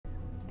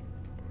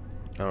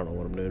I don't know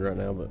what I'm doing right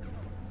now, but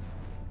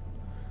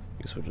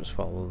I guess we'll just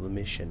follow the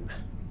mission.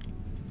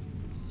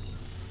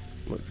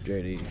 Wait for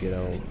JD to get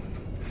on.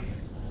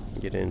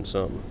 Get in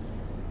something.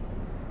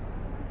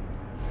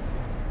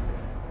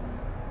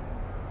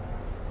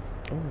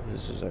 Oh,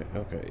 this is okay,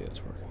 yeah,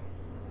 it's working.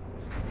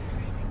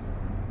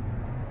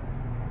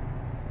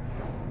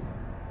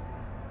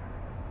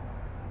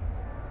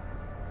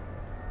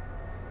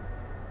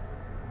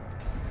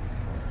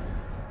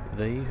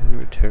 They who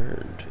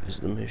returned is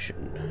the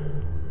mission.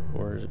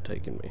 Where is it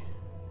taking me?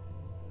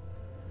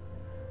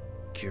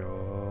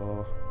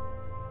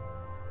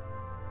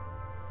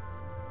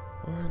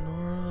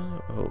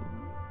 Oh,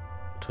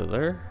 to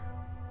there?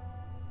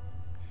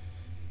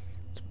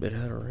 It's a bit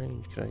out of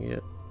range. I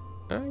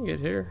can get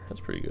here.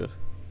 That's pretty good.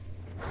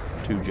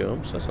 2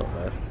 jumps, that's not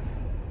bad.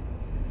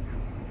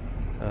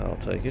 I'll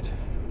take it.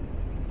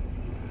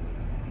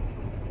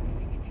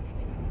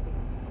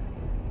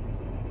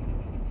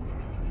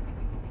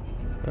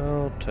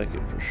 I'll take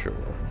it for sure.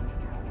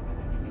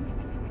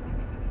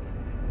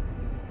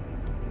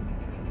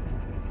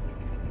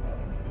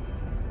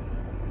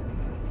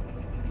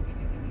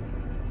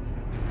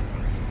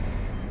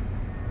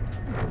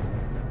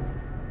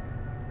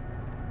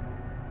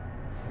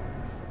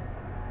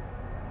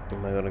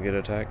 Am I gonna get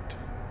attacked?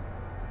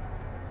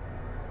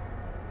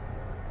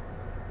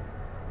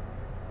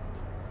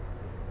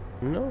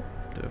 No,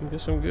 I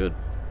guess I'm good.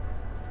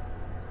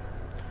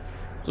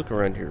 Let's look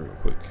around here real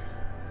quick.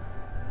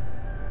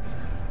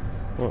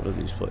 What do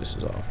these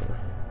places offer?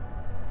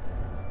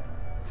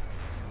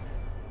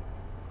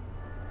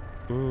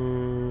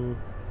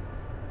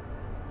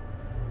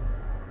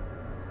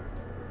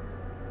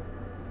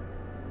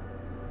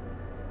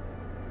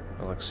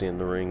 I like seeing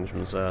the rings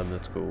from the side,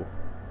 that's cool.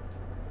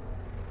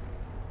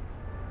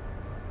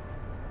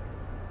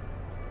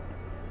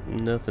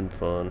 Nothing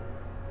fun.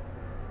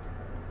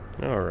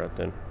 Alright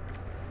then.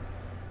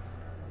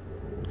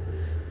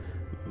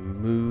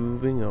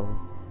 Moving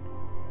on.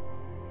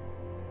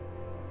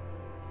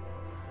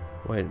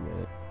 Wait a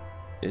minute.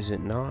 Is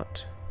it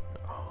not?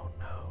 Oh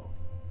no.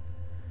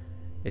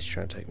 It's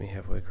trying to take me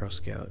halfway across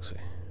the galaxy.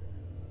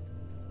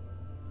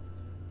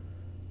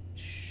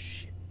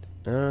 Shit.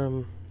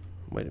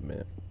 Wait a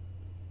minute.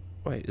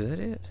 Wait, is that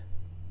it?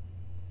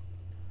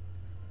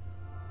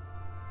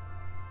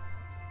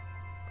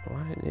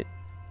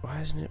 Why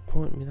isn't it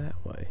pointing me that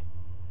way?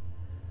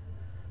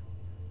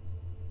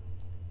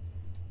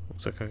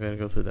 Looks like I gotta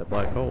go through that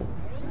black hole.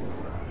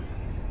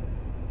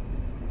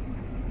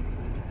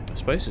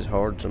 Space is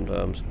hard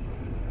sometimes.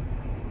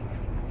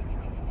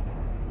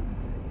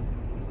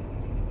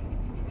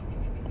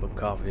 But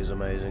coffee is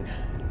amazing.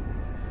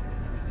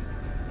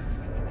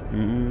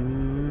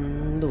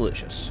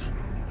 Delicious.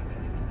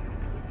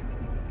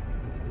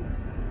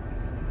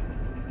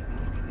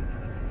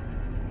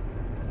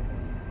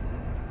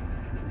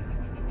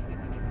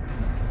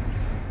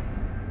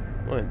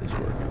 Why did this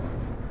work?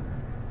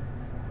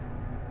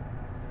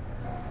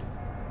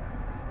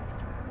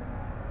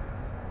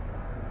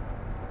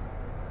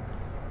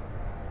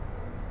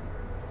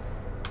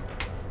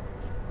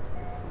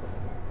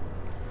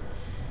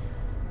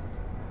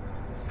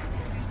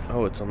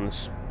 Oh, it's on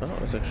this. Oh,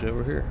 it's actually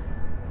over here.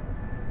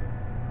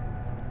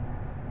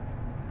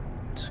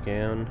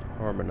 Scan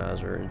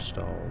harmonizer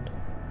installed.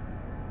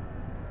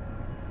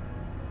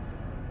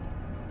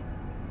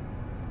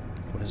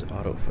 What is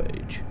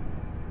autophage?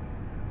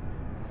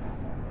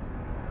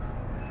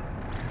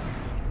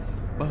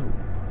 Boom.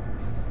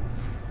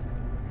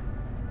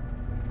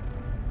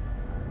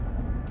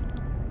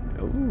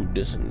 Oh,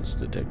 dissonance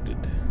detected.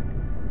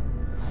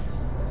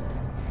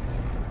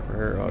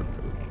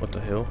 What the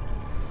hell?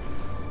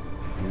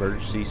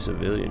 Emergency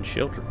civilian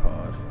shelter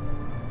pod.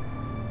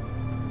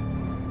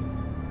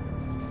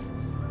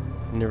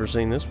 Never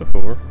seen this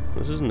before.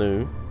 This is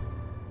new.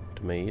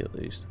 To me, at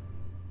least.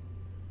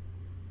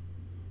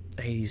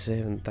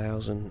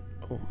 87,000.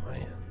 Oh,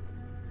 man.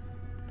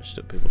 There's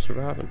still people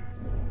surviving.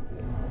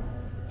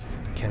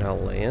 Can I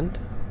land?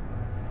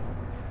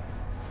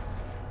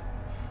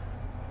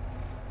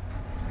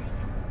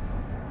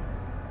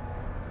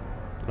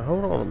 Now,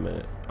 hold on a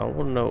minute. I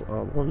want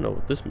to know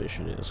what this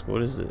mission is.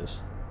 What is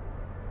this?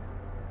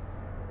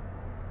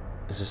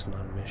 Is this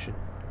not a mission?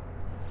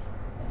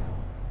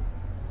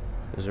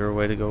 Is there a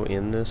way to go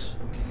in this?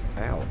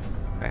 Ow.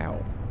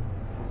 Ow.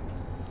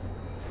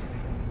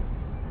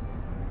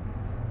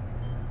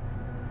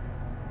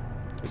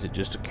 Is it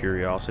just a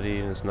curiosity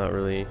and it's not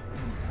really...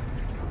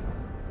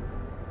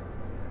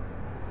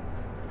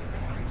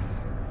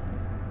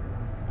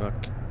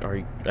 Are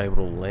you able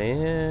to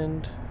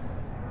land?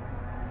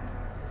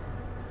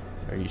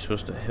 Are you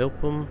supposed to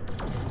help them?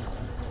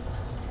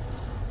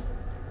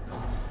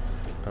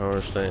 I don't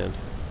understand.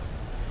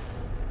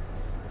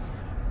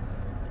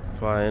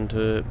 Fly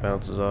into it,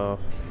 bounces off.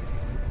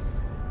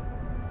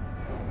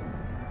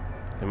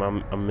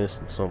 I'm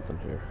missing something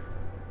here.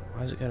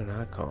 Why has it got an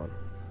icon?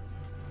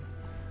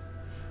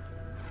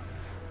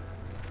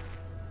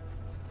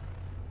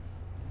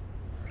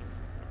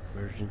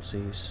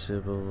 Emergency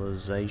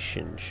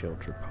civilization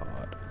shelter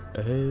pod.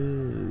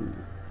 Oh.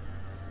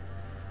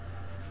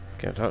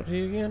 Can I talk to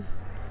you again?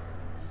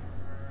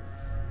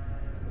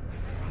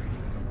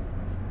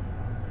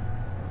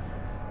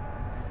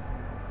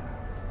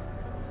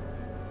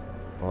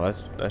 Well,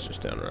 that's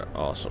just downright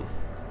awesome.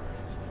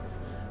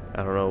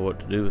 I don't know what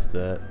to do with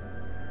that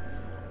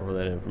or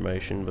that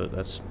information, but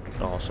that's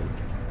awesome.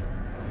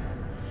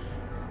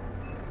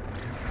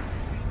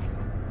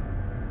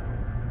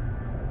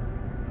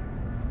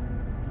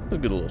 It's a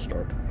good little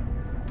start.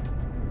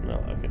 I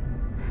like it.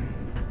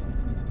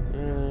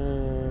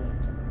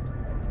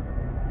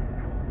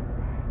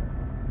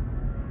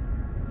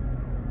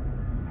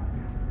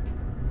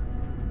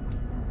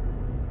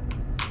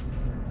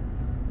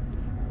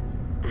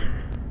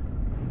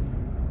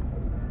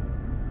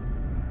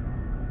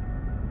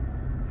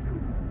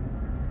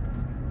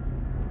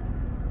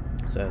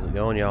 So how's it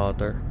going, y'all out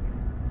there?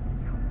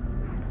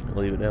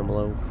 Leave it down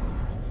below.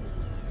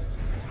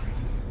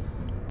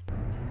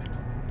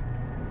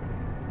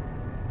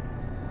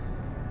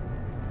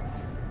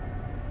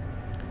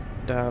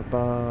 Dive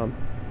bomb.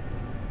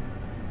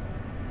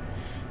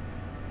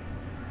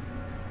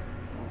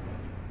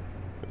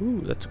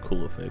 Ooh, that's a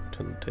cool effect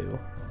on the tail.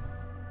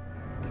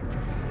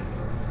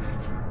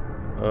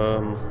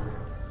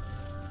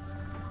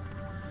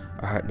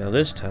 Alright, now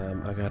this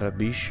time I gotta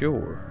be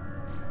sure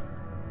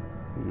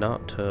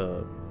not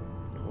to...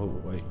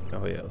 Oh, wait.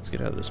 Oh, yeah, let's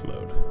get out of this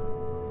mode.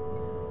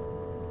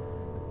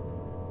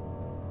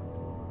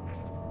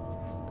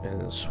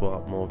 And then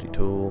swap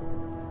multi-tool.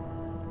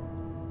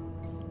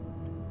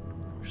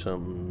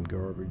 Some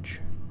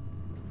garbage.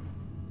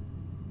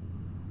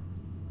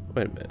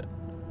 Wait a minute.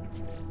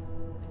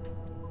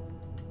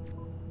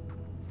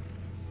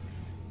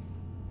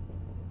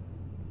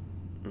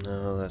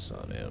 No, that's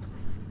not it.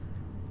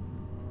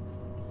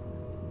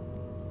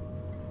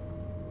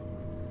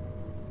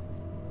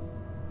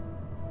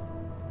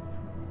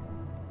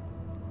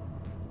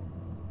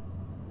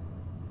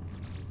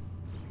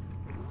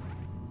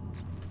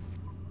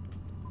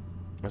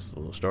 That's the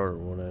little starter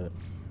one at it.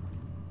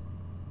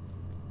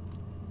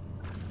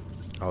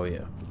 Oh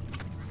yeah.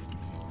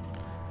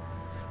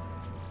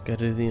 Gotta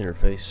do the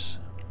interface.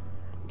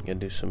 Gotta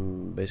do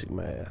some basic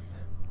math.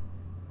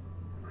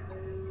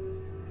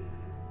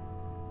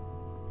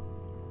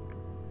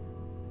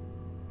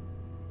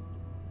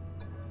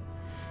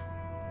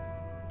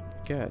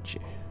 Gotcha.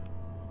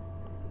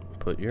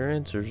 Put your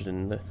answers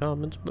in the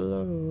comments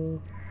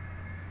below.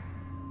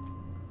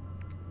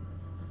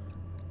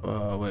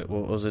 Wait,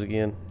 what was it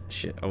again?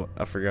 Shit,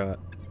 I forgot.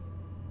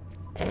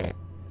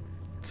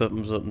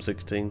 Something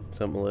 16,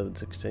 something 11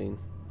 16.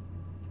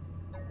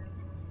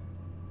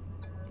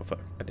 Oh fuck,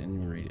 I didn't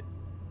even read it.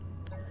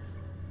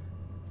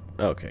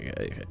 Okay,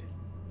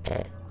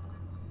 okay.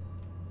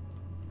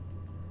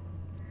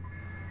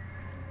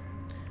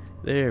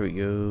 There we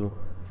go.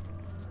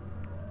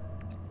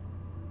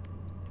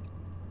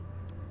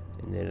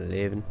 And then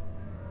 11.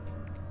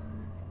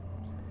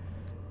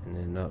 And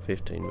then not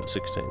 15, but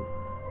 16.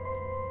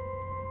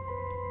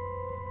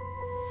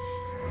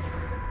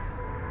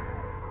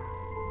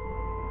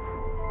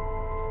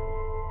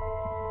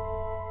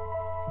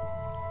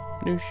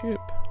 New ship.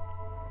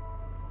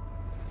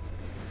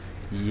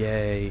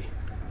 Yay.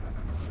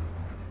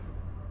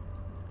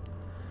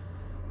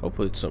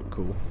 Hopefully it's something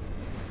cool.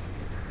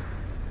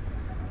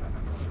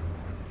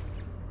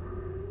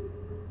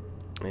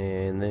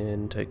 And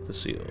then take the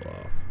seal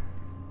off.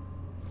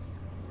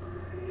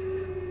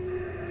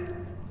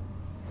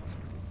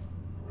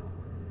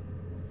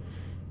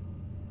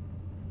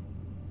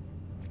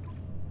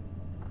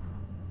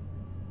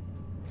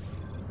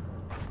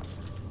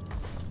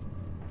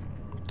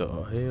 The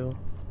hell?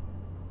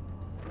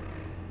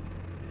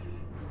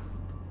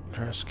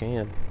 Try to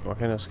scan. Why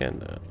can't I scan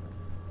that?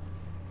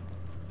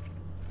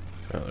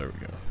 Oh, there we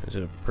go. Is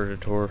it a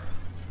Predator?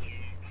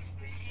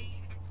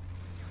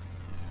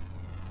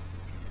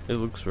 It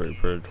looks very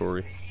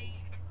predatory.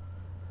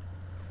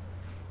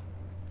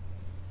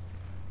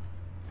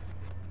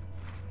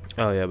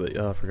 Oh yeah, but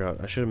I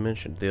forgot. I should have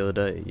mentioned the other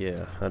day.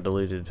 Yeah, I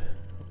deleted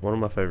one of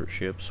my favorite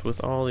ships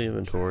with all the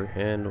inventory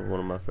and one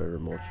of my favorite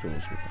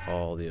multi-tools with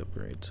all the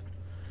upgrades.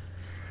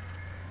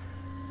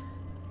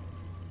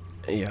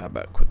 Yeah, I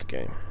about quit the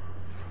game.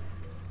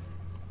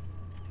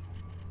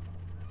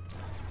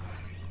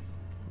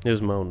 It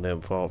was my own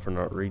damn fault for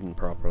not reading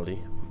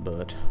properly,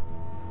 but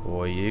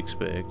what you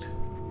expect.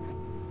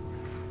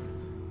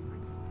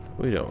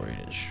 We don't read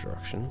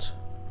instructions.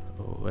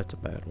 Oh, that's a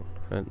bad one.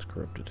 That's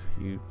corrupted.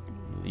 You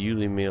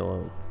leave me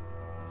alone.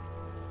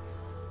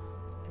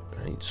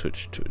 I need to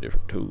switch to a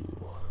different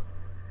tool.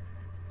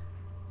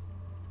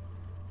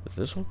 Is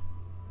this one?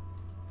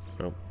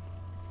 Nope.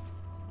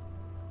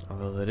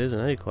 Although that is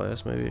an A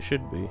class, maybe it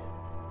should be.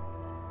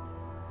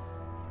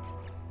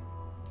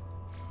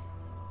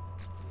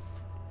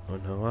 Oh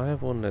no, I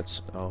have one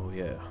that's... Oh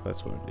yeah,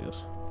 that's what it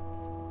is.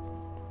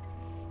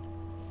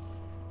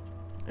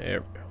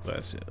 There we go,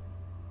 that's it.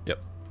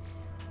 Yep.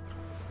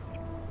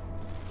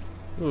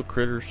 Little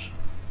critters.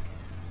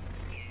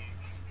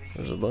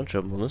 There's a bunch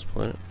of them on this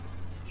planet.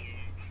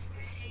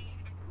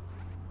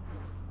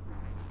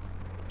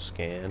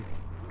 Scan.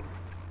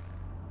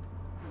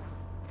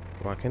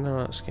 Why can I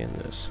not scan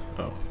this?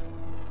 Oh.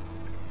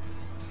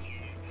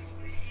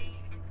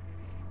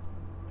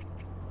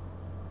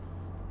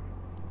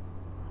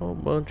 Whole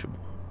bunch of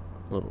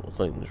little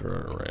things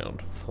running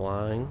around.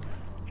 Flying.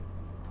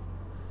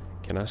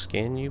 Can I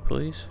scan you,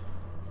 please?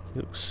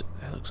 That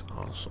looks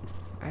awesome.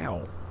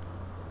 Ow.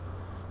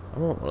 I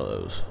want one of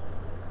those.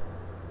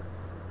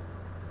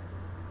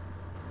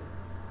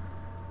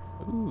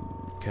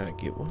 Ooh, can I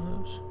get one of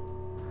those?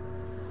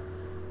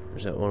 Or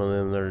is that one of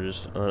them that are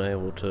just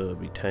unable to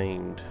be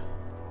tamed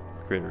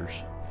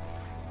critters?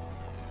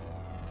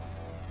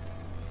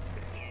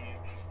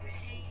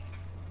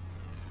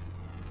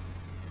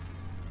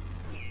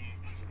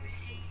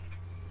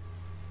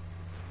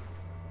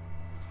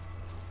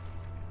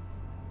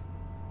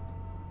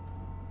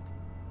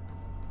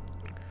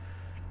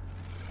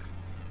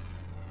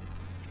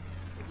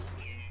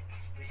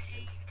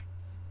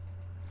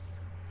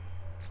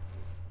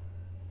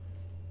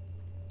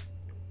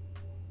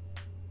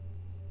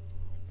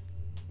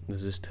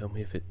 Does this tell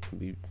me if it can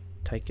be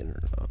taken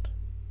or not?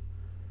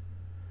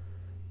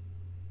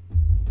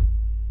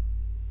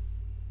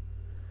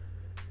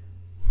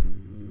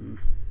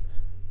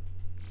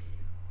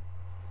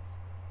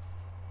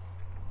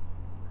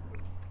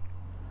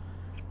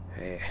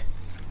 Eh.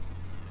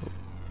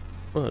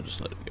 Well, I'll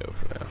just let it go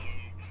for now.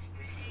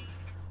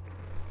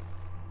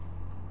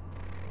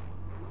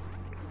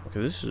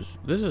 Okay, this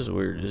is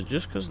weird. Is it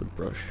just because the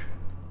brush?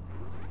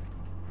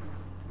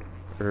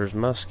 Or is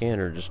my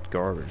scanner just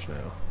garbage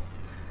now?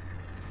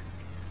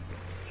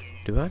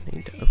 Do I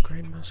need to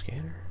upgrade my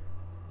scanner?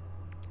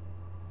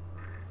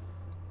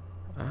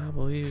 I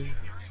believe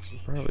I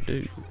probably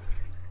do.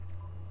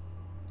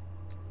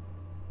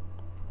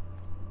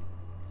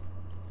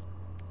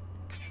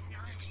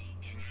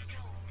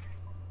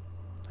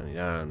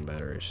 99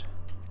 batteries.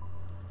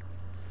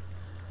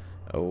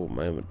 Oh,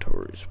 my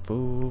inventory's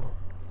full.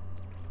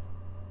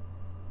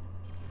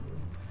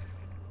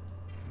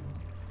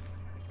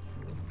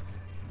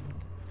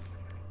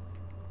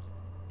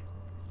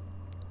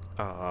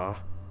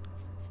 Ah,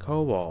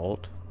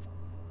 cobalt.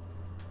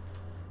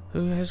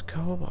 Who has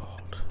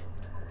cobalt?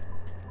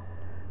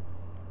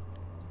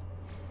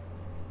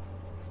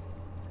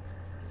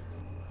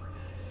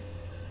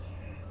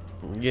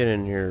 Get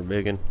in here,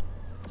 biggin.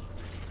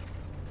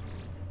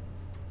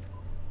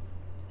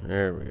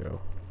 There we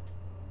go.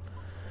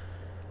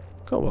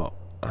 Cobalt.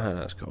 Ah,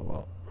 that's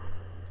cobalt.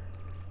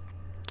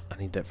 I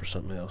need that for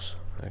something else,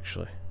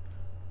 actually.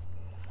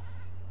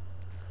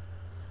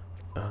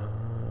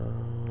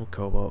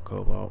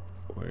 Cobalt.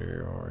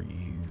 Where are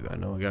you? I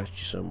know I got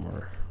you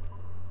somewhere.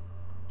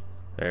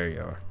 There you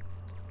are.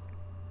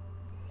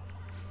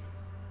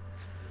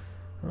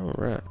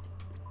 Alright.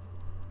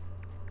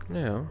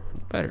 Now,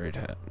 battery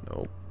time.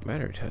 Nope,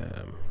 battery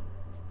time.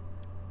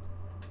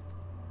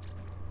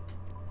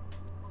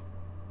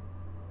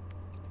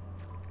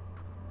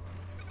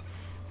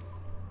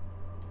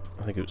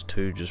 I think it was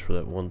 2 just for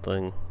that one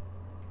thing.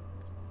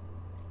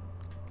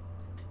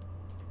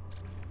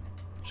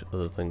 Which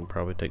other thing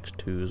probably takes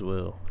 2 as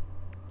well.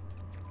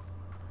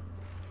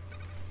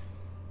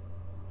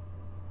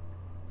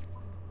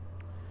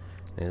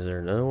 Is there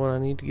another one I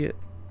need to get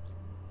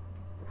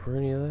for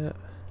any of that?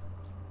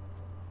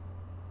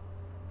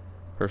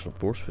 Personal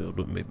force field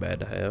wouldn't be bad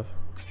to have.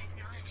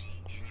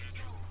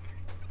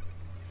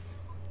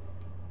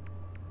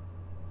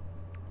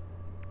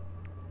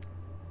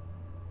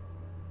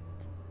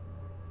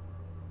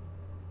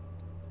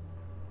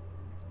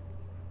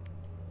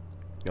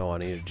 Oh, I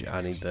need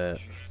that.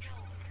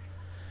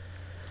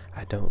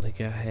 I don't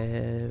think I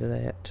have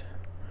that.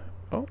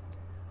 Oh,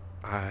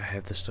 I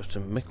have the stuff to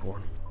make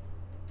one.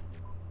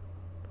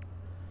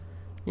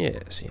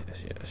 Yes.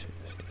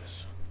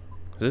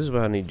 This is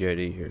why I need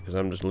JD here, because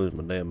I'm just losing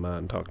my damn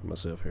mind talking to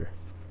myself here.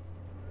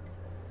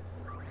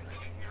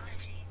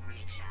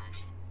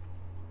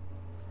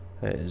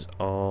 That is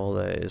all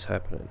that is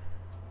happening.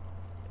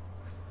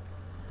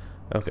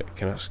 Okay,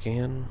 can I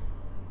scan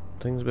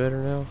things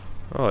better now?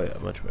 Oh yeah,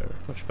 much better,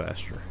 much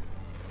faster.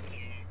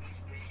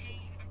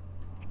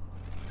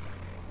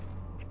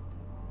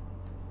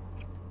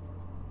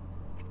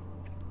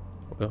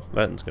 Well,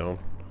 that one's gone.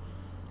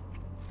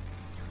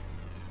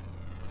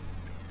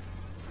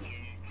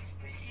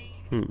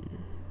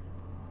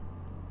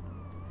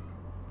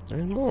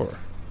 There's more.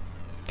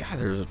 God,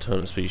 there's a ton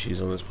of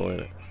species on this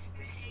planet.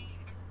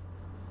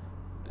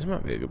 This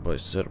might be a good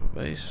place to set up a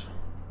base.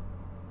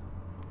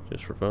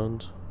 Just for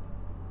funds.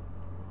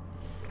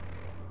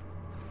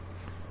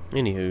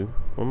 Anywho,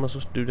 what am I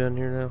supposed to do down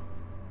here now?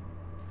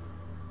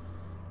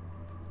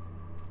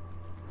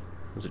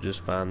 Is it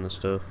just find the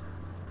stuff?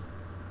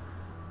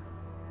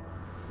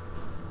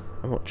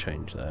 I'm gonna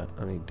change that.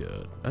 I need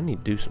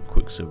to do some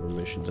Quicksilver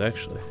missions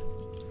actually.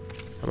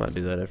 I might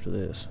do that after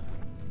this.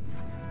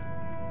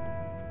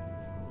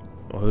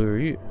 Well, who are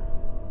you?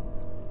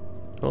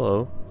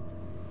 Hello.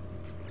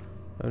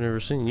 I've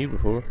never seen you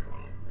before.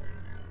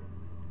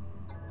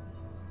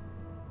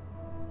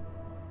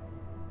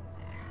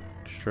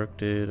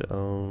 Constructed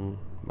on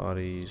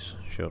Bodies,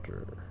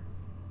 shelter.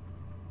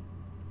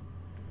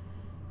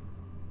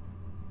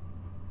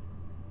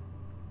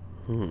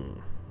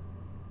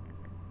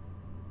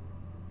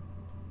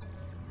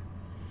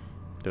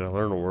 Did I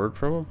learn a word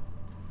from him?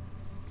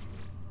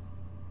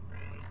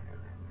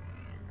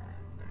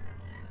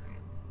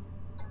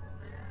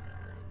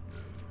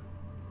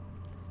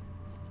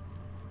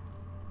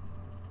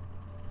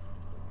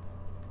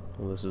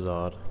 Well, this is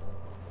odd.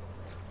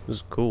 This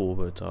is cool,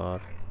 but it's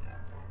odd.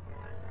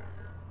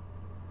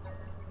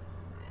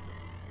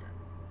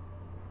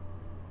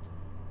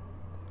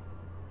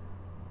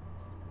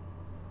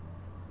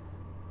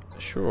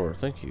 Sure,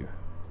 thank you.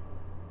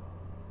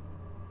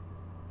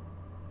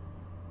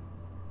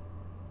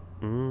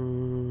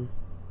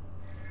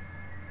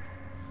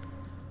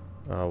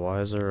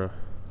 Why is there a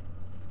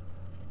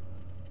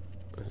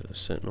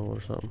sentinel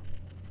or something?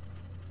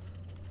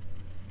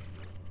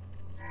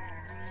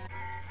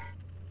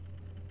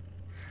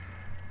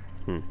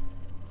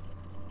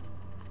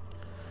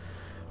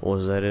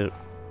 Was that it?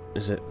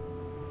 Is it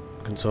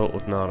consult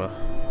with Nada?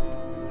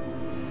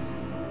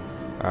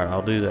 Alright,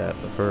 I'll do that,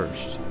 but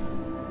first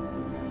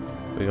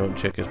we're gonna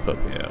check his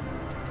puppy out.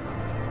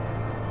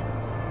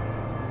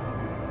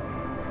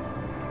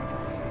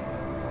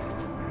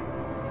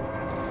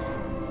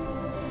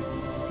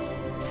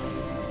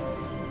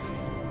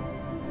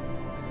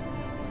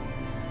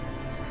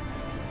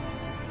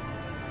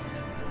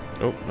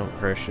 Oh, don't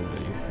crash into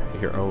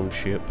your own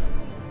ship.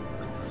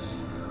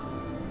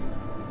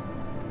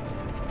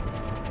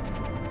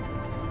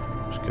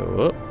 Let's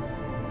go up.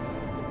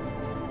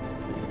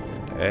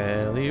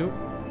 And alley-oop.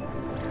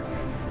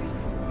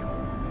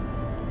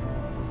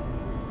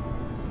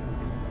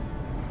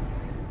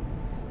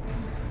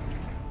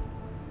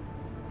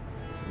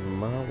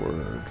 My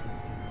word.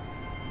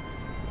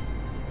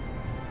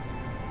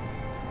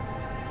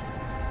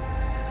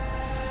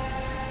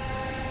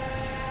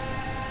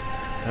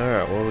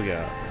 Alright, what we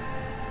got?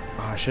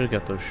 Oh, I should have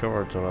got those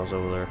shards when I was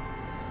over there.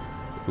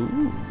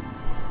 Ooh,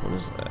 what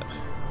is that?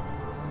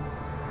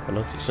 I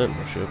know it's a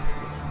sentinel ship.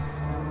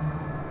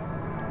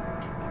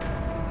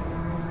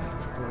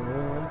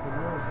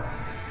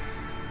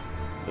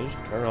 Just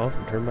turn off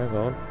and turn back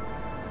on.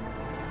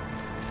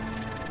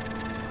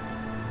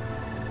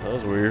 That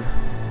was weird.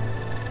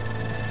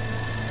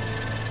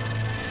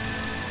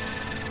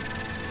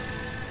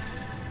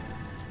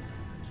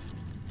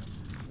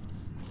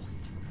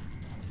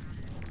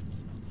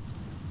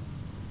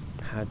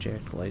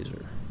 Hijacked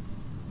laser.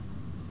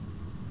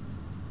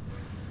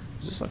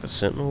 Is this like a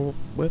sentinel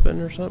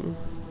weapon or something?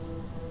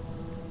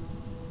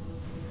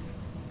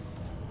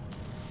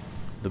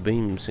 The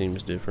beam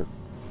seems different.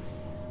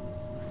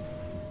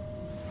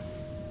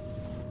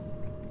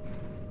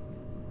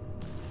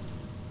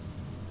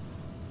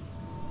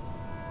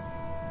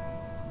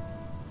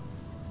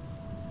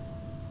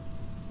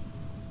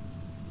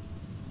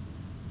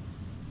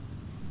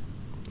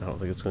 I don't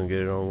think it's going to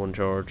get it on one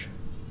charge.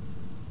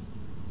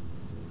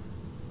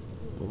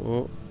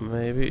 Oh,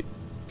 maybe.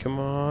 Come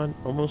on.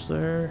 Almost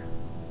there.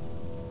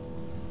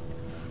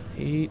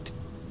 Heat.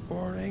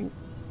 Warning.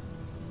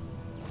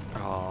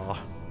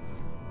 Aw.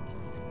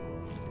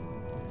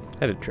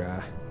 Had to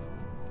try.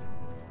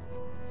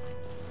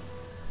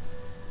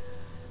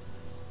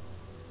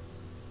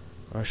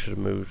 I should have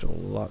moved a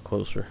lot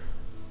closer.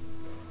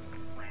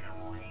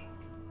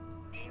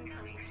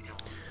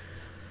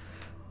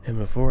 And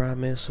before I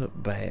mess up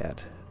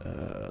bad,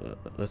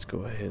 let's go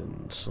ahead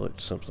and select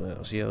something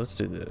else. Yeah, let's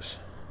do this.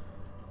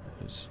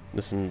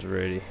 This one's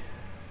ready.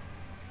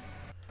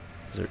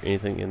 Is there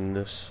anything in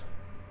this?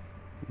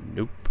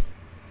 Nope.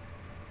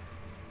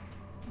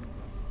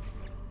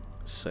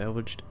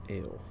 Salvaged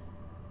ale.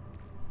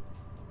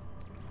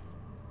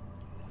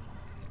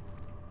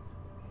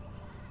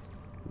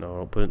 No,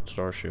 don't put it in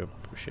Starship.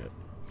 Shit.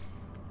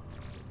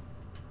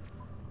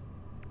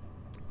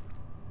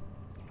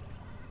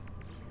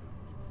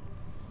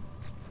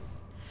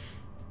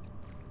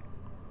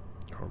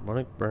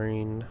 Harmonic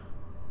brain,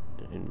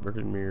 an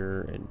inverted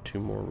mirror, and 2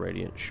 more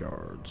radiant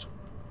shards.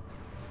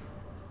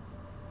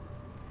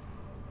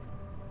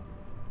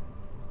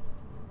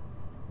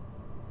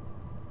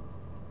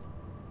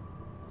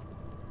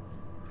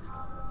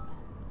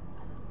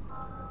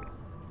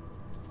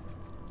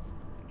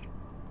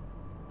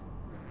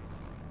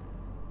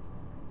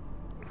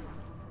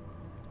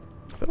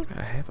 I feel like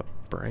I have a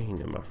brain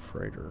in my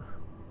freighter.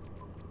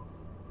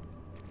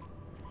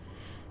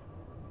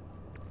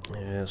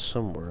 Yeah,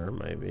 somewhere,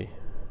 maybe.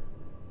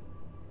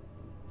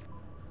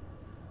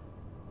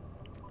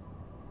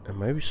 And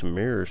maybe some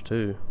mirrors,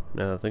 too,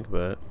 now that I think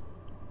about it.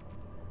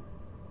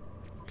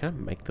 Can I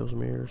make those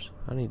mirrors?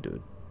 I need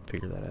to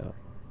figure that out.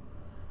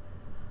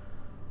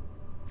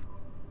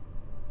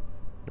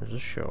 There's a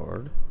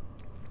shard.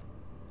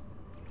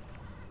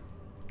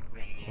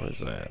 What is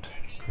that?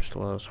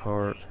 Crystallized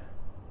heart.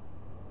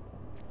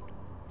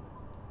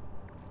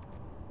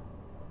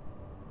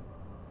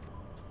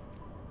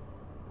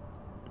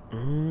 I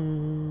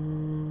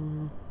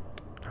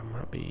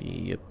might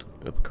be up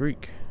the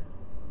creek.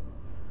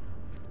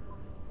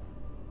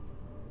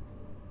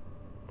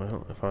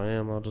 Well, if I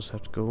am, I'll just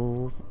have to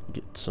go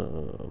get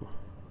some.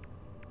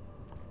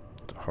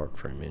 The hard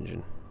frame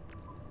engine.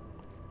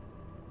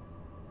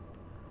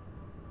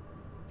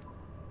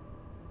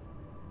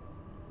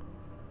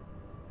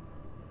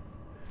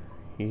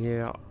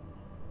 Yeah.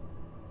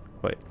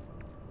 Wait.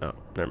 Oh,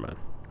 never mind.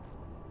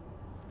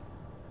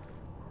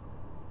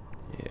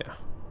 Yeah.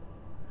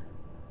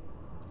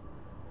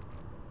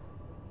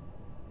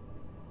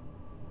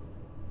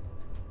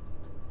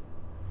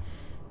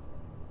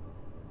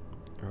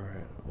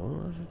 Alright, what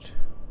was it?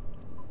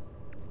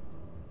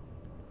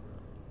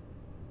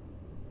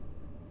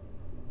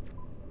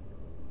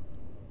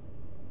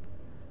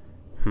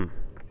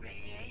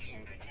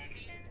 Radiation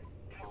protection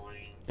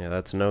falling. Yeah,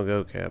 that's a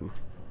no-go, Captain.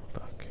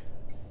 Fuck.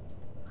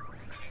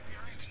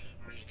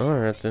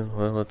 Alright then,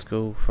 well, let's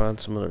go find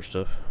some other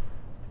stuff.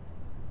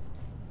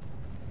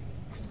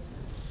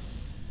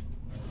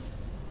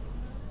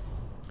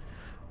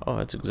 Oh,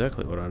 that's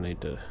exactly what I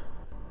need to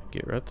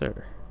get right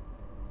there.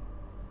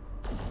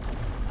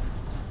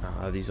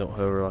 Ah, these don't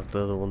hover like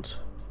the other ones.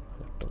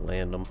 I have to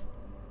land them.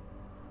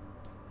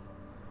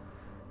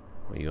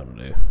 What are you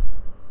gonna do?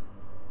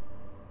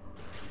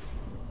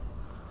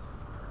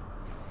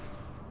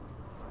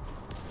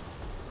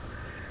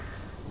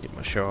 Get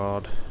my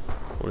shard.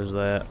 What is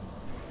that?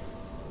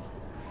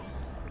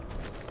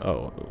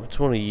 Oh, it's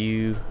one of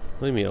you.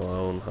 Leave me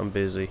alone. I'm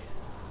busy.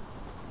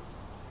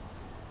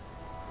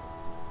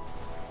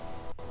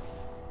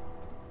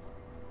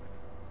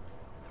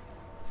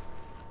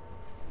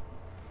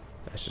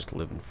 That's just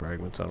living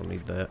fragments. I don't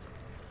need that.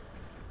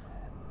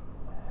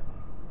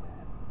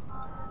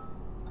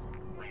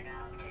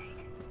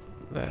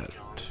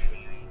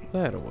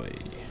 That away,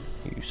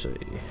 you say.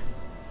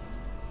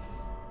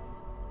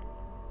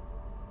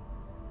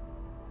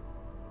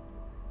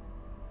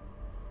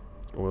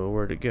 Well,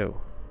 where'd it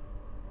go?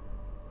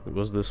 It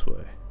was this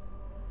way.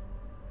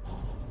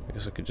 I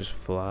guess I could just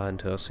fly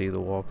until I see the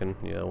walking.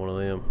 Yeah, one of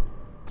them.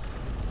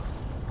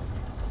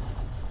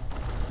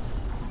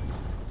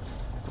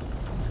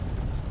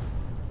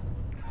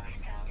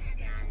 Hostile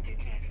scan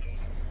detected.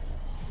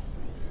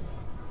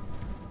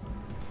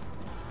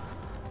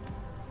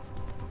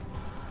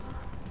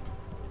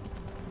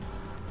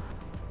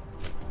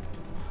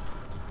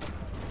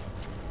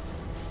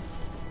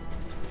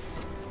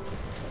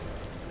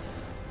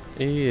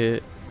 Eat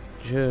it.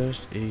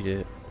 Just eat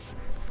it.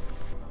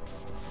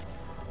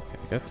 Okay,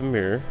 got the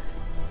mirror.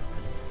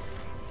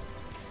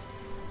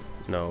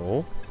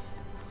 No.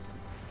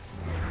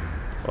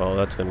 Well,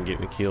 that's gonna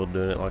get me killed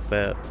doing it like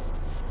that.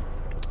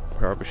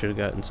 Probably should have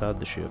got inside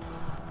the ship.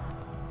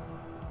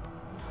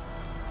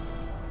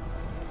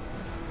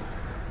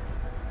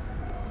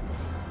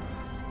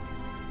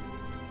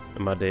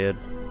 Am I dead?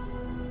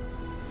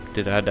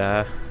 Did I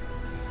die?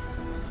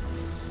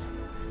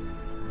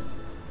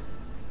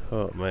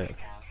 Oh man.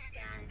 Hostile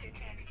scan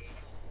detected.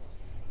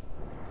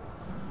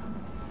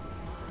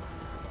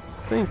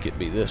 I think it'd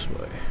be this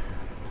way.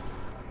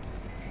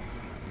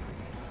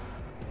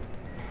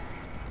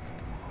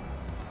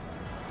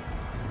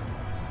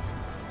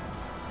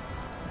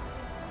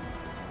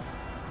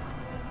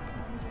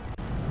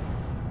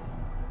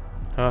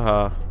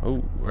 Haha.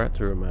 Oh, right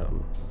through a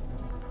mountain.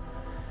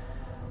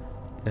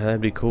 Now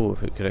that'd be cool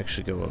if it could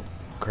actually go up.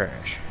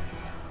 Crash.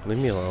 Leave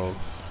me alone.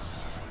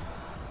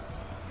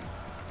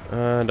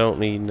 I don't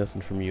need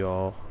nothing from you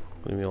all.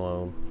 Leave me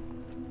alone.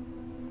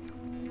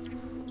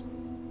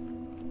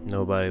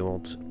 Nobody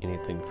wants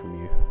anything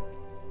from you.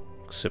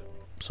 Except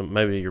some,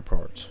 maybe your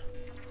parts.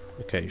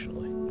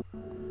 Occasionally.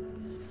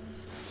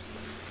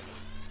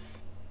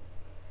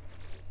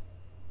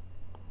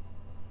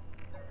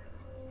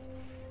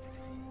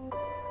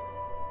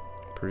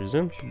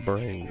 Present the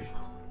brain.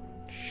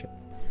 Shit.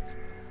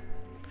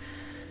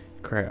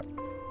 Crap.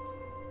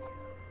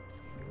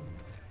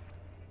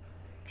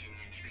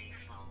 Inventory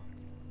full.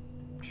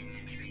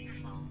 Inventory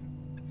full.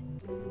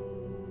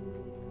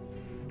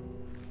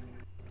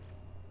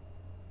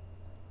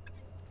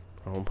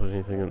 I won't put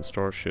anything in the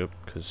starship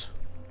because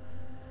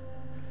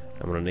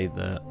I'm gonna need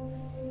that.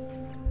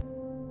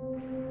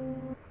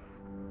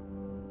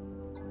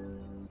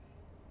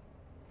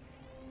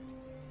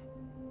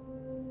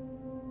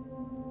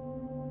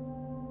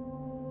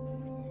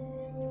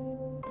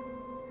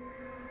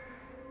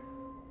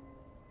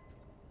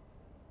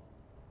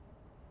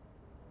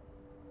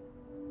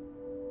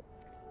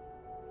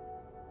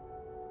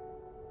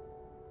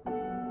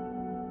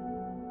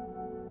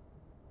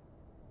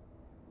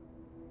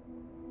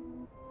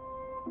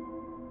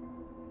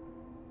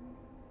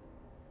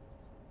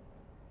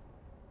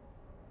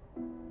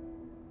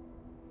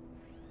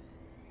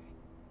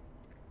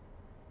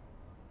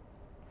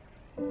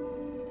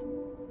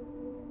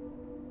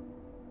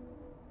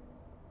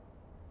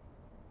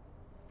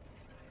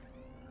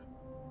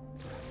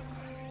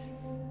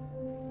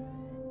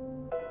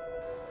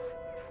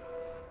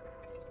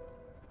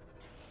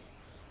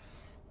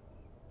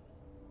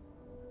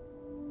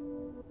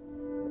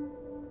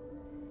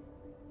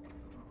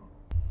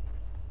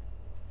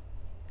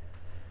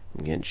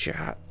 I'm getting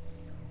shot.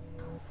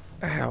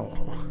 Ow.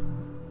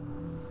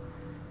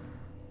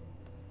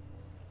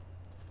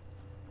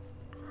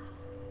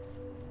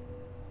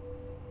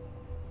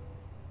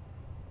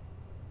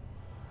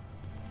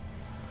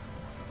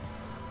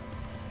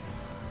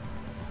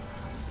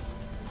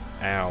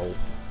 Ow.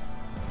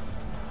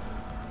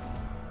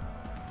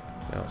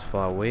 Now let's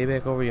fly way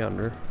back over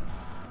yonder.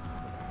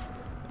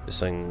 This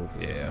thing,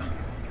 yeah.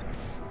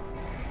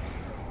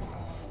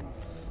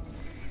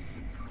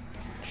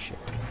 Shit.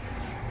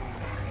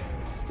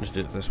 Just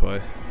did it this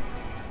way.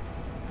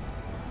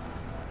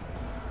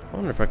 I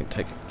wonder if I can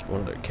take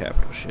one of their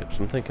capital ships.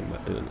 I'm thinking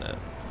about doing that.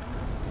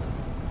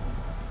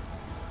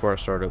 Before I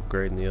start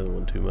upgrading the other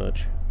one too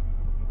much.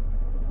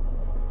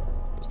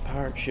 This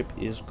pirate ship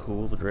is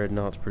cool. The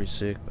Dreadnought's pretty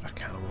sick, but I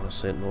kind of want a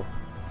Sentinel.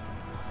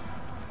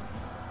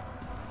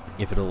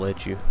 If it'll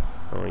let you.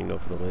 I don't even know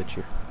if it'll let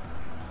you.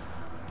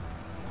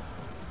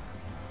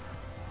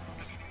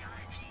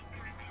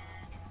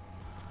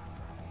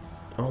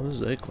 Oh, this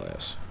is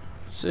A-class.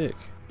 Sick.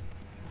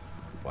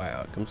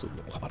 Wow, it comes with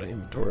a lot of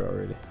inventory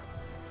already.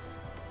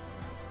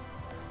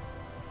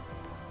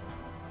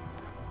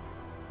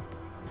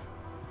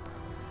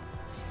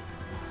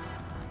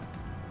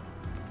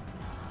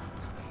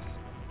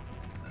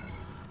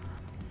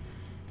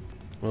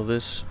 Well,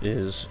 this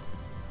is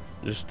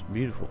just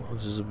beautiful.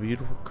 This is a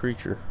beautiful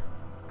creature.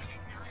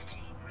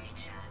 Technology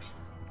recharge.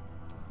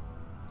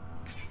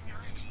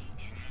 Technology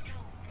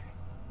installed.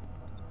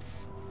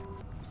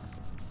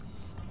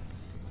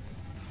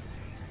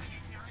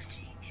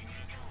 Technology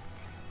installed.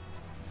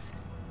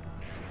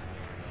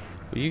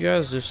 Will you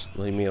guys just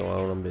leave me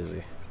alone? I'm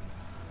busy.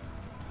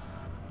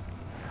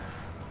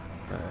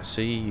 I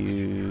see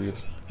you.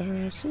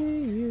 I see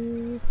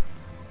you.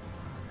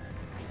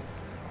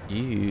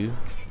 You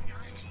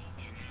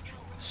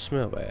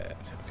smell bad.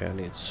 Okay, I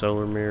need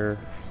solar mirror.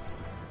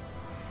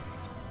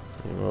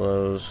 Need one of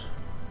those.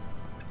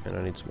 And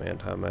I need some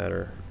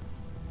antimatter.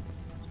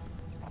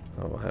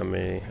 I don't know how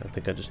many. I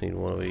think I just need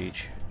one of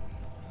each.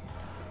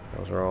 I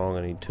was wrong.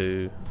 I need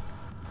 2.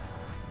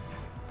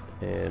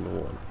 And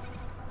 1.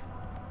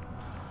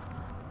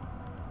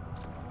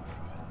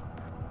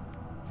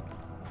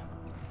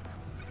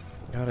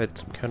 God, I had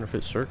some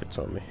counterfeit circuits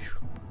on me.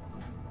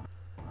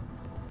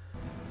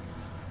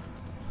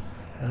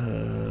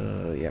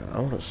 Yeah, I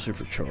want to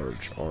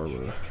supercharge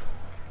armor.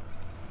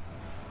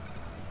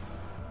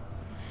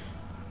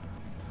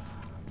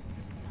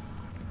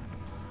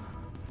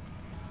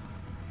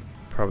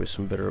 Probably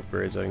some better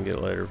upgrades I can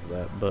get later for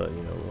that, but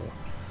you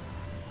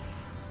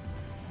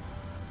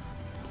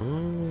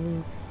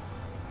know.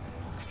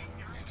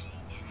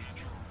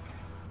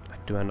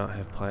 Do I not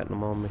have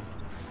platinum on me?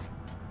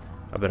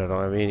 I bet I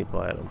don't have any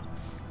platinum.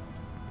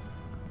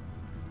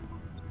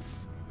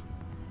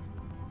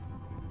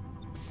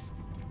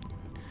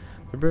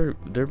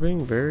 They're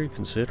being very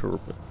considerate.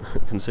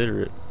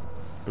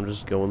 I'm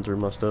just going through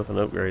my stuff and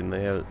upgrading.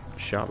 They haven't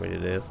shot me to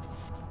death.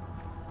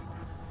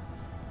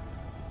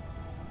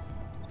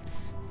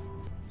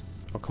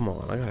 Oh, come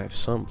on. I gotta have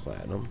some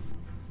platinum.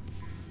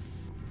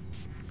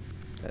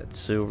 That's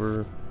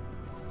silver.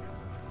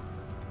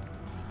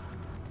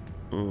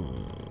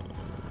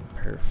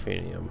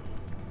 Paraffinium.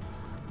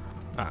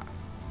 Ah.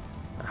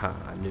 Aha,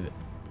 I knew it.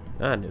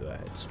 I knew I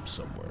had some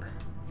somewhere.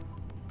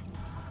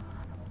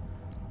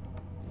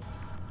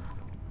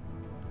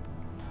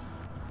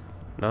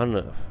 Not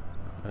enough.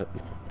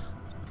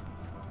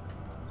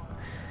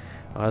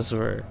 I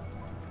swear.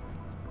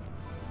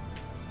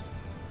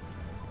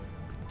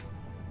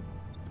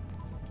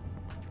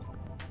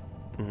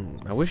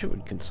 I wish it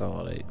would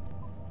consolidate.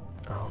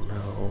 Oh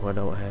no, I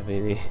don't have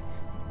any.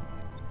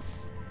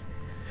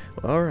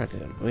 Well, alright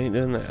then, we ain't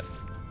doing that.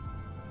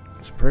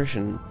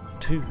 Suppression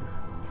 2.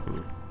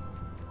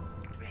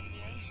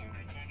 Radiation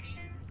protection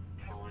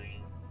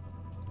falling.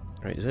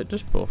 Alright, is that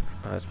just both?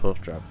 It's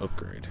both drop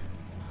upgrade.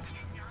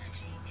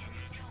 Technology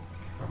installed.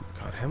 Oh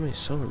my god, how many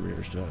solar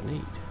mirrors do I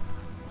need?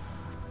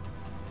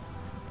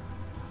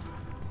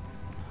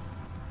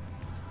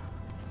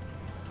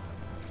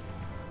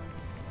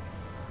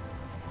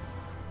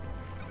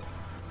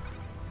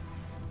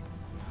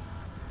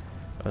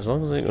 As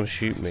long as they ain't gonna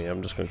shoot me,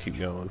 I'm just gonna keep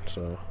going,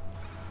 so.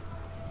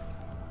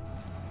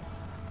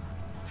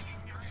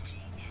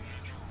 Technology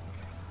installed.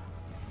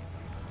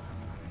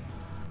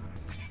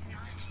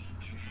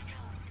 Technology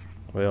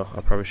installed. Well,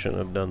 I probably shouldn't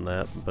have done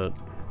that, but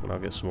I'll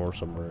get some more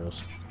somewhere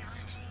else.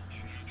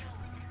 Technology installed.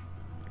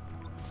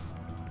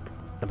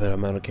 I bet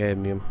I'm out of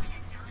cadmium.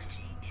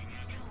 Technology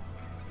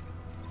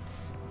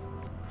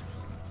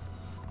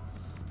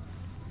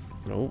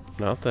installed. Nope,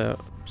 not that.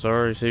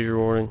 Sorry, seizure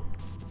warning.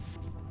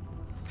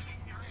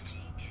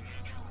 Technology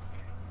installed.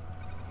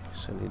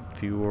 Guess I need a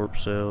few warp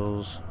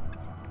cells.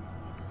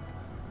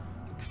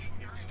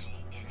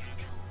 Technology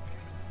installed.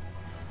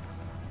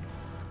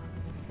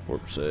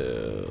 Warp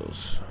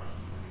cells.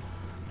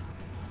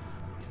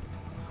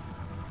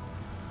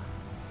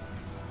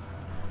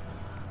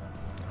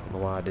 I don't know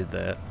why I did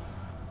that.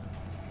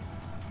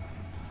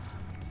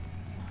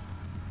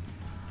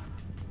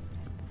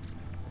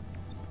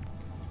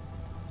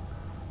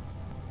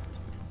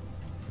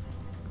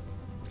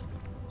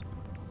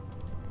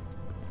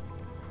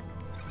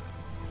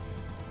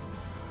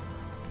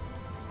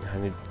 I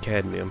need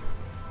cadmium.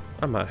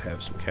 I might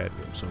have some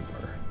cadmium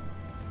somewhere.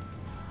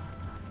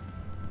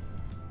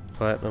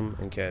 Platinum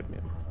and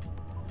cadmium.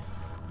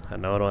 I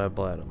know I don't have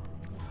platinum.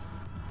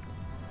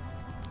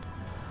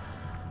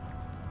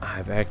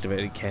 I've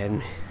activated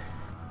cadmium.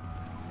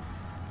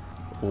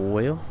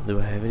 Well, do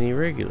I have any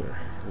regular?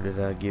 Or did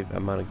I give... I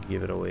might have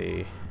given it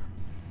away.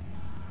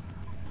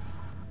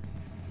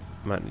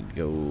 Might need to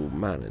go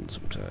mining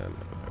sometime.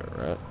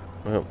 Alright.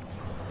 Well.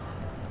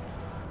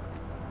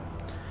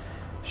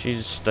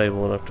 She's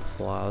stable enough to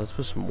fly. Let's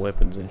put some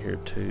weapons in here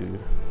too.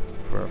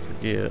 Before I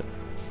forget.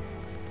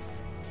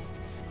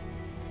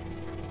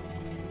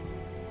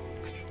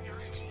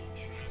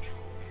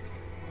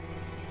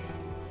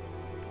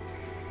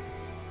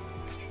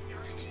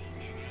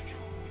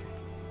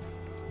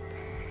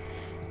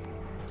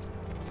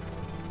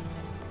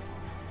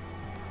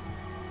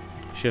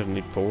 She doesn't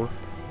need 4.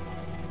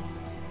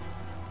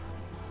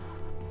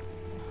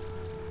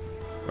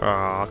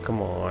 Ah, come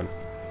on.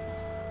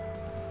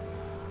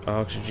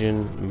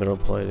 Oxygen, metal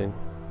plating.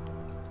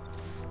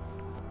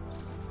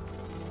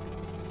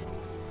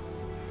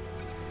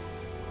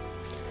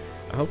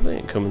 I hope they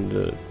ain't coming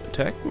to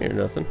attack me or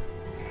nothing.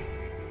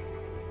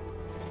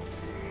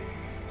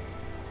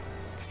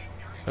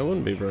 That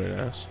wouldn't be very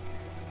nice.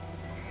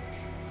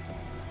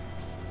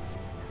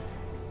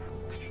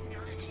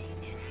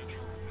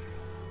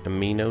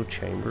 Amino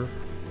chamber.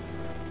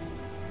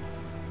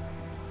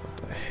 What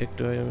the heck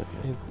do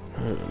I need?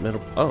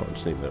 Metal. Oh, I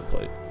just need metal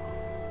plate.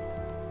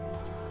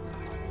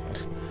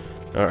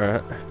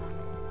 Alright.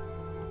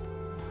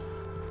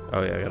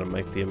 Oh yeah, I gotta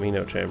make the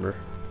amino chamber.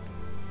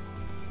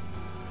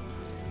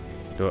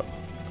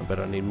 I bet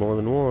I need more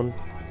than 1.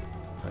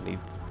 I need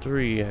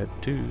 3. I had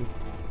 2.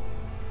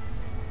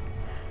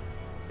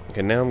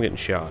 Okay, now I'm getting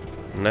shot.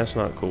 And that's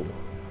not cool.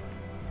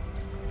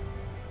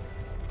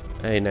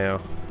 Hey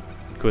now.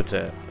 Quit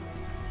that.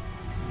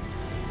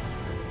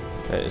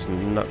 That is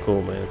not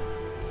cool, man.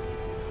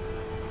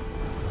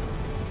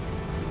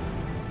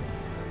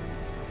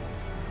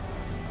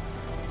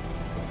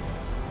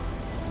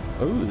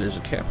 Oh, there's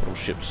a capital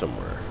ship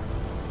somewhere.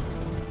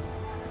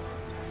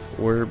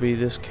 Where be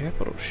this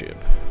capital ship?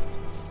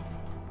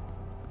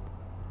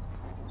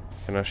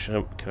 Can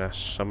I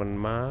summon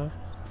my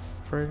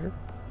freighter?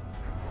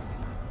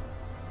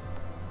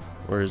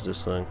 Where is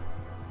this thing?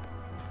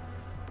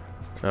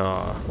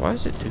 Ah, why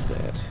does it do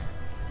that?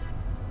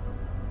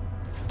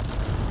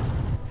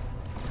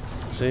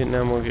 See,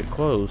 now I'm gonna get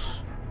close,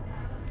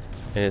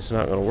 and it's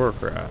not gonna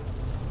work right.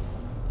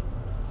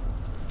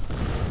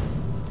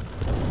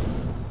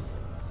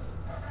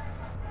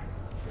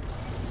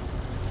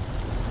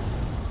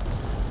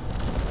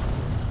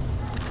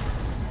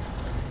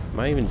 Am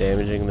I even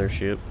damaging their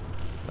ship?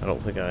 I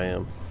don't think I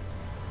am.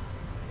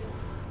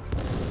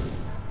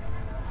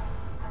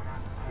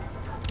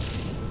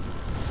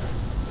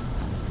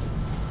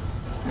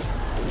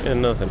 Yeah,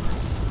 nothing.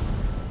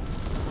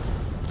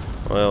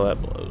 Well,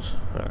 that blows.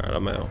 Alright,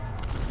 I'm out.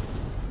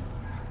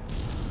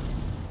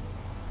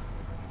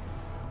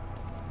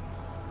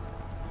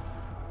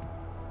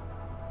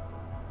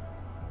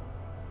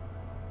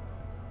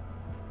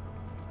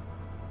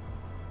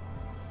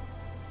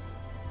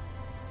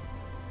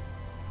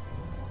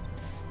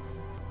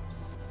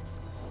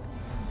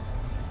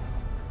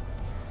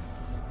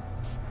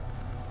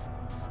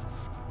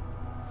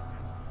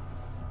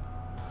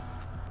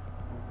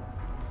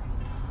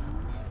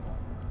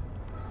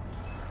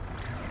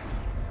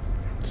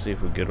 See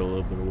if we get a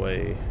little bit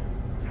away.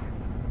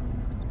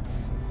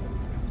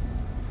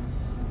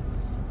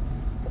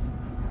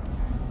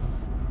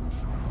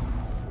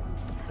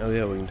 Oh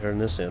yeah, we can turn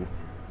this in.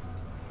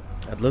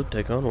 I'd love to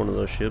take on one of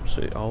those ships.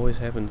 It always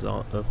happens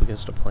up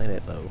against a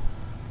planet though.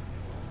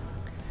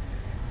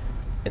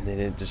 And then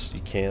it just,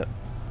 you can't,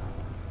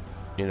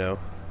 you know,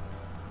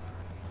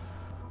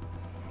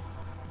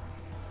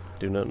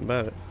 do nothing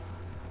about it.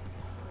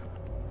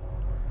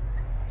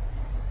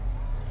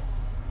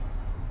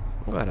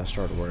 I'm glad I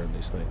started wearing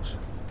these things.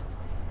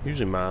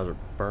 Usually my eyes are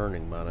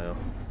burning by now.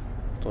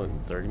 It's only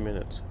 30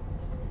 minutes.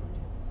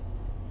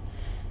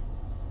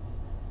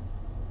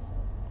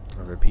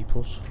 Are there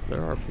peoples?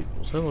 There are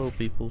peoples. Hello,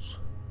 peoples.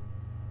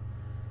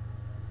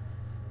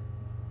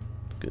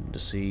 Good to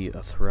see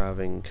a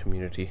thriving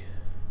community.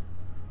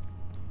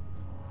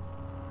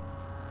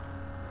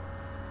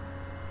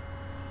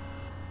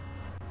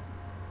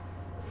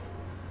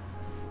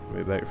 I'll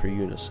be back for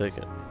you in a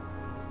second.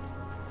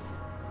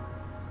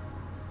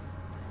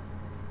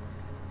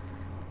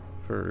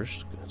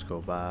 First, let's go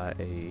buy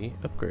a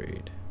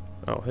upgrade.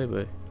 Oh, hey,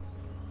 babe.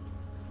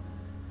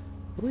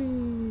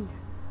 Whee!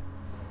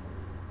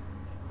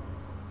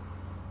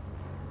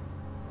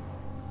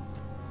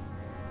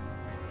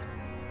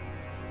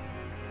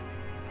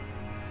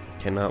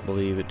 Cannot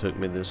believe it took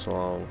me this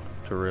long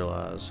to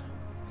realize.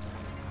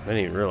 I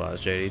didn't even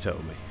realize JD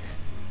told me.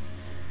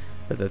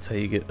 But that's how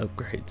you get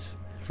upgrades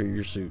for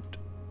your suit.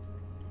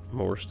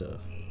 More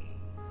stuff.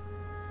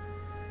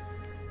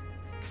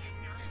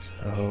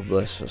 Oh,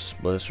 bless us,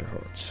 bless our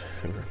hearts.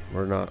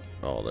 We're not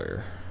all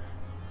there.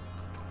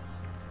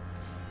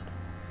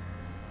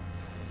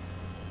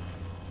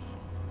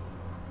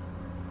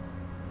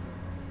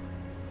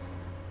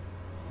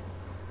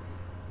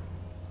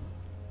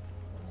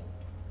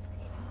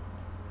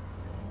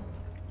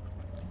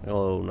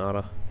 Hello,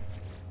 Nada.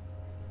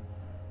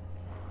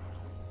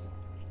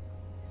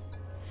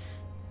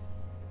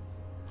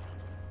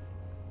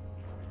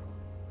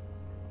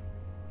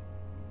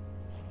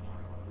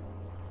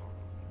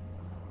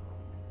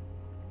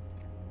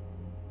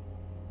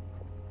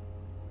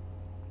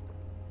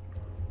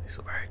 He's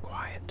so very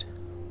quiet.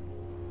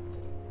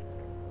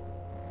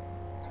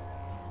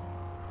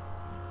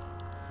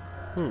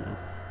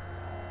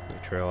 They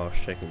trail off,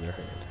 shaking their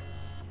hand.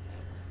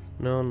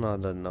 No,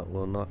 Nada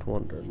will not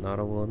wonder.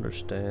 Nada will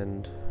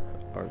understand.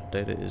 Our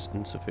data is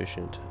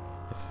insufficient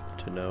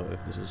to know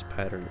if this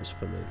pattern is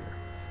familiar.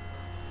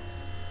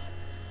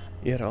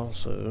 Yet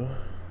also,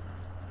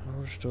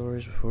 all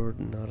stories before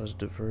Nada's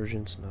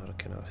divergence, Nada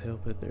cannot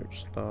help it. They're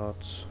just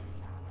thoughts.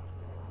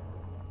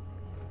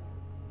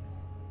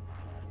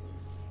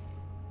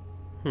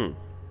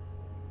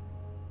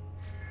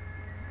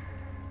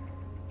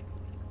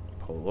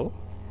 Polo?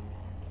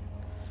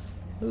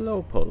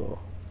 Hello, Polo.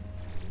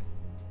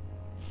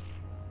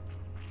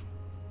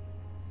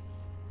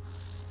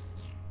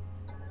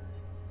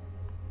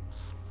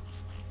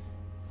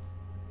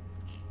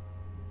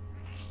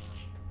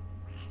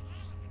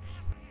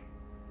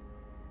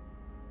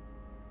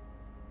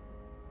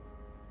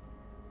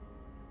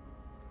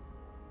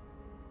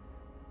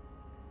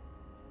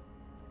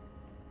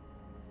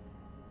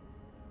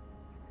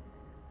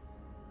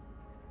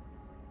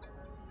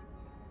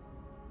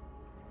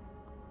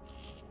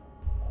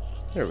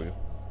 There we go.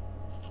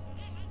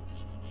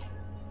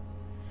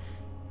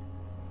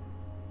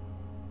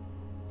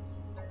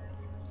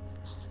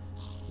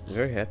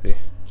 Very happy.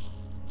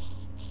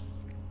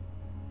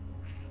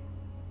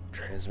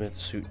 Transmit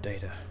suit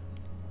data.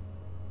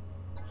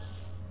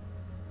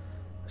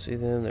 See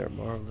them, they're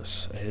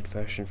marvelous. A head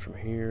fashioned from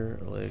here,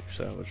 a leg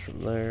salvaged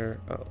from there.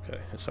 Oh, okay,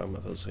 it's talking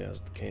about those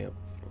guys at the camp.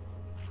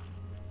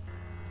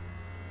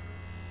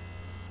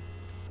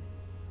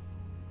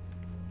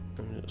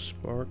 And it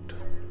sparked.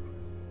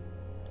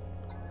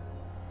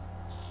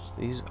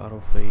 These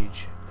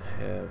autophage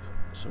have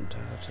some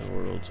types and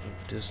worlds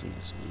of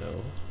dissonance.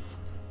 No.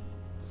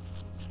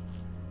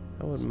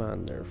 I wouldn't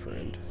mind there,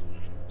 friend.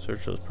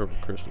 Search those purple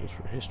crystals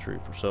for history,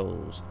 for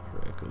souls,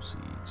 for echo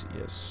seeds.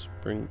 Yes,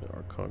 bring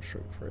our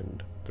construct,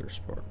 friend, their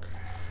spark.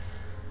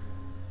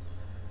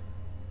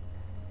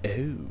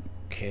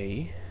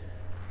 Okay.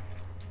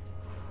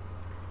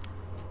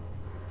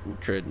 We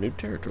tread new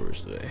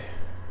territories today.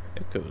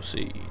 Echo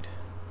seed.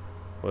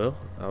 Well,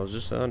 I was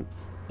just on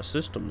a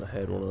system that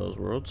had one of those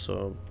worlds,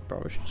 so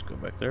probably should just go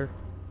back there.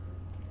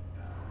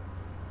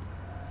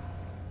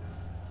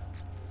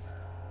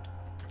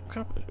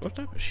 What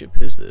type of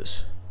ship is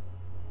this?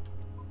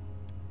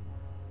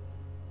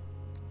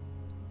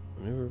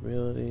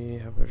 Maneuverability,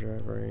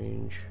 hyperdrive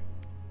range.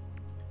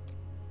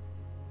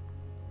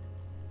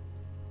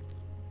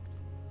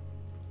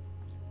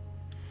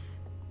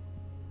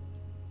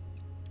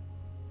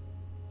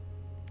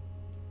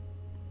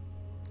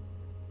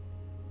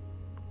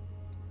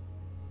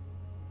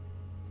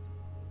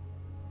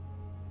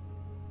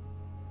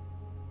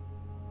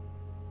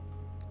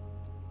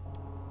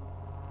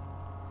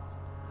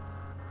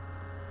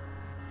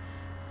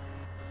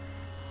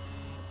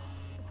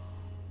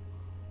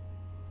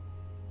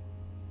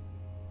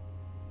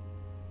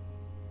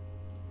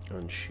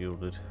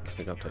 Unshielded. I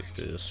think I'll take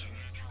this.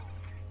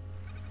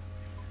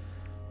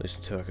 At least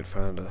until I could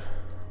find a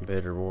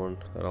better one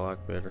that I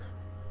like better.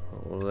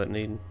 What was that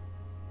needing?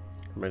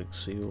 Hermetic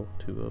seal,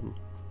 2 of them.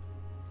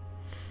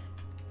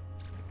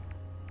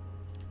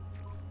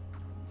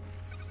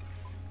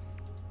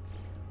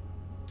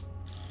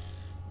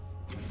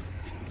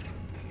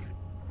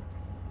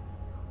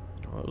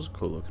 Oh, that was a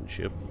cool looking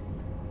ship.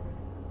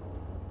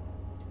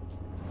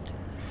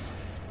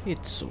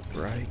 It's so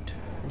bright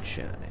and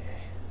shiny.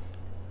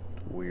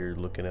 Weird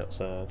looking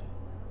outside.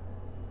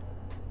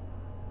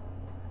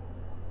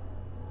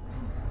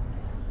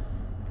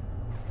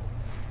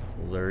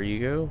 Well, there you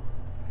go.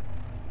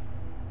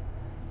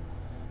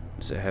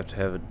 Does it have to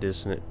have a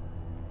dissonant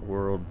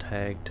world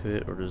tag to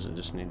it, or does it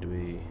just need to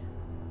be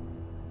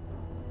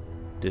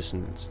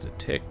dissonance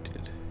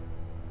detected?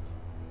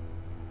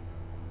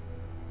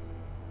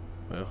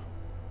 Well,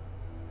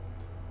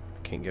 I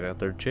can't get out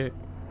there to check.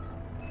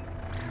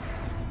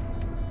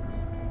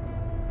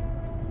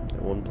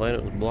 One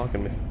planet was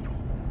blocking me.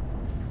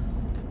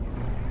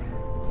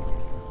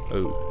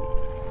 Oh.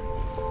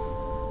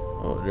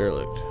 Oh, a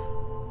derelict.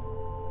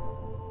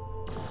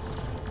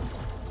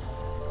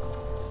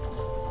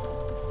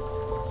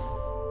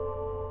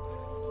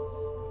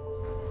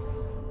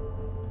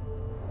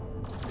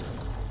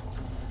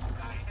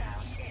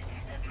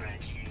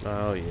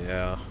 Oh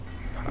yeah.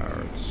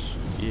 Pirates.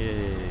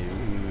 Yay.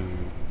 Ooh.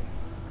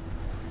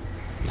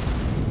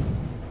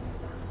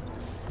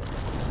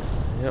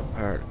 Yep,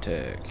 pirate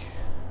attack.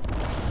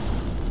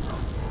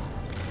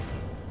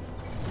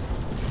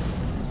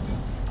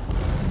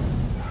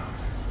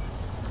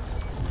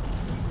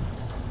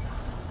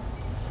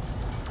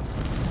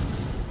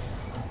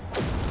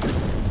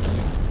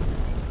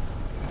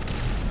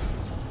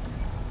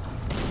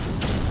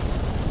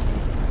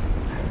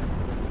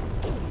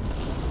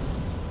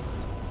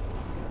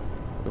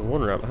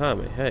 one right behind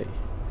me. Hey.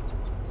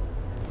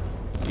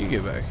 You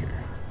get back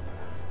here.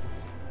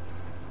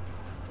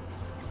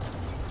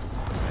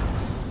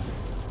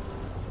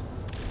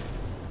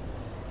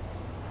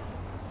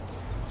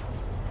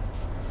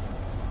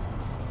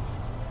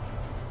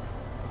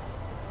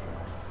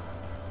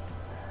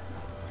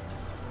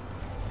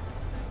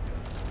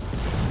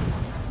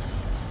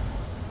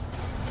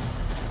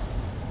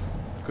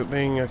 Quit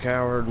being a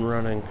coward and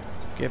running.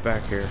 Get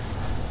back here.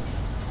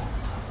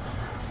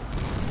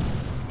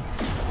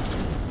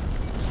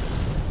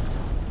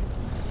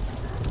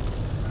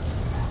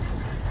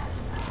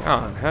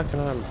 God, how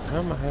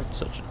am I having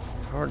such a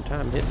hard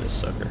time hitting this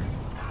sucker?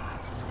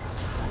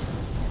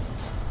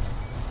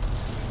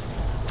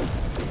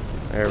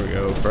 There we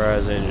go,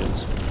 prize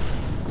engines.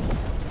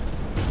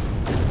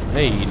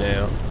 Hey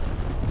now.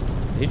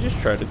 He just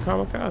tried to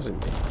kamikaze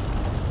me.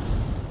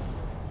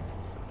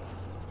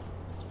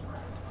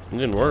 It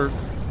didn't work.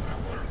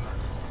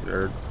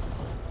 Nerd.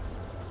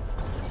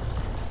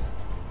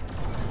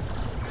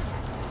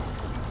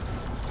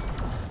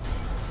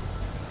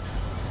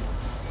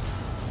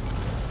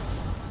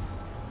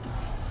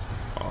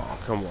 Oh,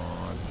 come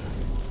on.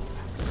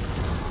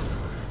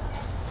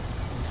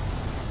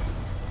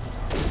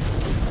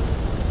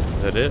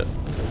 Is that it?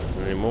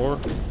 Any more?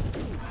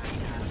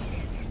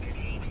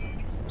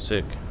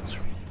 Sick.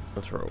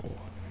 Let's roll.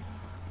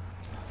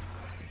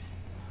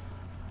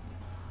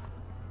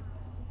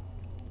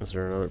 Is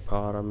there another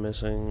pod I'm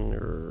missing,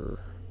 or?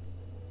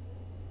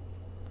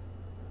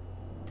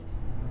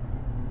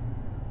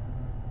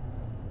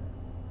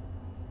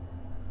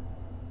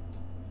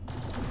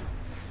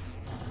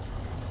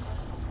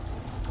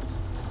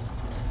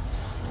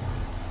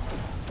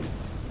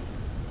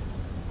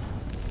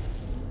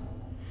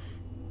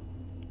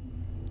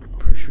 I'm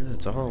pretty sure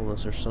that's all,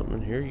 unless there's something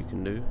in here you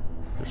can do.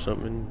 There's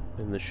something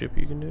in the ship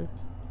you can do.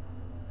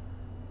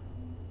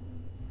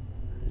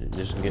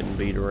 Just getting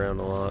beat around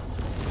a lot.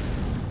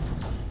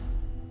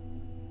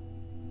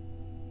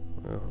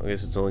 Well, I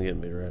guess it's only getting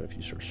beat around if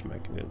you start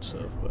smacking it and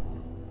stuff, but...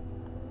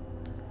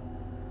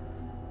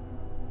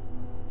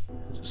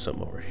 Is there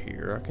something over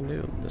here I can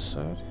do on this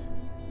side?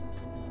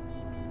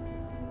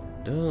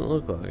 Doesn't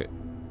look like it.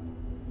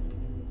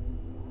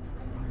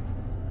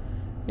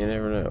 You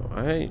never know.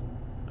 I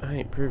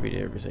ain't privy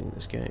to everything in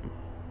this game.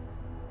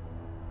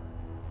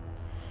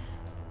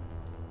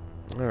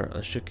 Alright,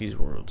 let's check these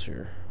worlds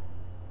here.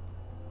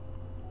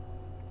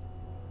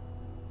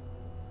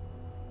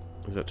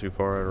 Is that too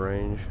far out of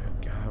range?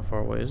 How far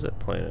away is that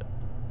planet?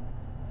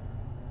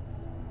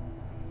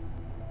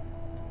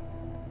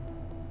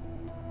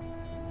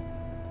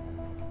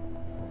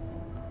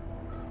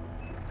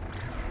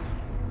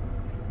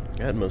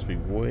 That must be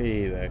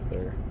way back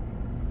there.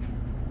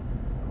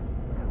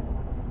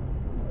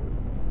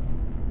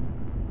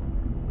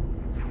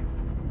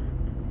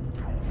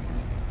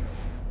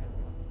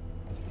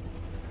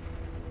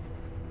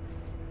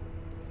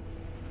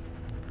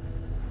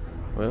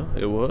 Well,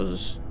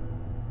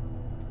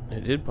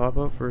 it did pop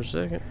up for a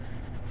second.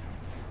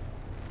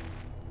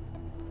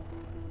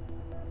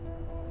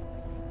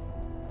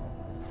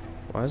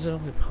 Why is it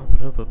only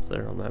popping up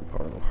there on that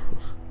portal?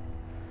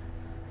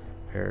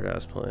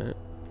 Paradise planet.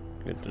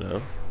 Good to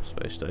know.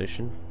 Space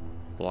station.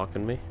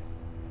 Blocking me.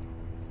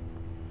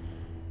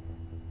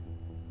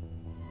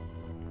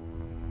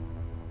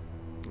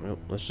 Well,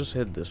 let's just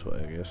head this way,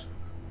 I guess.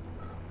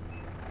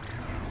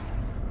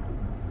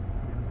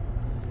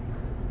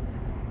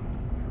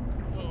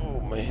 Oh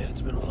man,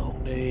 it's been a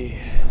long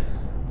day.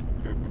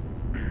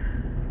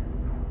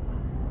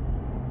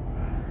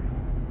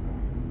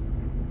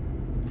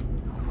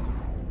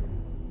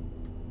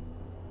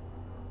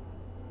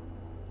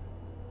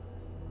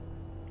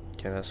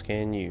 Can I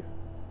scan you?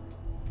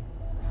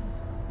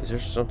 Is there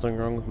something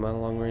wrong with my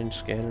long-range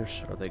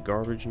scanners? Are they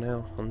garbage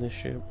now on this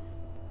ship?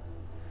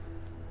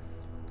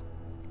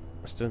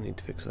 I still need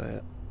to fix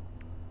that.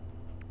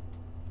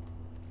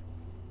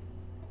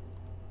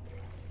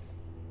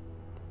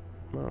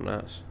 Oh,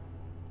 nice.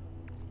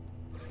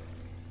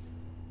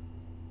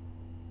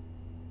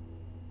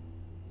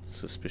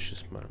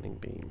 Suspicious mining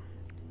beam.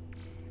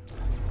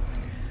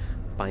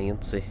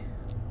 Fancy.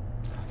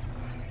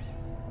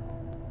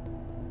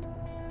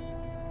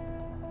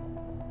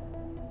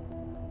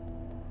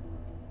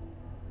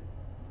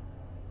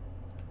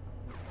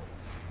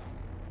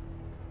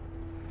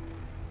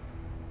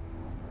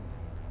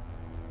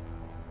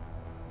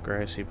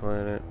 Grassy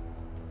planet.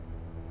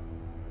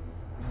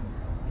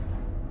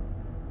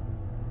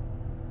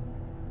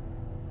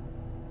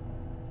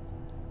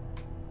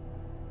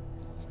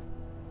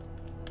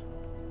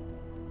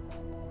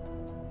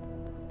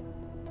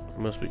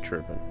 Must be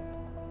tripping.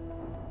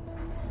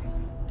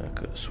 I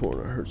could have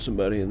sworn I heard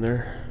somebody in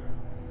there.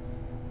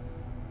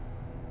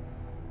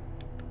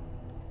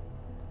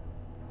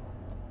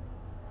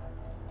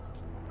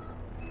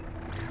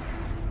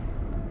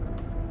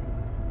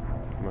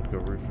 I'm gonna go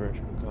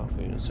refresh my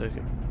coffee in a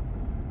second.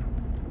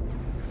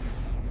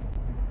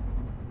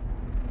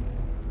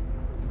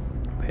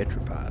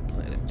 Petrified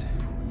planet.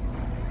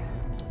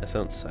 That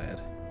sounds sad.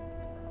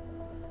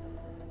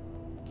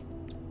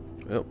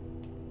 Well,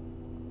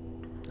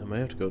 I may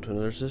have to go to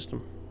another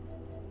system.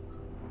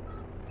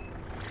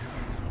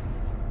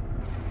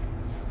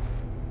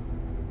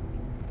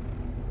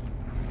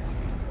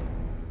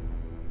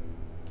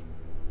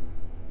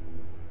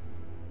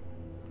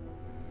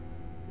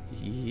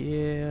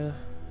 Yeah,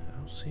 I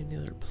don't see any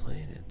other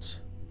planets.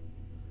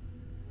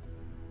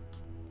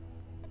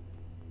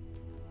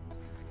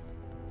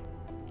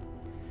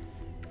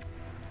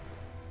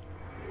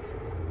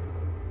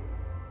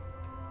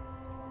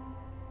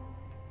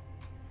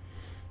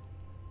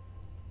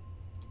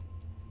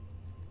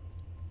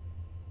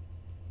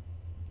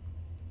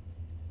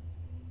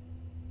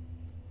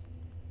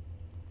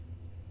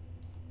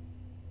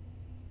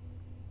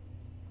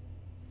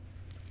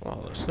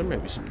 Oh, there may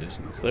be some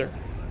distance there.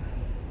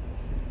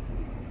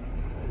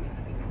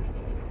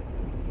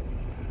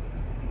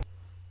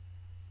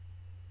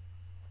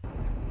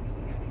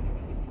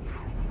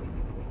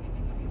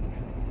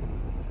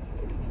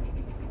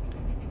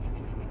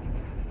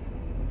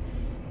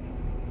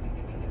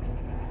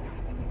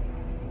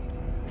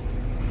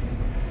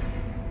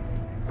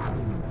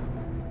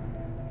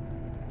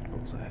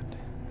 What was that?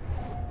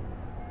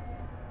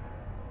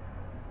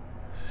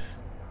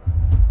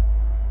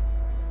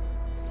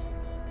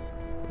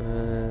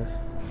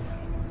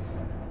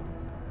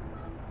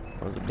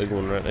 There's a big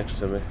one right next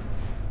to me.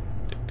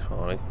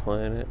 Tectonic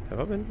planet. Have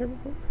I been here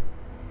before?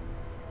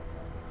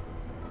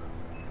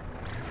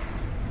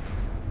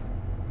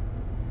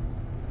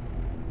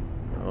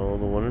 Oh,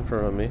 the one in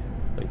front of me.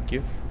 Thank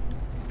you.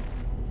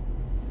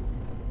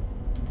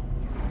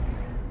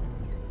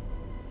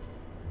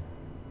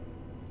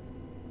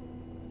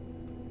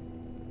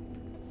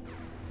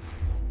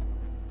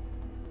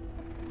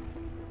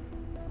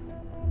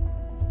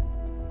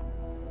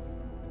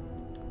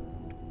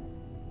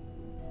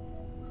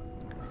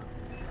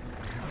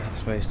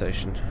 Space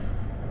station.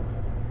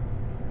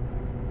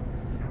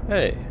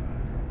 Hey,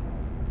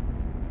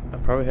 I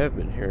probably have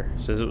been here.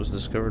 It says it was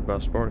discovered by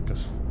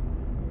Spartacus.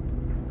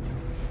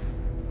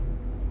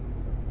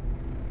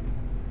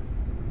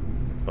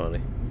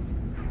 Funny.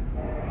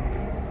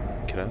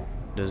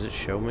 Does it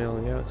show me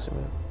on the galaxy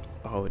map?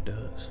 Oh, it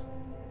does.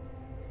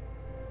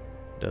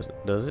 Does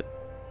it? Does it?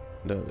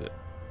 Does it?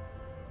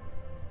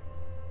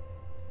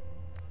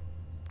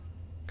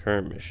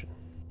 Current mission.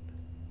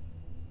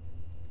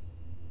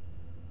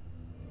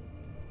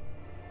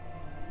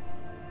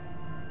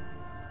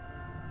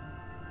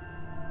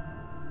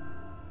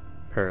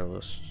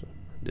 Perilous,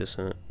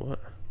 dissonant, what?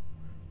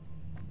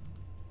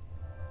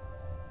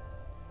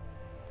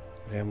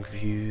 Okay, I'm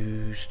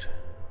confused.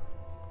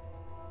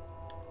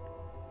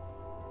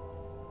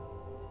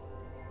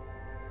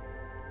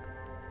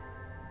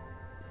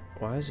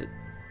 Why is it?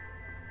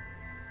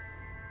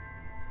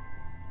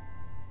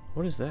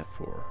 What is that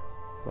for?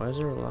 Why is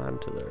there a line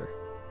to there?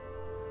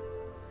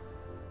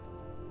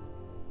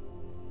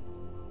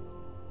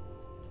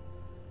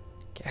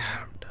 God,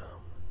 I'm dumb.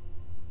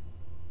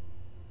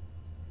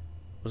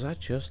 Was I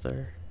just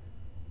there?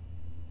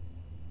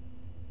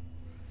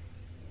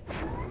 I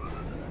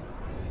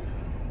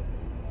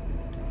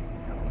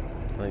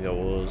think I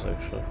was,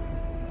 actually.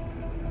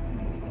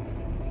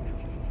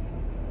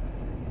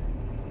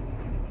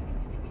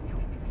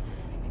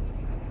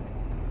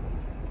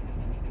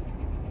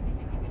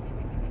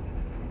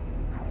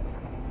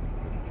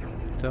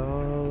 It's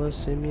all a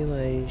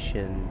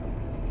simulation.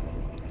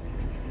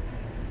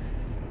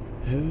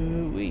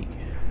 Hoo-wee.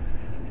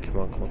 Come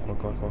on, come on, come on,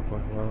 come on, come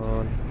on, come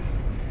on.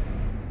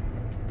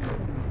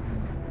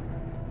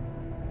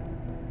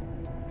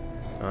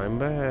 I'm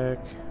back.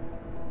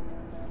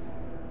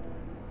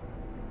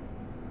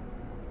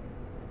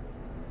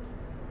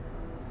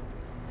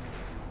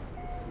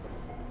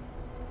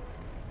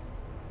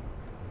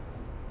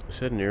 It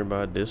said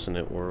nearby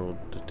dissonant world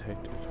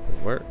detected.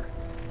 Where?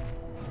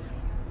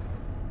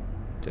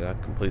 Did I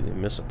completely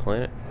miss a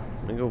planet?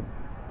 Let me go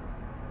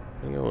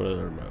in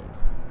other mode.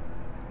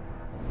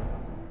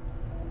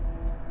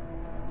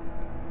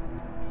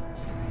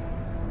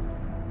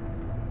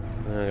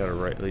 I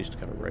got at least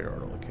got a radar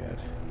to look at.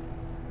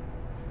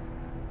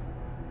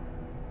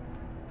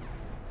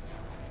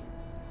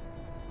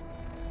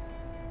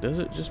 Does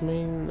it just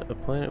mean a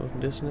planet with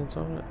dissonance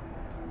on it?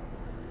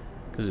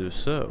 Because if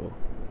so...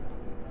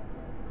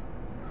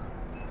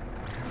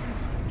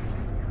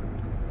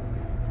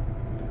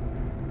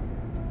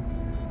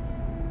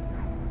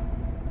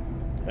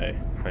 Hey,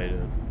 how you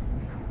doing?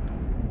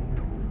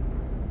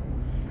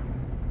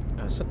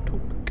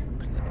 Isotopic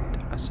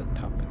planet.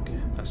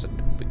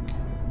 Isotopic.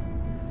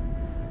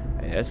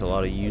 Hey, that's a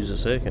lot of U's a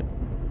second.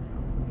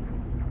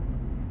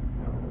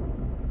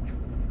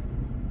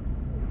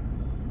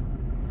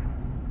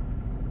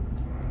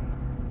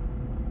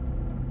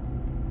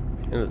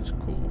 And it's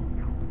cool.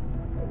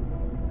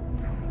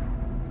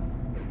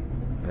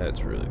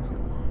 That's really cool.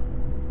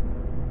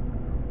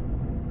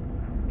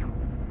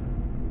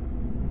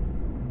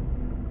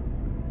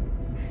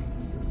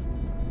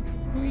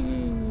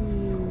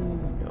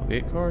 Whee! Don't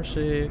get car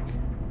sick.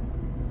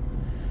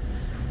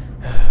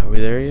 Are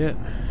we there yet?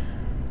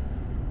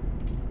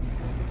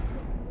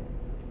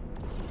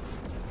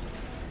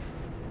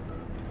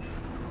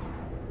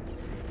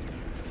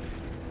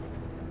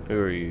 Who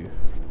are you?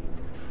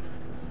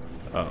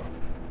 Oh.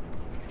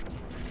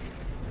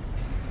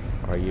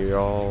 Are you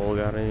all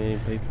got any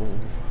people?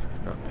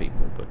 Not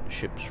people, but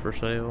ships for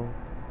sale?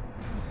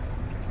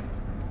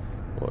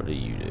 What do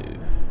you do?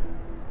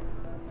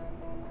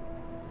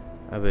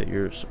 I bet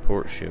you're a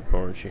support ship,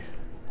 aren't you?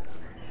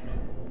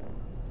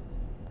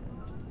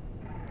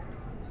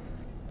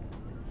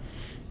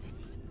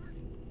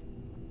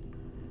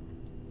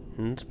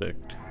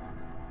 Inspect.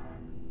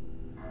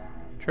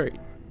 Trade.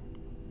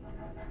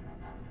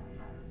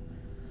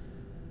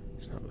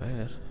 It's not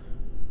bad.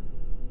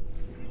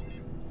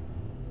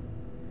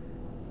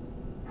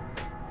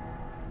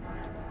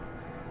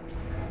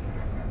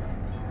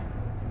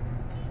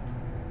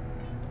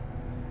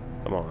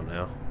 Come on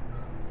now.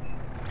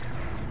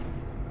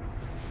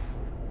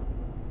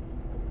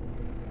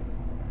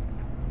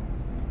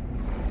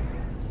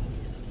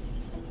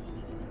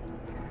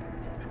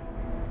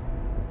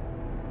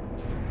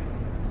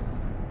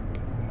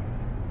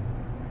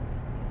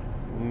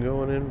 I'm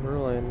going in for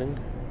a landing.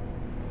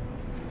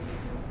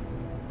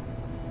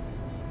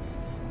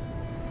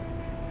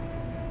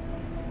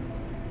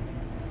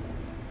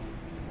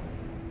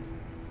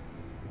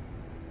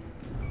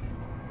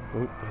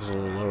 Oop, that's a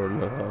little lower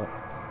than I thought.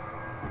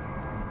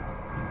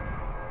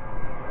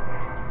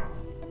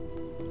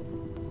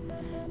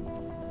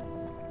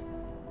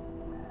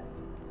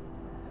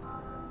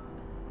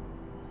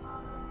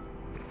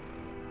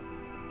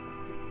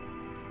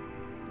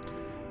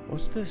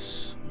 What's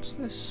this? What's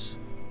this?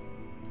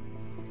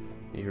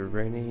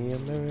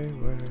 Uranium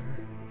everywhere.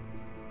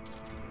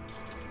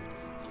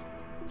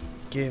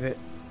 Give it.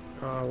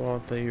 I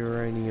want the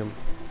uranium.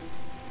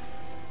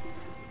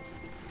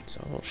 It's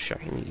all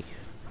shiny.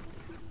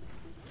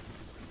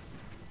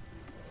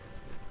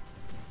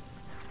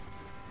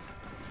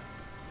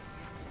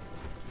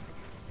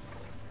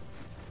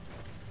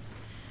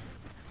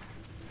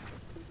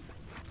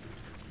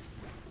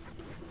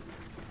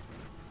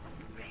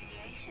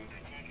 Radiation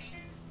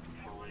protection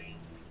falling.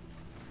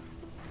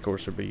 Of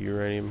course, there'll be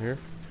uranium here.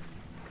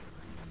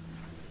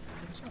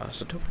 It's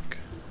isotopic.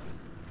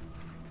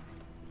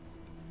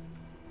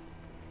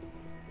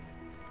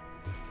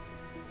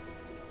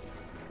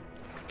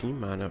 Can you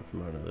mine out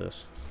from under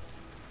this?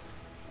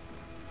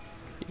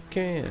 You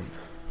can.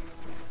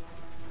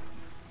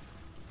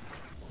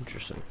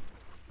 Interesting.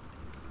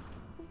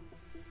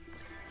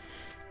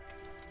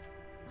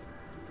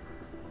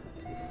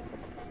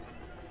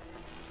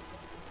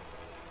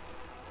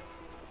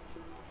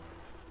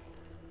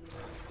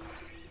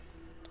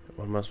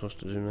 What am I supposed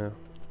to do now?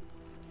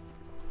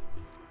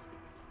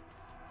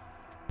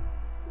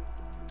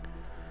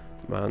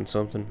 Mine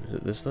something. Is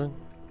it this thing?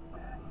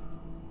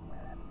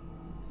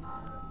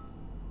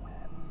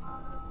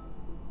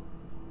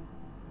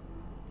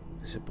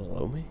 Is it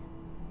below me?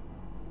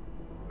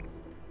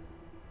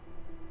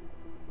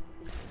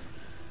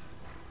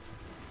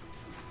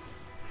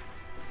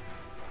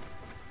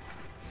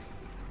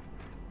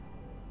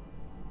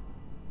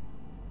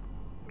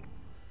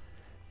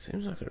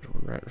 Seems like there's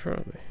one right in front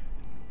of me.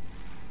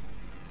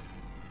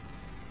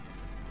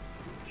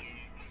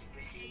 Units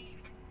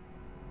received.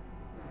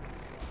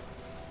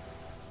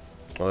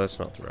 Oh, that's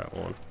not the right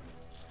one.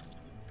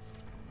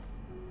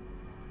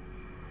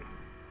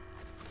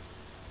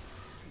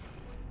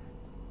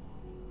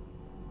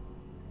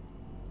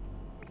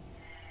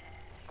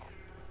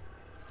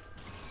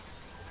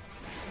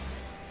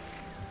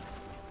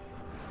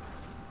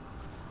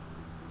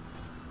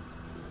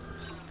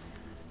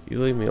 You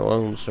leave me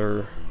alone,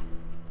 sir.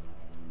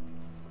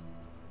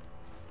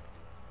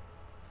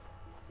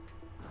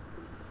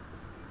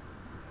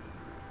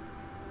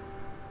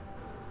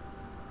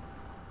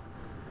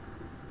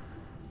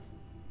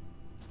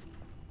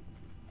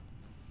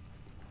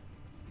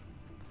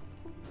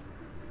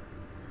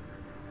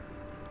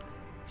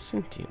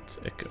 Sentience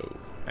echo.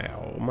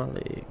 Ow, my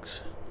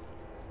legs.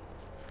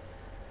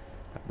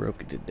 I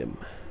broke it at them.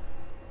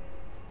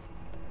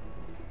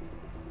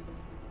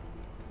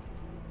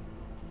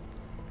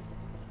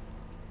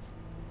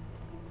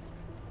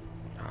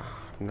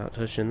 I'm not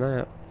touching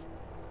that.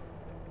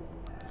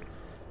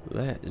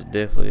 That is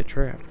definitely a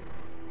trap.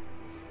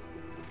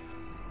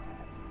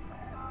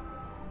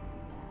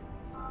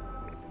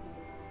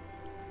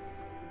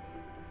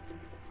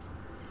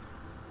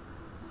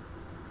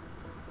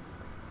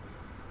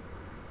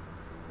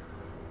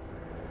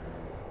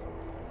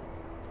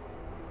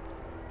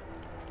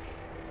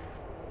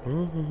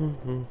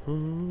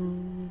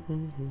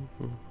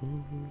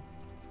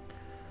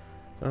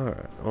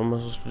 Alright, what am I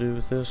supposed to do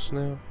with this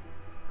now?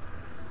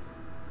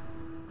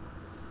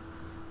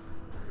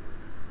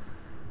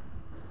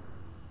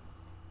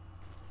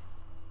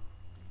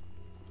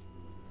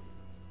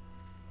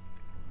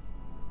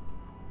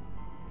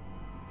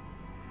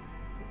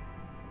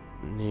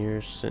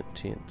 Near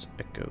sentience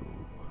echo.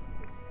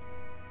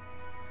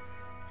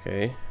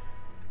 Okay.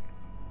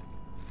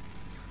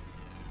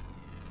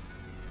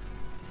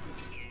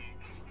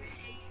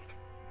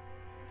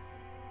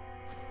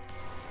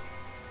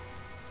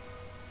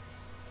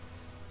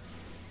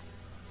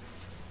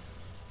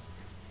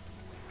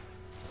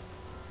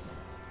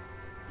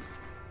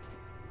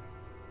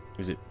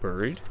 Is it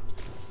buried?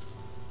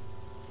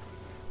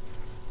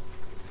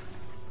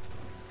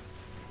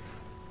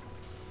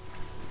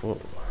 Whoa.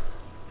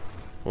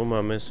 What am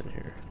I missing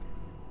here?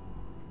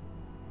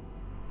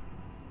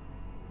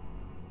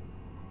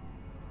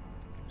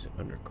 Is it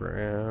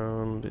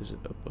underground? Is it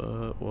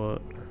above?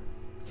 What?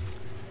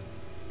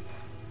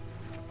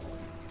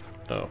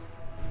 Oh.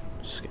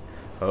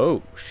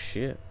 Oh,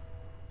 shit.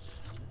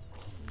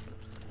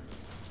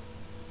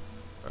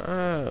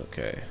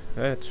 Okay.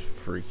 That's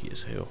freaky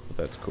as hell, but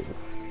that's cool.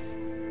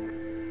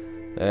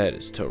 That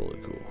is totally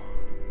cool.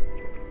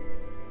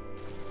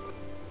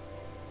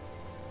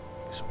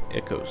 Some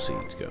echo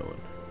seeds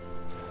going.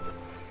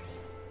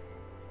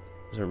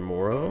 Is there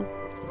more of them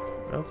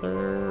out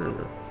there?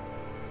 Or?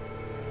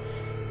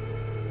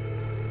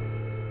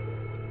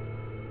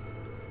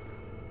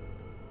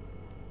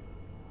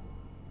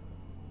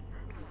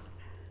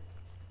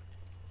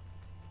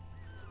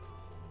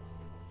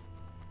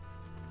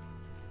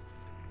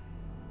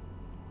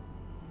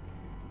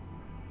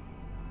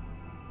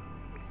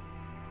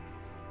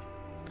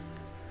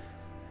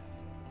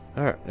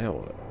 Alright, now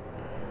what?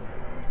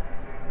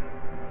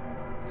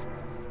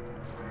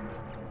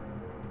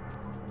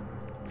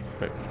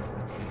 Wait.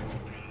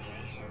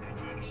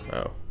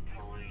 Oh.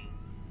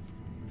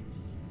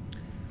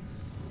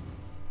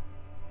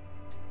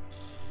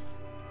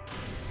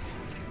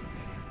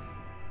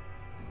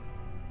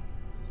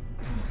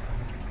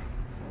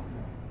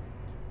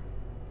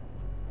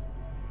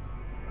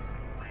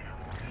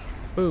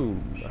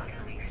 Boom.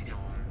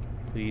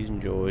 Please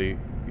enjoy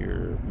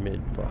your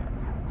mid-flight.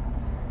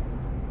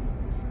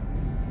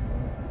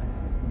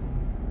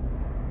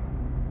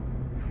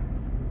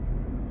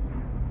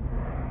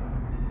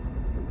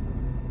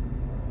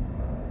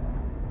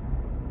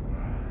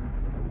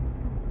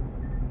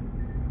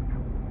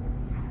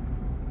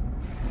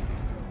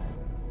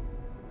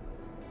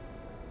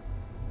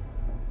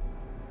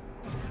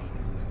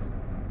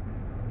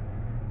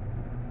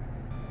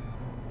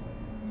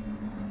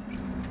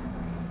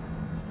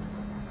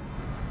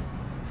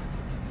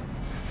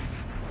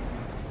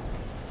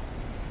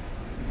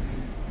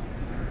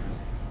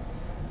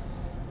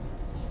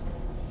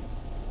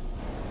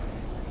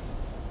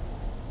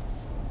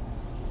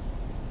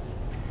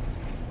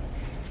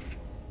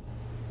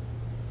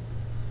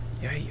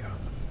 Yeah.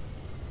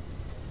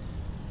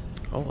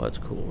 Oh, that's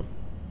cool.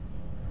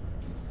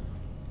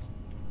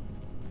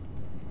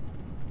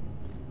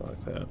 I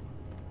like that.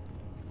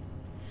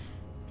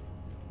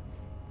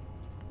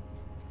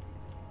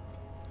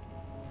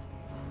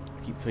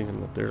 I keep thinking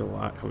that there's a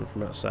light coming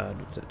from outside.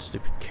 It's that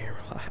stupid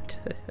camera light.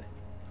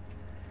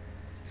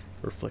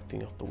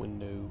 Reflecting off the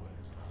window.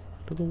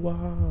 To the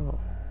wall.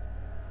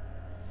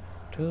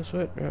 To the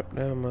sweat drop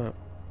down my...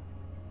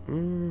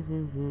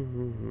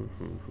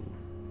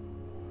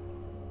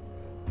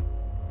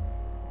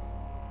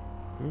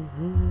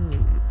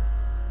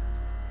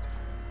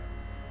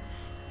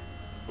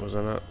 Was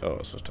I not? Oh, I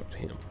was supposed to talk to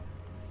him.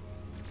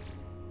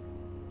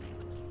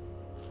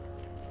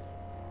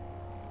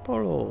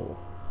 Polo.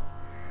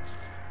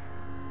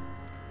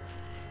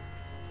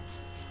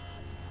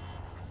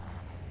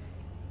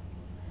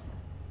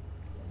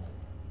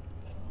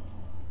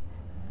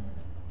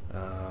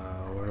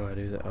 Where do I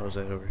do that? Oh, is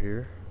that over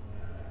here?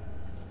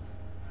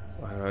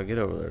 How do I get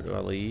over there? Do I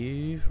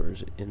leave, or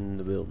is it in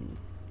the building?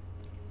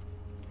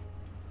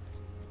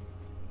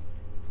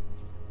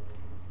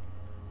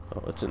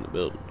 Oh, it's in the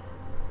building.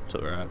 So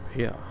right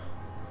here.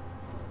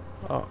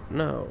 Oh,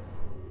 no.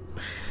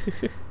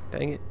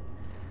 Dang it.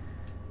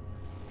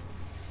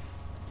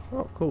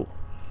 Oh, cool.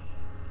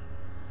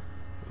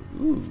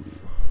 Ooh.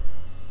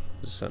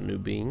 Is this a new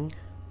being?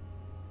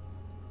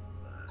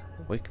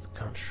 Wake the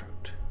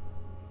construct.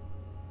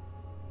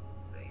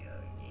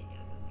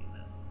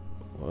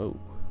 Whoa.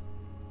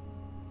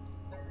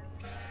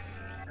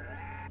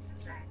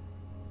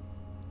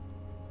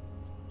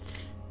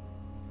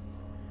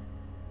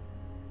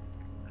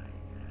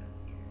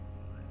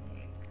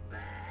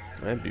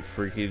 That'd be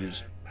freaky to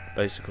just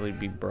basically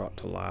be brought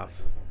to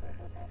life.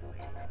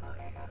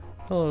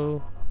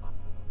 Hello.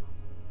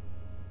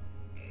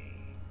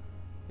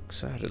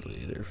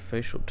 Excitedly, their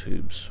facial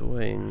tubes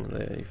swaying,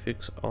 they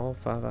fix all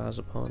five eyes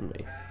upon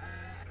me.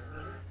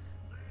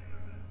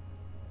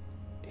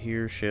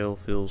 Here, Shell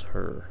feels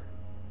her.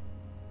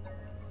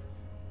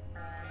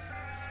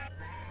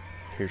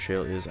 Here,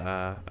 Shell is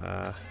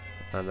I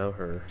know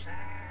her.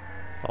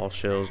 All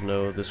shells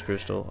know this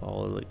crystal.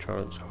 All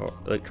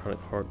electronic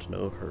hearts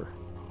know her.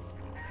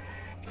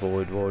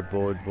 Void.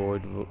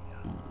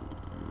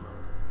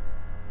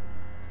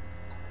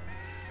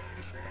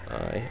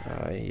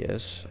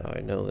 Yes, I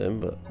know them,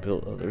 but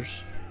built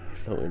others.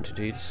 No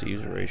entity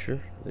deceives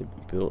erasure. They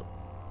built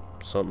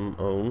something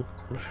own.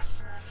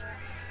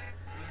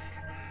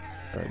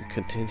 I'm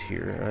content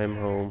here. I am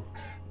home.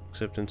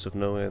 Acceptance of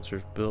no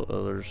answers. Built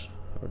others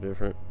are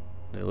different.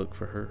 They look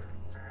for her.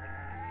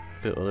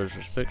 Built others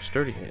respect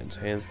sturdy hands,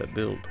 hands that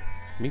build.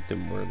 Meet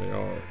them where they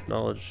are.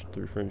 Knowledge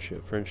through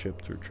friendship,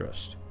 friendship through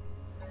trust.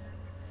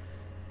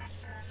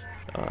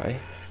 I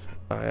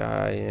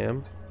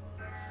am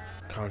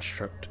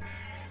construct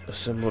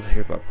assembled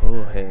here by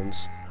polo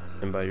hands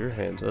and by your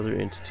hands, other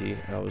entity.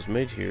 I was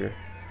made here,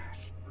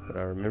 but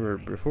I remember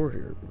before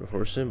here,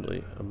 before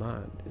assembly. A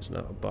mind is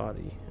not a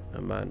body.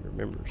 A mind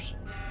remembers.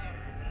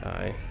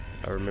 I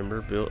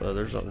remember, built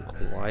others on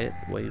quiet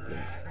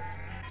wavelength.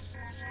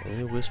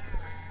 Only a whisper.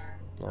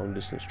 Long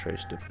distance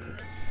trace difficult.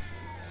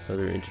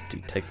 Other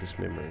entity, take this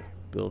memory.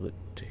 Build it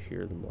to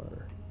hear them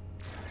louder.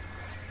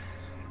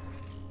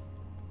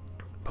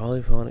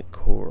 Polyphonic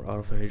core,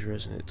 autophage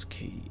resonance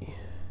key.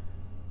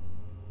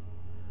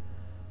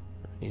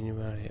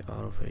 Anybody,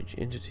 autophage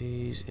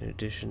entities. In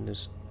addition,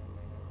 this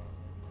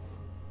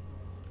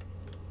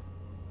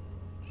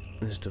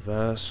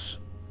device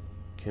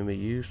can be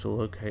used to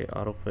locate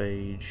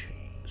autophage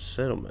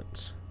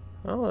settlements.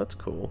 Oh, that's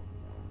cool.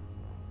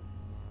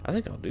 I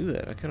think I'll do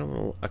that. I kind of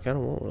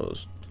want one of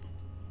those.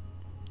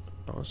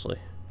 Honestly.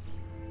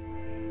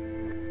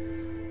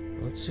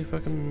 Let's see if I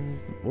can.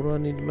 What do I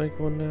need to make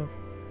one now?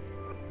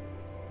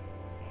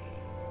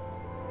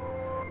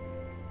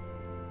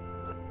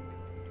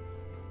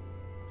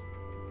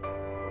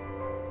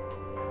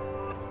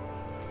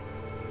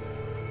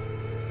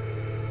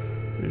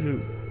 Is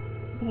it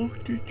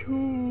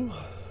multi-tool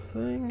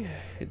thing?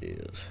 It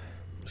is.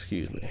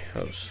 Excuse me,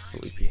 I was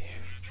sleepy.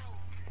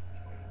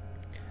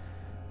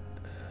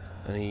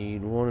 I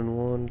need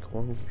 1-in-1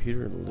 quantum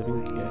computer and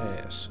living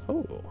gas.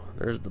 Oh,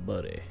 there's the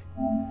buddy.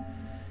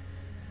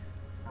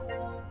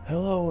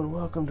 Hello and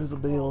welcome to the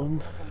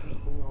building.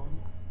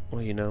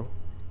 Well, you know,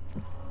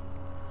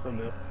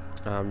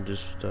 I'm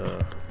just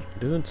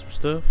doing some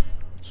stuff.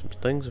 Some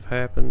things have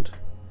happened.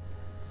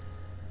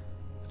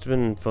 It's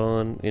been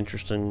fun,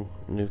 interesting,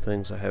 new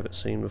things I haven't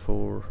seen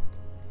before.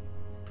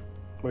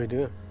 What are you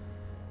doing?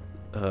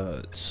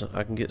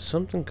 I can get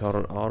something called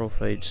an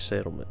autophage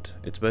settlement.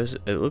 It's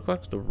basically, it looked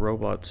like some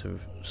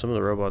of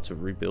the robots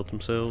have rebuilt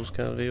themselves,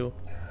 kind of deal.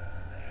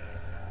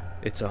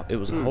 It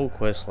was a whole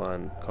quest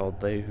line called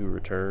They Who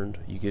Returned.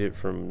 You get it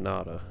from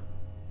Nada.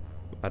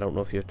 I don't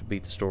know if you have to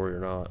beat the story or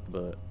not,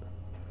 but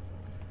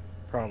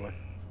Probably.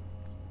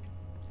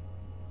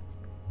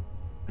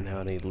 now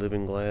I need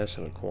living glass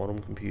and a quantum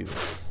computer.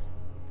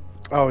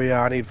 Oh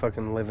yeah, I need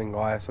fucking living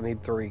glass. I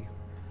need 3.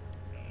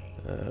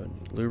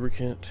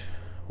 Lubricant,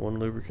 1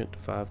 lubricant to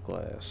 5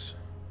 glass.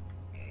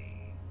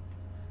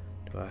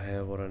 Do I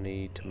have what I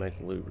need to make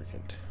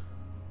lubricant?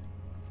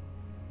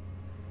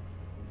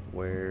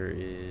 Where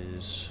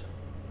is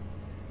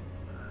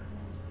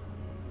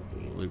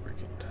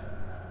lubricant?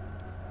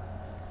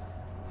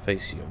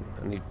 Facium.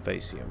 I need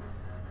facium.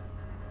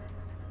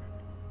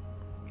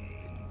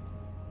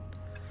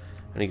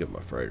 I need to get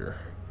my freighter.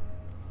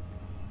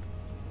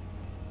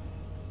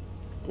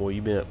 What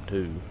you been up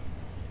to?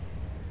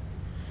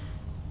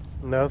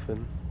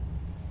 Nothing.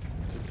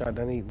 Just got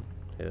done eating.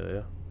 Hell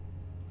yeah.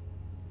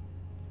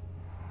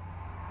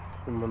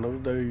 Some of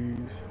those days.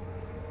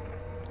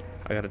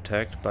 I got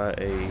attacked by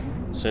a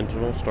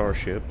Sentinel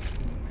starship,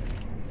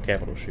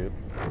 capital ship,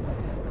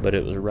 but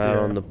it was right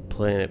on the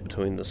planet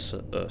between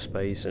the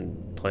space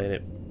and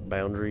planet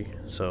boundary,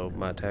 so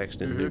my attacks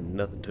didn't do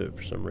nothing to it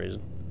for some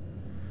reason.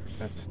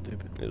 That's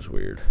stupid. It was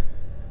weird.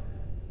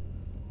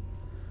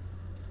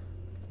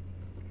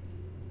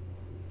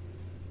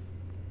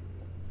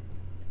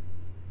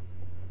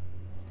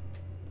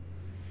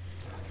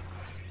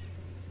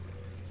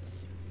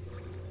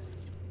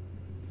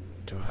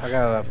 I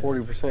got a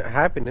 40%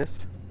 happiness.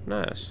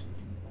 Nice.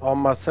 All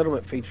my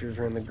settlement features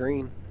are in the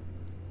green.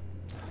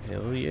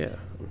 Hell yeah.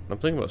 I'm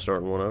thinking about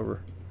starting one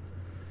over.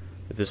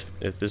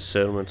 If this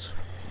settlement's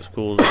as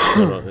cool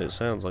as it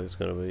sounds like it's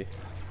gonna be.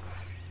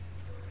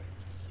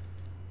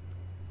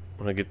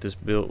 When I get this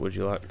built, would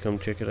you like to come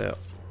check it out?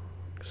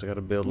 Because I got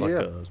to build like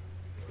a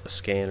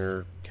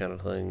scanner kind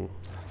of thing.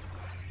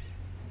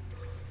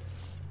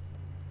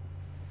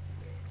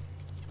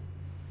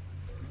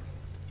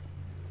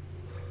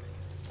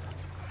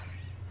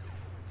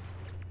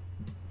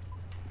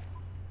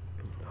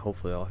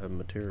 Hopefully I'll have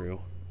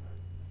material.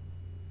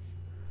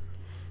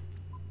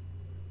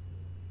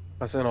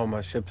 I sent all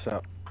my ships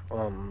out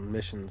on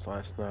missions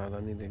last night. I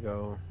need to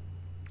go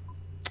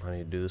I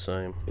need to do the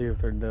same. see if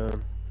they're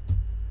done.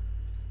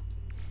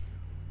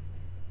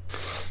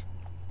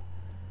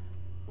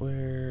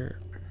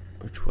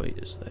 Which way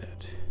is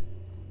that?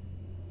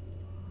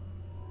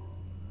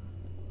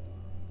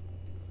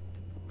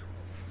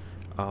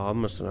 Oh, I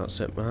must have not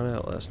set mine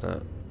out last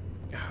night.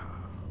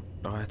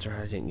 Oh, that's right,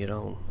 I didn't get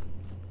on.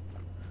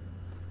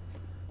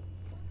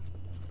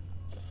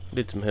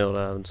 Did some hell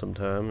diving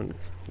sometime and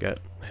got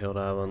hell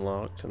dive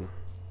unlocked and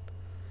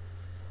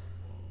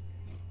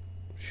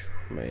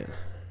man.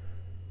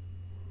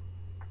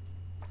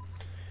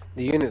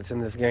 The units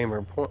in this game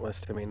are pointless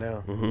to me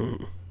now.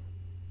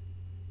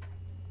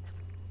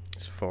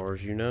 As far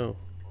as you know.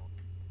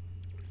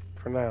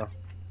 For now.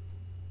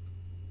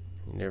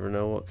 You never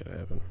know what could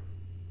happen.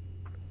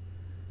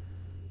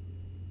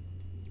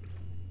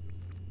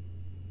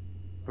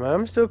 I mean,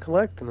 I'm still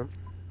collecting them.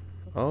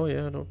 Oh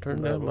yeah, don't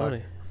turn down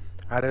money.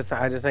 I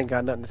just ain't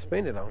got nothing to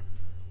spend it on.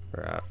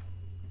 Right.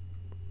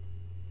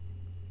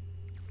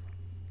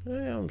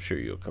 Yeah, I'm sure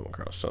you'll come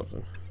across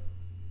something.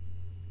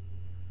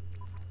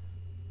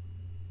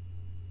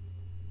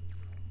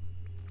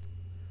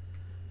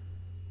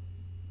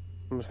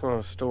 I'm just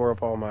gonna store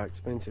up all my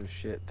expensive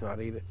shit till I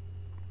need it.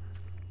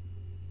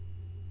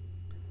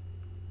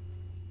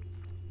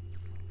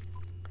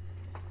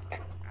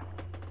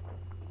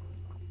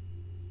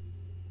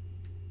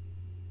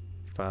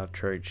 Five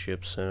trade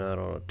ships sent out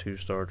on a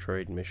 2-star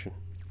trade mission.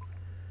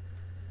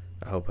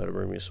 I hope that'll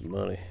bring me some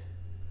money.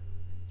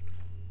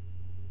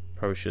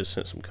 Probably should have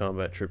sent some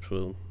combat trips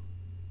with them.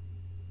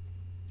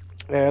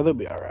 Yeah, they'll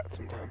be alright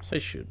sometimes. They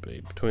should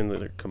be. Between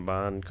their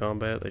combined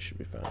combat, they should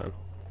be fine.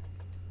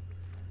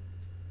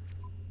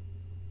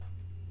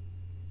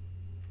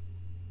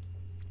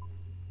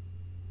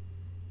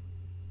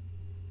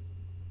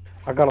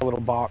 I got a little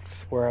box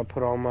where I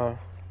put all my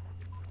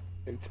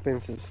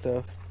expensive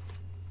stuff.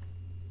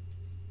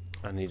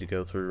 I need to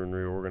go through and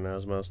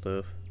reorganize my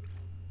stuff.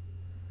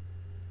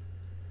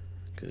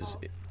 Because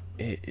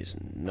it is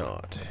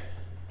not.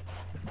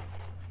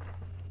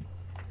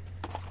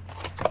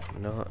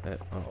 Not at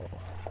all.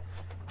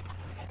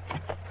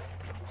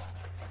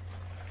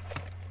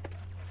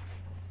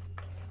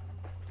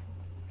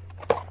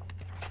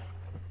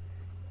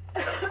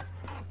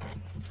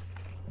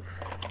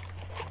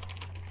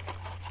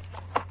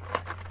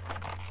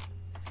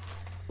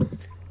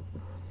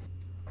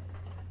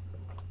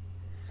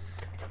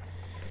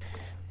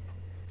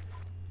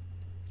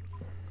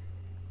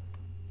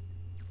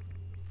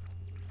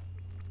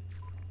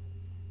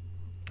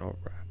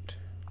 Alright.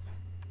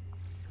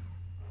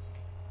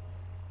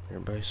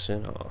 Everybody's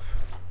sent off.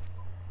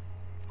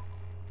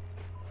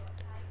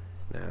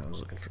 Now I was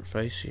looking for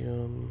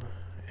Facium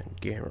and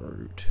Gamma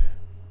Root.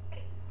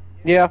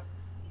 Yeah,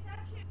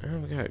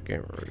 I've got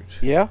Gamma Root.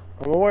 yeah,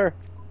 I'm aware.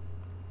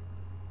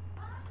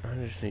 I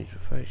just need the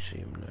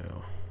Facium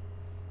now.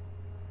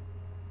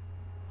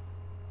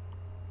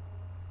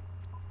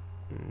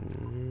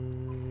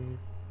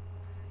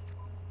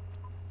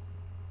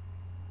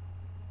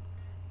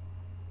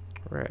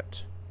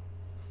 Rats.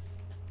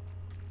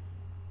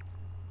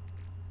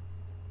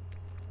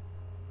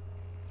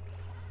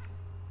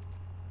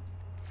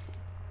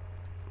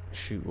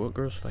 Shoot, what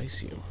grows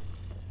Facium?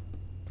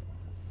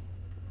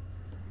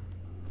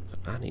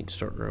 I need to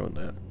start growing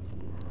that.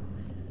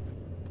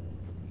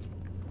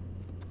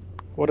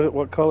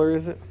 What color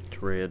is it?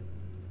 It's red.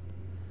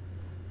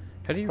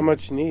 How do you? How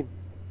much you need?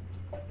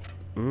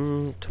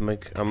 To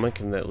make, I'm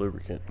making that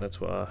lubricant.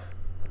 That's why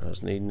I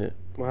was needing it.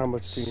 Well, how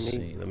much do you Let's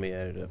need? see, let me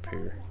add it up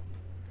here.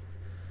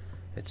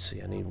 Let's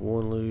see, I need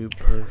 1 lube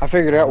per. I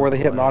figured out where the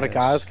hypnotic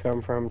glass. eyes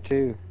come from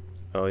too.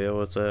 Oh yeah,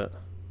 what's that?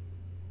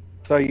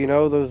 So you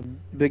know those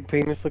big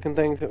penis-looking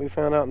things that we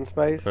found out in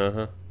space?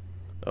 Uh-huh.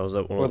 Oh, is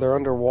that one Well, of they're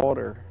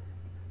underwater,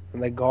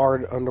 and they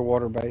guard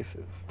underwater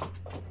bases.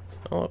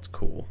 Oh, that's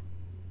cool.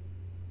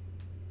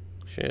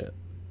 Shit.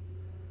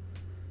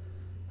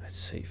 Let's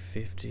see,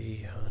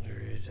 50,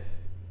 100.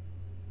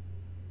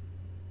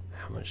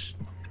 How much?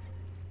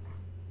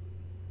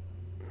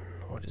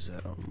 What is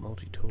that on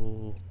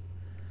multi-tool?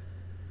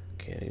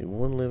 Okay, I need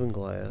 1 living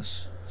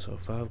glass. So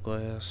 5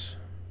 glass.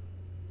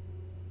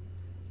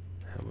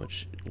 How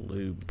much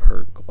lube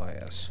per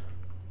glass?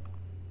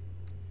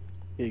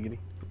 Giggity.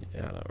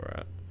 Yeah, I know,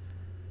 right?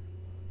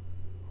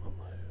 1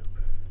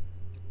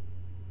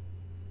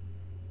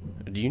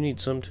 lube. Do you need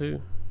some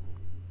too?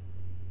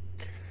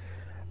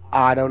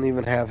 I don't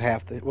even have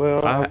half the.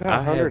 Well, I've got I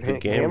have 100 the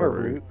gamma gamma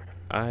root. root.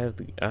 I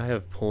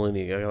have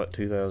plenty. I got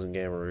 2,000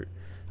 gamma root.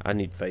 I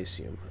need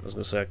Facium. I was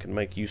gonna say I can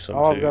make you some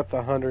All too. I've got's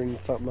 100 and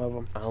something of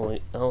them. I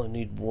only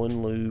need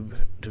 1 lube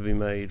to be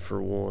made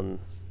for 1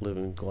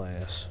 living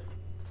glass.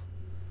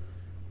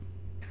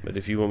 But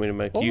if you want me to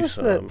make What you was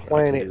some, that I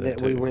planet can do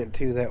that we too. went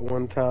to that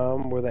one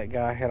time where that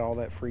guy had all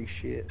that free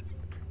shit?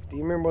 Do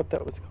you remember what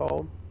that was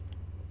called?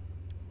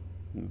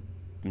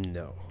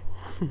 No,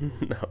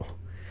 no.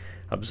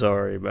 I'm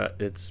sorry, but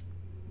it's.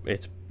 I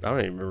don't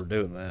even remember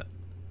doing that.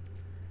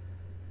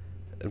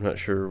 I'm not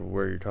sure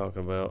where you're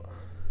talking about.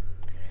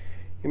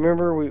 You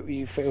remember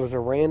it was a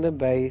random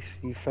base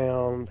you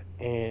found,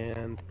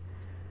 and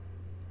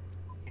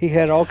he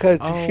had all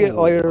kinds of shit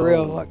laying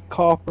around like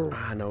copper.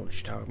 I know what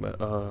you're talking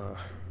about.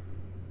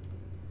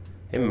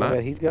 It Oh, might.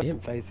 yeah, he's got it- some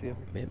face here.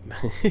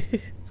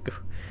 it's go-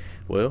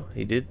 well,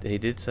 he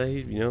did say,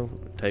 you know,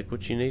 take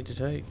what you need to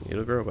take.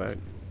 It'll grow back.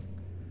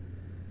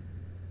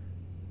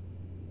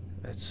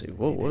 Let's see,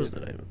 what was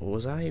the name?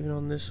 Was I even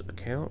on this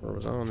account, or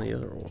was I on the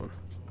other one?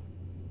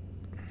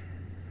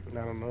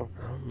 I don't know.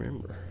 I don't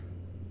remember.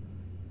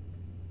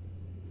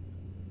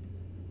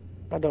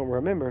 I don't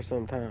remember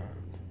sometimes.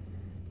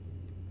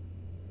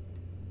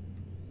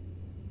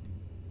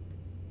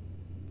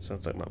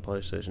 Sounds like my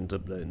PlayStation's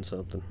updating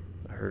something.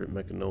 I heard it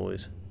make a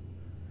noise.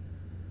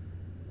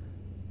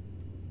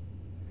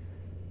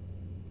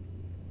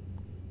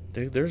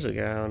 Dude, there's a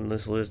guy on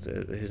this list.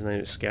 His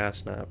name is Sky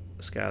Sniper,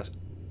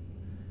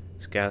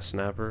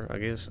 I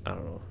guess. I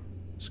don't know.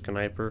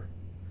 Sniper.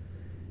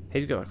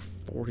 He's got like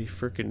 40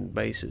 freaking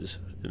bases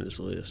in this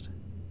list.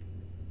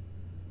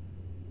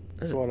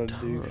 There's What a a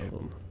ton douche. of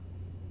them.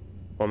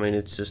 I mean,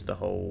 it's just the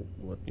whole,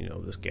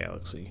 this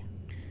galaxy.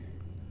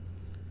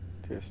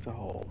 Just a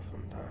hole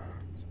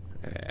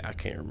sometimes. I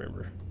can't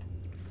remember.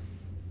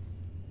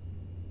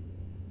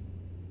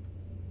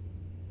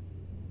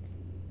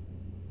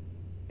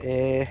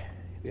 Yeah,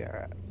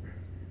 right.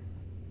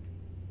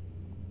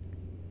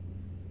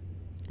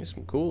 There's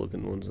some cool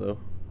looking ones though.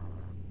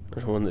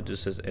 There's one that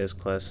just says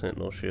S-Class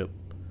Sentinel ship.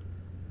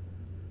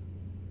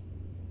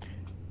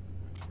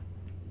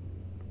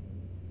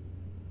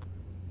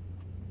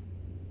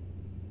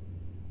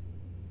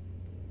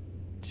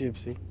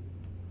 Gypsy.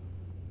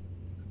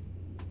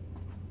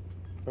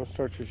 Don't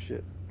start your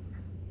shit.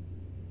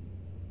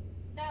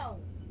 No.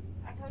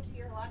 I told you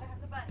you're allowed to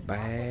have the button.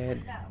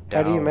 Bad No.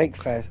 How do you dog. make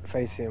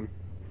face him?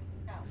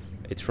 No.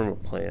 It's from a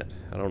plant.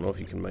 I don't know if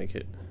you can make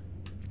it.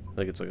 I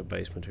think it's like a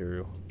base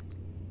material.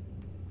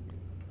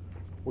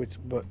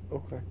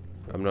 Okay.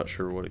 I'm not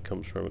sure what it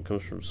comes from. It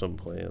comes from some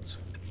plants.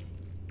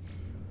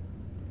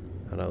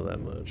 I know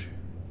that much.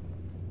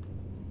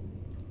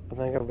 I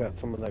think I've got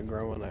some of that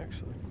growing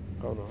actually.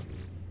 Hold on.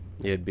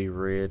 Yeah, it'd be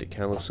red. It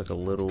kind of looks like a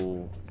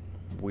little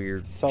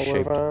weird Solar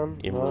shaped vine?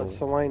 No, emerald. it's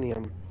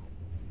selenium.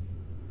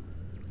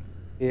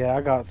 Yeah,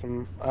 I got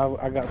some.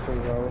 I got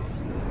some growing.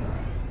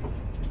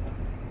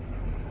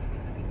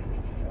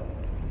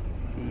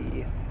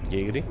 Yeah.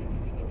 Giggity.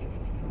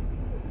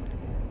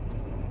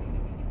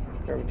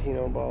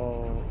 Gravitino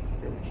balls.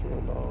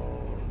 Gravitino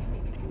balls.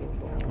 Gravitino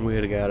balls. We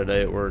had a guy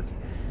today at work.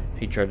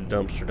 He tried to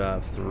dumpster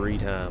dive 3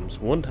 times.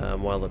 One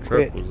time while the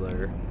truck was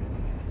there.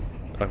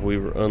 Like we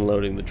were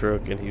unloading the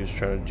truck and he was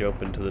trying to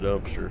jump into the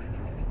dumpster.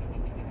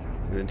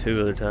 And then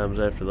 2 other times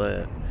after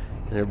that.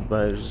 And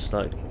everybody was just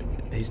like,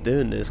 he's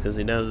doing this because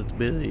he knows it's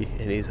busy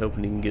and he's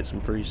hoping he can get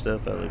some free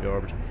stuff out of the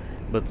garbage.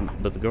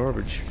 But the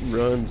garbage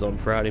runs on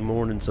Friday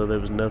morning, so there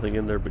was nothing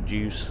in there but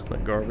juice,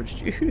 like garbage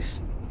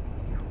juice.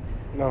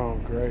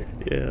 No, great.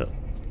 Yeah.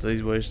 So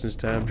he's wasting his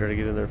time trying to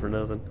get in there for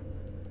nothing.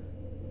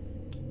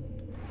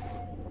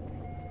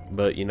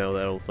 But you know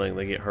that old thing,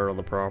 they get hurt on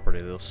the property,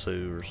 they'll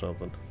sue or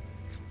something.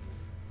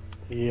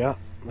 Yeah,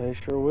 they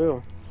sure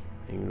will.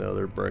 Even though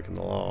they're breaking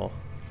the law.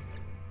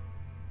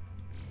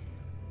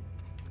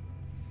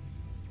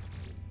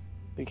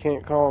 You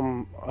can't call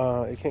them.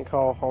 You can't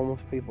call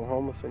homeless people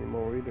homeless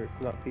anymore either.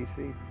 It's not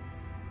PC.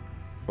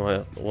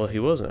 Well, he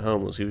wasn't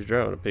homeless. He was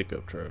driving a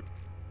pickup truck.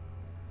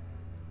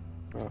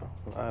 Oh,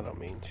 I don't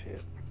mean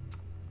shit.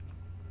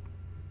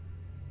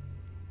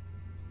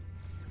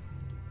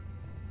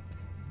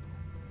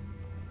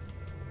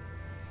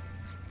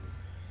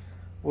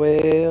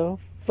 Well,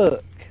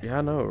 fuck. Yeah,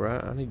 I know,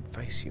 right? I need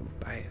Facium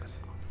bad.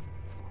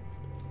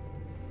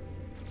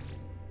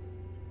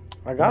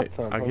 I got Wait,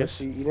 some. I How guess-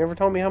 much you never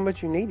told me how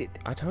much you needed.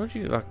 I told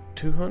you like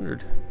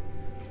 200.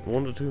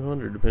 1 to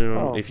 200, depending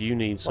on Oh. if you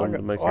need some Well, I to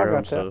got- make well, I your own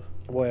got that. stuff.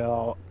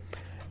 Well,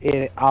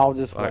 I'll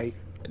just Like,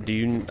 wait. Do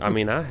you? I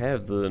mean, I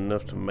have the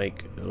enough to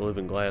make a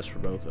living glass for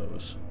both of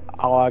us.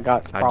 All I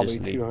got is I probably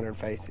just need- 200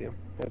 Facium.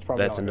 That's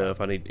probably That's all I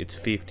got. enough. It's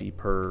 50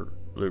 per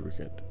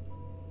lubricant.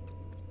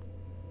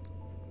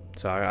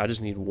 So I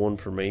just need 1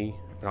 for me,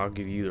 and I'll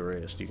give you the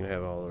rest. You can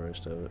have all the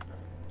rest of it.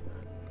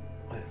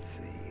 Let's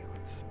see.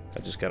 I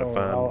just gotta Oh,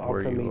 find I'll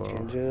where come you meet you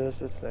in are.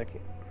 just a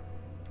second.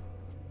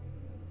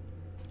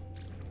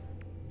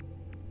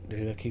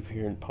 Dude, I keep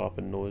hearing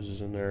popping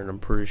noises in there, and I'm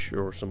pretty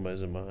sure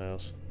somebody's in my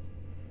house.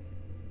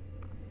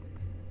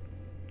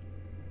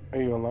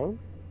 Are you alone?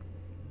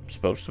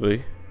 Supposed to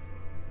be.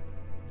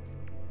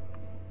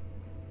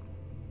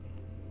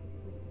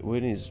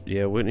 Whitney's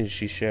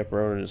she's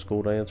chaperoning a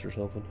school dance or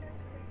something.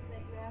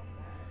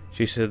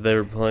 She said they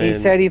were playing. He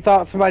said he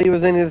thought somebody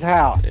was in his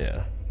house.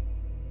 Yeah.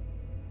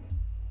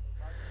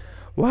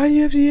 Why do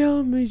you have to yell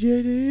at me,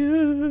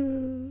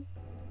 JD?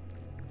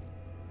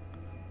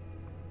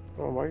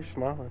 Oh, why are you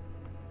smiling?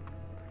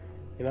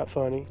 You're not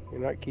funny.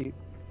 You're not cute.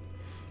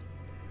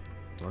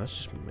 Well, that's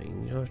just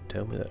mean. You don't have to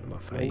tell me that in my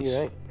No, face. you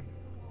ain't.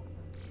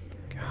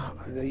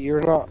 God.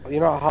 You're not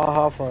ha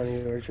ha funny,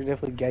 or you're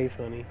definitely gay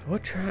funny.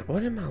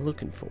 What am I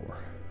looking for?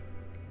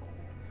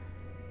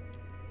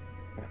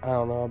 I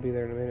don't know. I'll be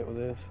there in a minute with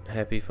this.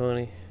 Happy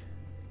funny?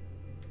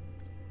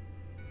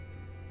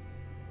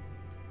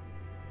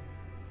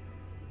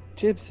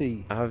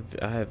 Gypsy.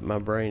 I have my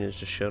brain is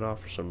just shut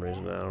off for some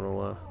reason. I don't know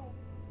why.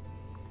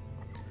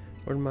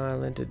 Where'd my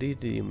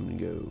Atlantidium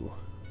go?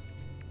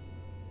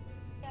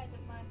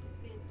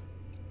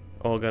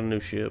 Oh, I got a new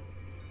ship.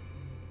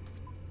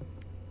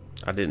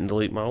 I didn't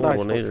delete my old Nice,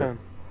 one what either. kind?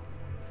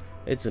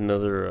 It's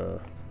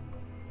another,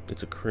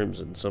 it's a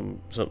Crimson,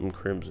 something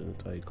Crimson.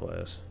 It's A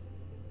class.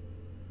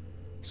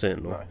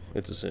 Sentinel. Nice.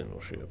 It's a Sentinel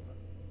ship.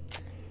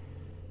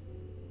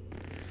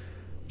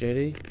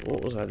 JD,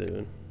 what was I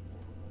doing?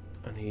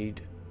 I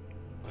need...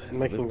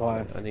 Making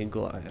glass. I need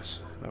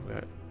glass. I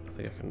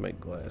think I can make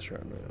glass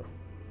right now.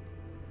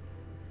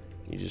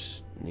 You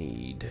just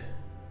need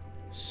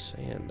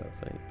sand, I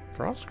think.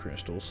 Frost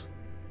crystals.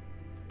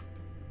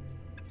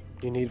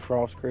 You need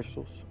frost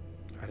crystals.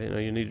 I didn't know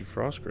you needed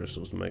frost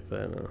crystals to make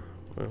that.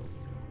 Well,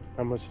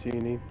 How much do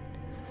you need?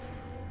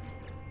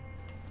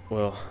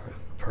 well,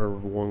 per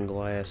 1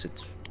 glass,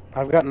 it's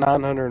I've got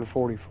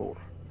 944.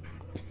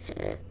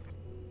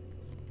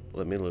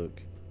 Let me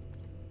look.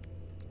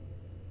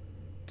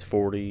 It's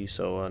 40,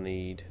 so I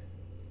need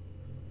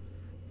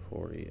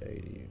 40,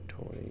 80,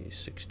 20,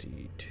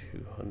 60,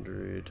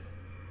 200.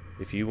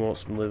 If you want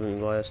some living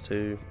glass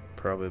too,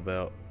 probably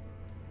about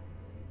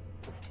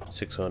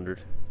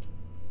 600.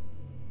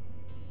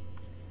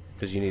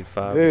 Because you need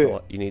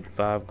you need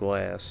 5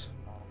 glass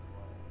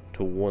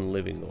to 1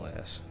 living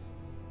glass.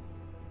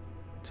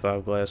 It's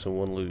 5 glass and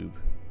 1 lube.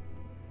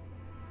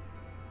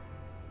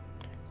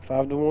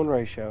 5-to-1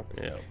 ratio.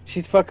 Yeah.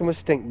 She's fucking with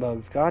stink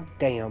bugs. God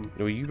damn.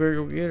 Well, you better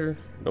go get her.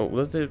 Don't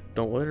let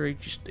her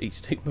eat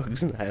stink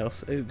bugs in the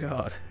house. Oh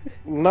God.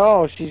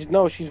 No, she's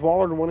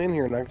walled one in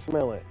here and I can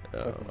smell it.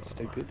 Oh. Fucking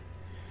stupid.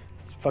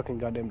 It's a fucking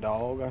goddamn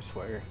dog, I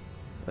swear.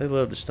 They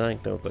love to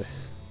stink, don't they?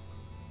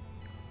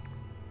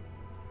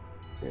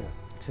 Yeah.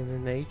 It's in their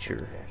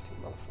nature. Nasty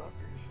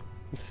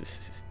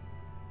motherfuckers.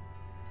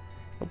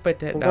 Don't pet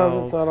that Sometimes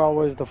dog. it's not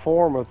always the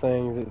form of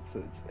things,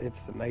 it's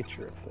the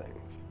nature of things.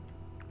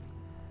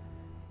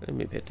 Let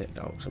me pet that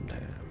dog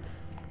sometime.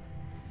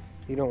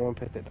 You don't want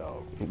to pet that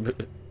dog.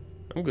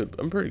 I'm good.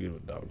 I'm pretty good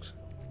with dogs.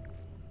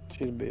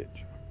 She's a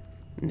bitch.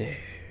 No.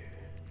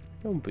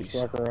 Don't be She's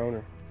so. like her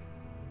owner.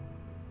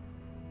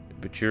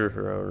 But you're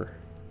her owner.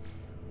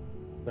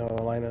 No,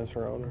 Elena's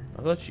her owner.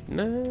 I thought you.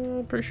 No,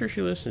 I'm pretty sure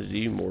she listens to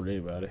you more than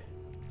anybody.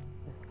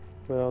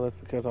 Well, that's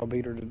because I'll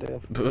beat her to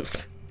death.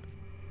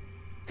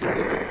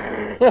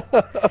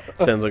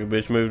 Sounds like a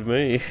bitch move to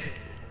me.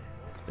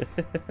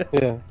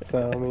 Yeah,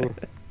 so I mean,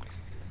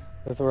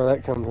 that's where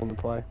that comes into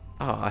play.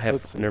 Oh, I have.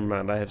 Let's see. Never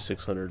mind. I have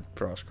 600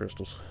 frost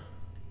crystals.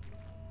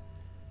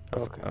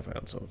 Okay. I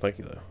found some. Thank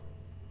you though.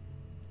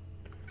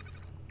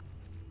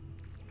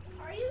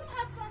 Are you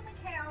up on the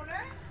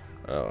counter?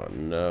 Oh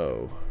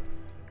no.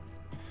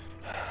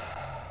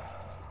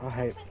 I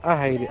hate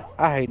it.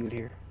 I hate it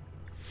here.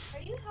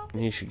 Are you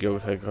helping? You should go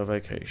take a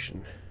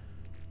vacation.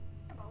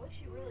 I wish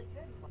you really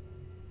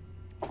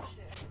could.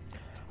 Shit.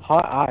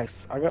 Hot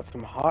ice. I got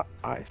some hot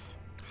ice.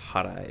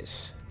 Hot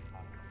ice.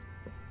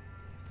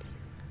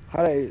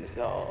 Hot ice.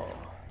 Oh.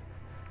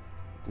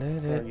 I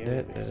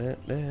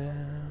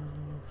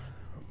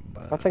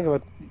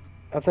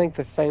think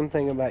the same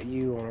thing about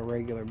you on a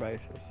regular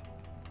basis.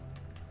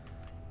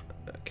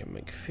 I can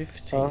make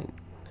 15. Huh?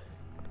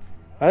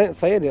 I didn't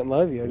say I didn't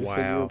love you. I just said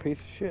you were Wow. a piece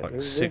of shit. Like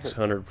There's a difference.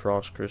 600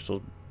 frost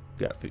crystals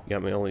got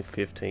me only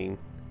 15.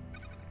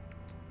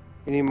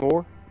 You need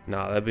more?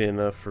 Nah, that'd be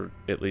enough for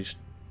at least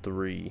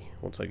 3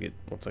 once I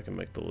can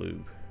make the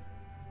lube.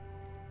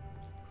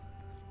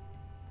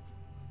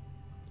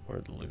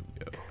 Where'd the lube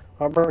go?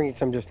 I'll bring you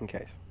some just in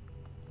case.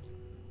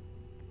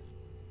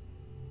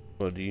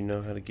 Well, do you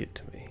know how to get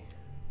to me?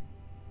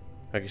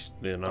 I guess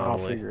the I'll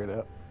anomaly. figure it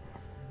out.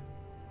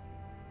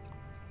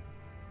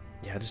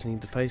 Yeah, I just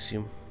need the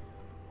facium.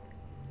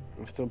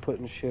 I'm still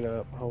putting shit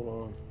up.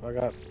 Hold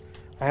on.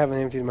 I haven't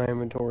emptied my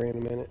inventory in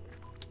a minute.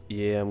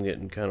 Yeah, I'm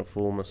getting kind of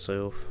full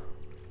myself.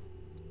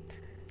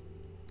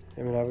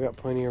 I mean, I've got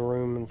plenty of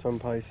room in some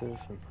places.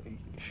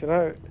 Should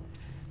I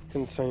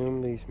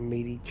consume these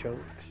meaty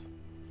chunks?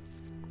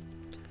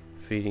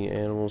 Feeding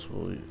animals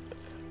will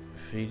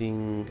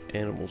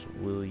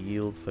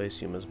yield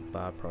facium as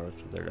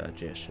byproducts of their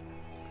digestion.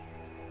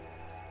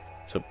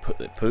 So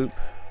they poop.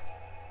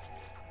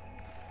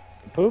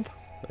 Poop?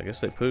 I guess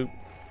they poop.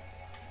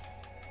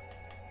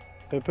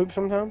 They poop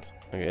sometimes?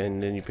 Okay,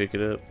 and then you pick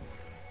it up.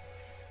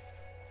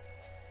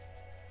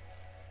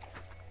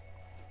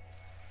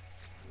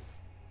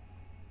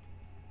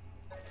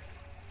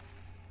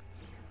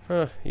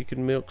 Huh, you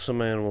can milk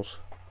some animals.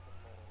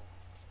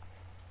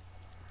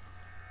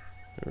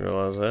 You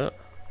realize that?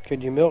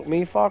 Could you milk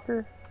me,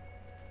 fucker?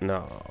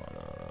 No,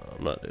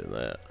 I'm not doing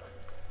that.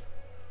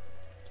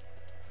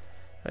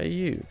 Hey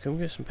you, come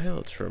get some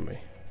pellets from me.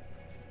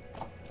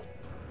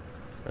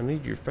 I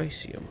need your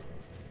facium.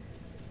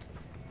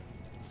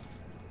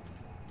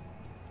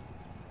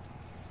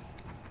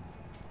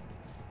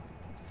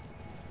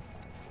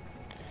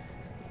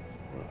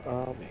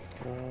 I'll be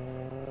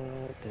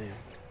goddamn.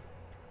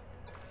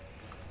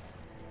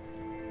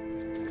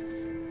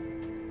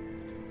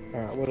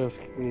 Alright, what else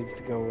needs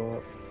to go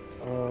up?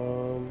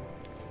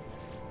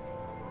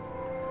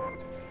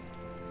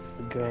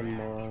 Gun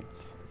mods.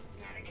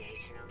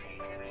 Navigational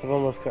data I've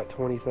almost got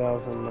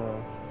 20,000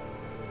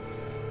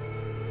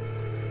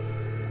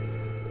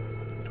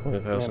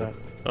 $20,000. nanites.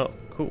 Oh,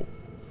 cool.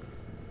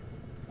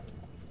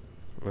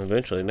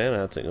 Eventually,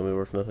 nanites ain't gonna be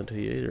worth nothing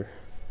to you either.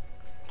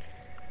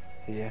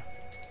 Yeah.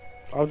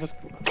 I'll just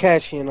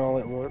cash in all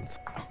at once.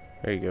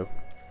 There you go.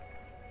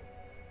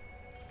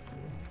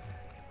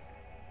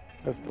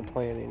 That's the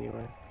plan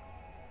anyway.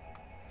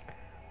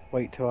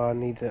 Wait till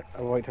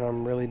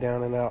I'm really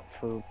down and out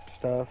for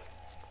stuff.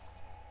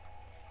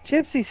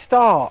 Gypsy,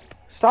 stop!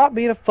 Stop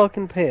being a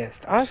fucking pest.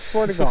 I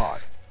swear to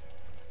God.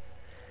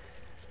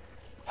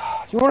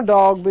 You want a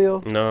dog,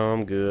 Bill? No,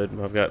 I'm good.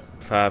 I've got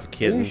 5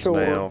 kittens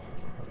sure? now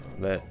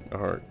that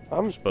aren't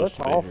supposed That's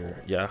to be awful.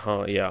 here.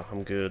 Yeah, yeah,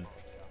 I'm good.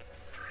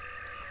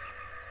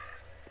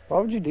 Why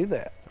would you do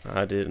that?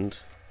 I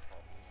didn't.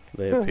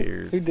 They Who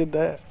appeared. did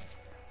that?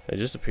 They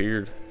just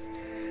appeared.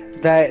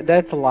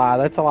 That's a lie.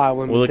 That's a lie.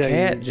 When Well, we the tell you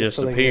cat just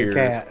so they can appeared.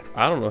 cat.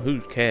 I don't know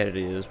whose cat it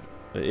is,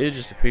 but it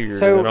just appeared,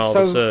 So, and all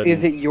of a sudden,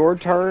 is it your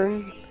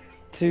turn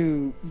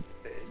to?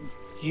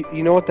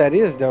 You know what that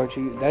is, don't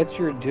you? That's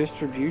your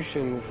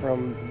distribution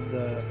from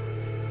the.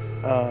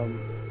 Oh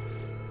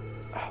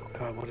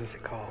God, what is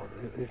it called?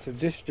 It's a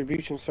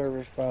distribution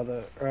service by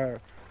the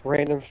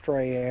Random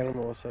Stray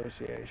Animal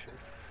Association.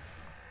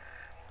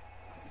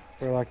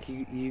 Where like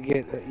you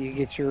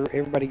get your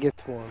everybody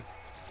gets one.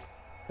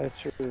 That's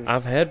your.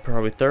 I've had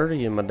probably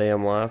 30 in my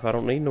damn life. I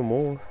don't need no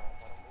more.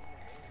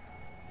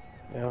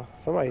 Yeah,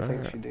 somebody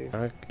thinks you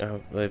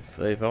do.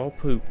 They've all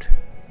pooped.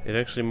 It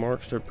actually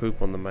marks their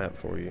poop on the map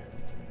for you.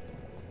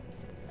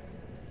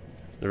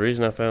 The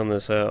reason I found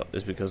this out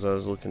is because I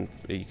was looking.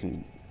 You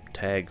can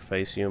tag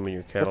Facium in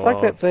your It's catalog.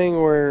 like that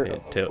thing where,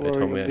 It told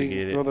me how to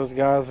get it. where those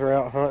guys are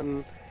out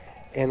hunting,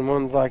 and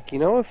one's like,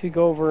 if you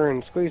go over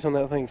and squeeze on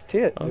that thing's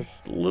tit, Oh, just,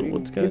 the little you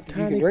one's can got a get- you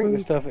tiny can drink the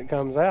poop. stuff that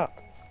comes out.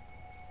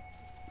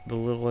 The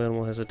little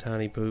animal has a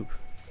tiny poop.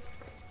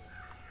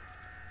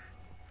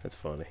 That's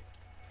funny.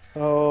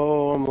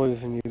 Oh, I'm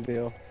losing you,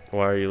 Bill.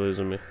 Why are you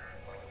losing me?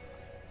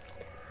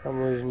 I'm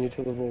losing you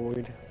to the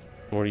void.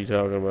 What are you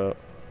talking about?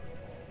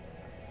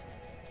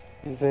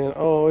 He's saying,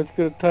 oh, it's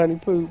got a tiny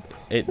poop.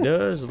 It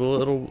does. The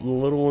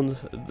little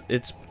ones.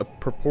 It's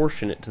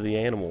proportionate to the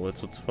animal.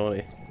 That's what's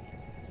funny.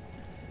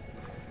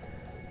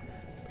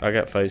 I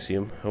got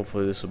Facium.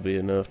 Hopefully this will be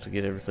enough to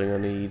get everything I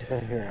need.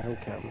 Right here, I'm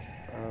coming.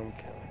 I'm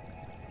coming.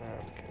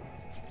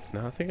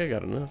 No, I think I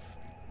got enough.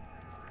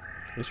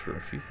 At least for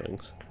a few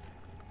things.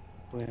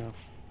 Well,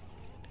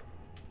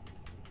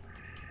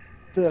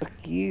 fuck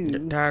you.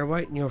 Get tired of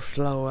waiting, your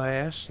slow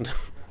ass.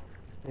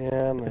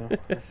 Yeah, I know.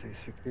 I see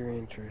secure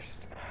interest.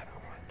 I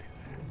don't want to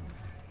do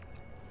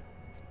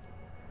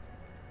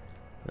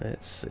that.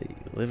 Let's see.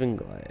 Living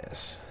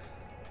glass.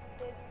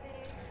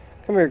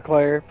 Come here,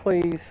 Claire.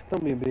 Please,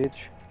 don't be a bitch.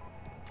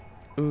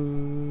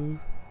 Ooh,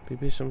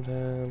 be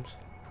sometimes.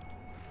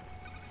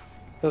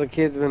 So the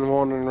kid's been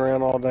wandering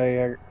around all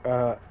day,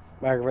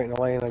 aggravating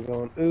Elena,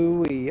 going,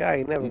 ooh wee, I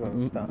ain't never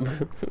gonna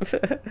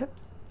stop.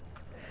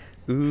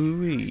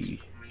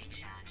 Ooh-wee.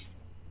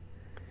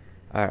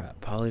 Alright,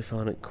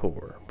 polyphonic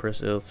core.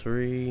 Press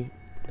L3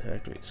 to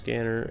activate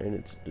scanner and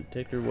its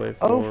detector waveform.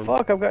 Oh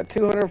fuck, I've got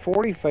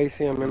 240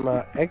 Facium in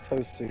my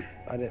exosuit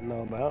I didn't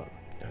know about.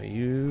 Now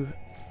you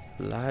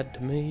lied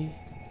to me.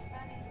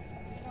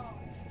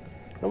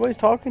 Nobody's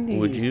talking to you.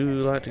 Would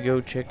you like to go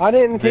check I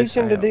didn't this teach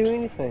him to out? do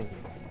anything.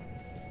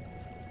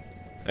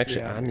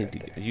 Actually, Yeah, I need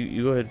to.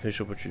 You go ahead and finish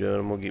up what you're doing.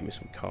 I'm gonna get me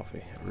some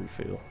coffee.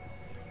 Refill.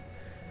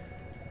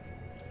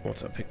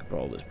 Once I pick up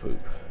all this poop.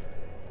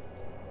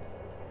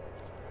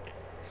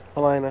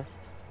 Elena,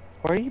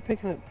 why are you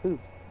picking up poop,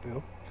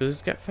 Bill? Because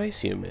it's got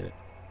Facium in it.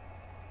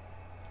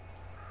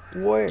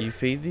 Where? You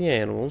feed the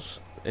animals,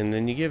 and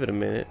then you give it a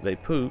minute. They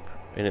poop,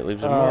 and it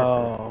leaves a marker.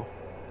 Oh.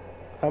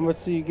 How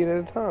much do you get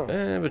at a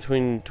time?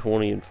 Between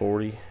 20 and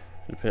 40.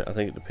 I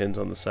think it depends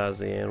on the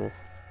size of the animal.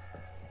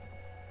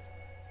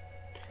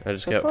 I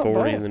just That's got not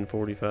 40 bad. and then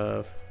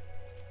 45.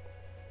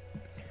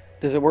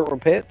 Does it work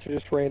with pets or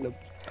just random?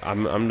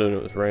 I'm doing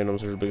it with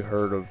randoms. There's a big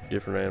herd of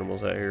different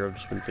animals out here I've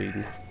just been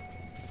feeding.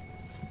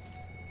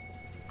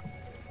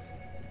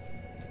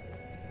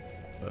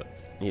 But,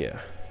 yeah.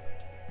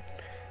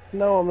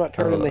 No, I'm not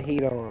turning the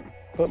heat on.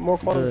 Put more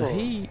clothes The on.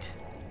 heat?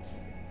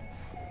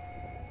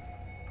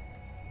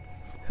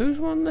 Who's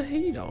wanting the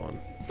heat on?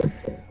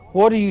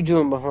 What are you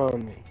doing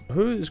behind me?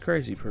 Who is this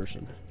crazy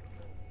person?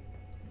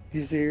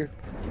 You see her?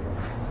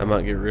 I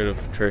might get rid of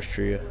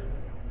Trestria.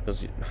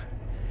 Because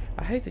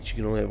I hate that you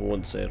can only have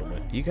one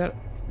settlement. You got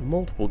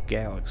multiple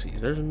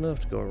galaxies. There's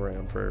enough to go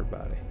around for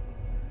everybody.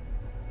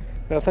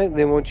 I think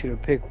they want you to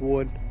pick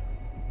wood.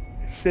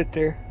 Sit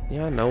there.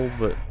 Yeah, I know,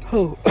 but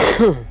Oh.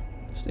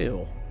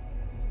 still.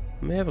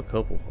 I may have a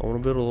couple. I want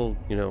to build a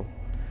little,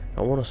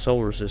 I want a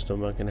solar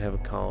system I can have a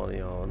colony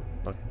on.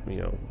 Like,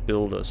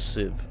 build a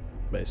civ,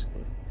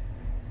 basically.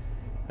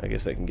 I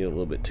guess that can get a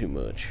little bit too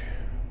much.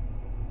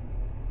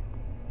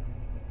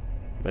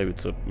 Maybe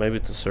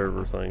it's a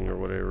server thing or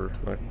whatever.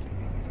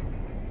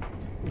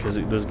 Because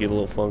it does get a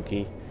little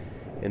funky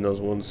in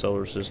those one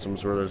solar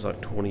systems where there's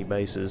like 20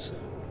 bases.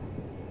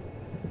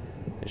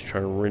 It's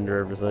trying to render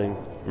everything.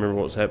 Remember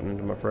what was happening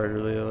to my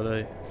freighter the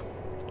other day?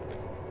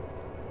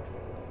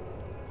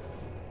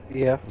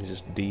 Yeah. He's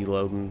just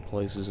deloading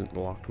places and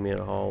locked me in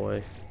a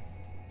hallway.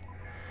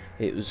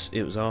 It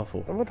was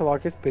awful. I'm going to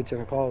lock this bitch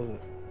in a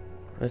closet.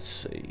 Let's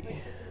see.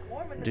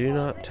 Do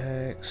not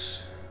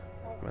tax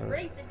minus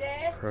Great the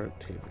dad.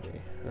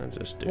 productivity. I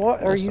just do.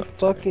 What are Let's you not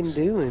fucking tax.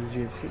 doing,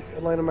 Gypsy?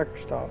 Elena, make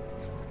her stop.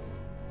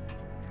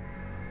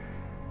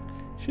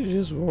 She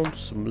just wants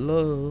some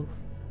love.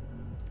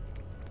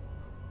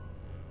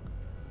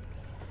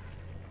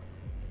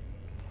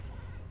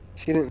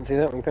 She didn't see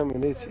that one coming,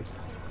 did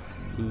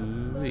she?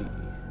 Ooh-wee.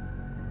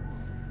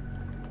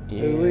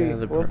 Yeah,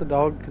 Ooh-wee. What if the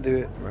dog could do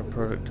it? my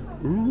product.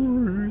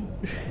 Ooh.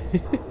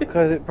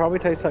 Because it probably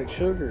tastes like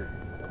sugar.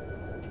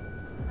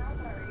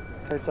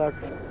 taste like?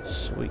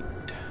 Sweet.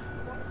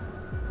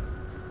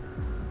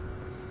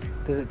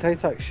 Does it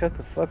taste like shut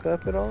the fuck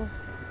up at all?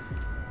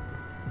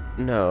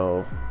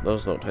 No,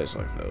 those don't taste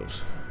like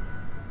those.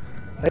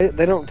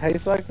 They don't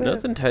taste like that?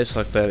 Nothing tastes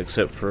like that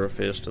except for a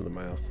fist in the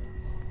mouth.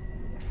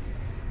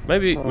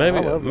 Maybe, Oh, I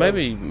love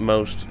maybe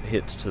most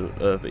hits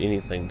of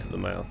anything to the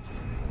mouth.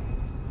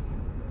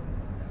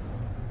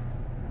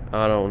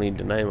 I don't need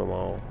to name them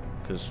all,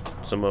 because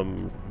some of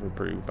them were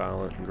pretty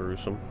violent and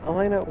gruesome.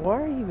 Elena,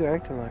 why are you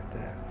acting like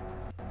that?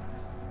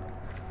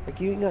 Like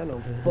you ain't got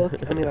no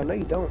fuck. I mean, I know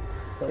you don't,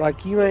 but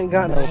like you ain't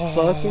got no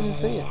fucking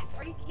sense.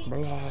 Are you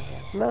kidding me?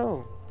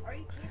 No, Are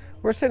you kidding me?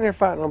 we're sitting here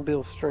fighting on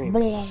Bill's stream.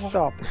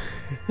 Stop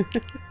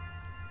it.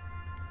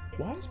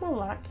 Why does my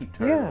light keep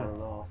turning Yeah. on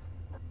and off?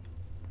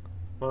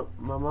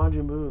 My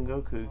Majin Buu and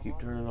Goku keep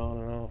turning on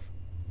and off.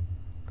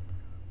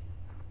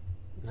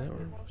 Is that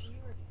what it is?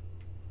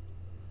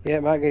 Yeah,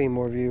 it might get any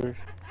more viewers.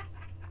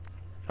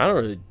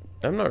 I'm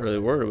not really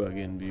worried about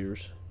getting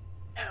viewers.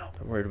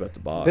 I'm worried about the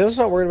bots. Bill's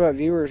not worried about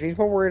viewers. He's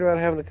more worried about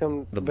having to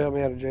come The- bail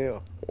me out of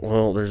jail.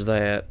 Well, there's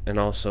that, and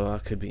also I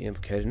could be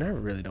implicated, and I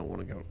really don't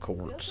want to go to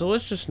court. So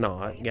let's just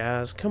not,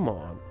 guys. Come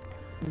on.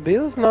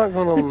 Bill's not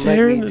gonna You're make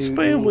tearing me this do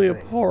family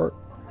anything. apart.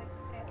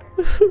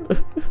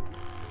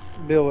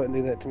 Bill wouldn't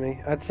do that to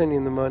me. I'd send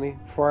him the money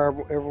before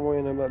I ever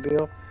win. I'm like,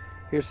 Bill,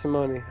 here's some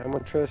money. I'm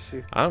gonna trust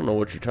you. I don't know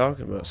what you're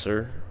talking about,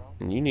 sir.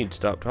 And you need to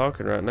stop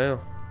talking right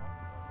now.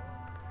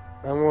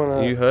 I'm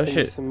gonna You hush send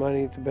you it. some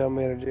money to bail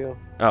me out of jail.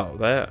 Oh,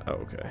 that?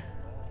 Okay.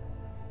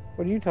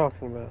 What are you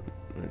talking about?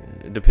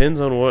 It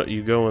depends on what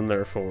you go in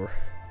there for.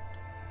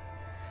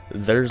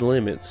 There's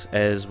limits,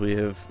 as we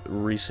have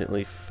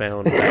recently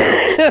found out.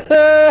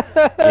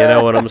 You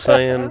know what I'm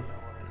saying?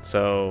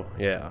 So,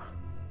 yeah.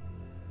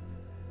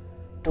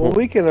 Well,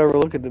 we can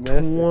overlook a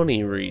domestic.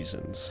 20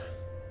 reasons.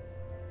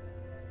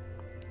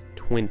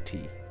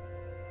 20.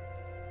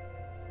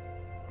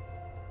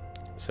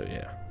 So,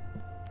 yeah.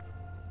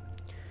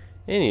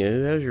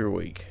 Anywho, how's your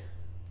week?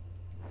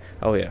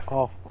 Oh, yeah.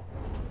 Awful.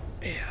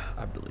 Yeah,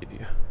 I believe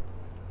you.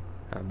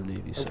 I believe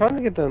you, I'm sir. trying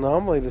to get the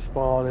anomaly to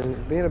spawn and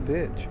it's being a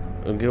bitch.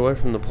 Well, get away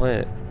from the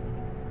planet.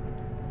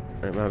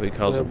 It might be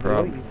causing Well, Bill,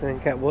 problems. you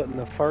think that wasn't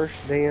the first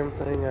damn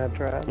thing I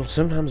tried? Well,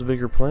 sometimes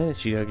bigger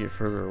planets, you gotta get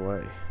further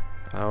away.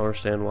 I don't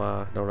understand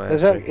why. Don't ask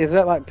Is that me. is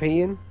that like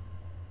peeing?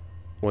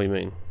 What do you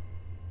mean?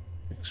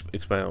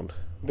 Expound.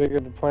 Bigger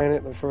the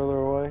planet, the further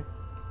away.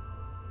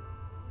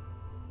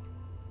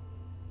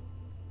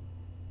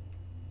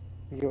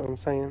 You get what I'm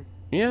saying?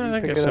 Yeah, You I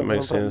pick guess it that up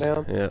makes when I sense.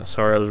 put it Yeah,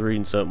 sorry, I was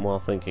reading something while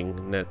thinking,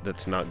 and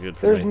that's not good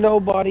for There's me.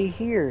 nobody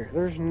here.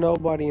 There's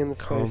nobody in the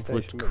space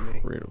Conflict station but me.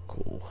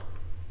 critical.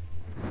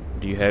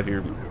 Do you have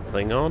your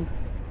thing on?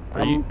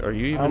 Are you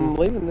even? I'm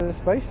leaving the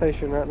space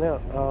station right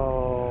now.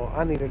 Oh,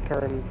 I need to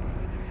turn.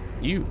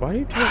 Why do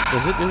you turn?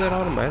 Does it do that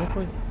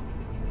automatically?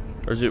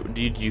 Or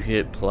did you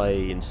hit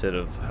play instead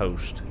of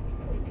host?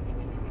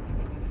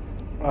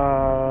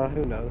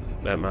 Who knows?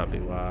 That might be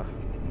why.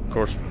 Of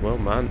course, well,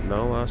 mine.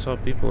 No, I saw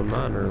people in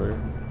mine earlier.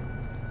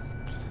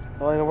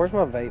 Elena, where's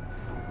my vape?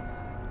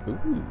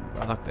 Ooh,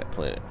 I like that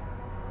planet.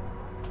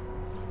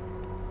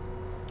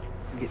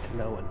 Get to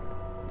knowing.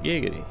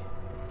 Giggity.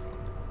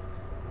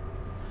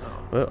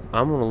 Well,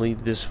 I'm gonna lead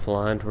this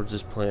flying towards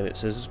this planet. It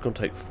says it's gonna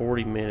take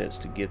 40 minutes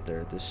to get there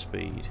at this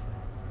speed.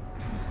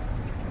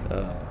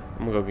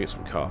 I'm gonna go get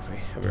some coffee.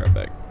 I'll be right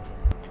back.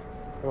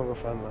 I'm gonna go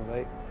find my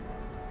vape.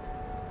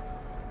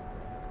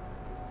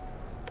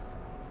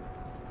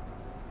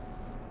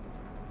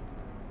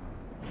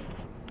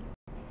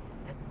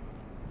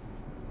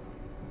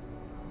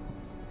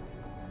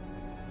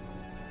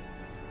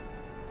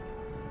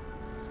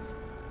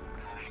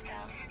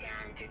 Hostile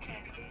scan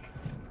detected.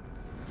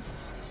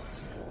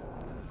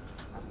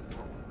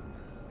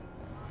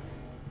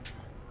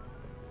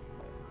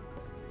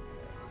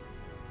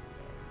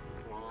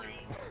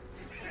 Warning.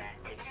 Threat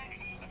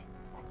detected.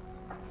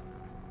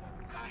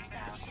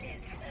 Hostile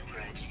ships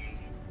approaching.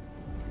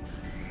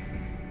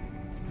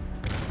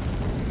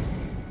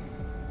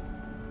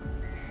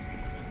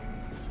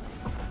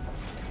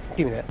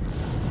 Give me that.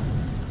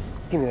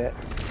 Give me that.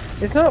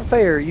 It's not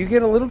fair. You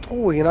get a little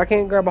toy and I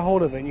can't grab a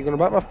hold of it and you're gonna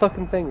bite my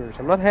fucking fingers.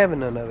 I'm not having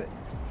none of it.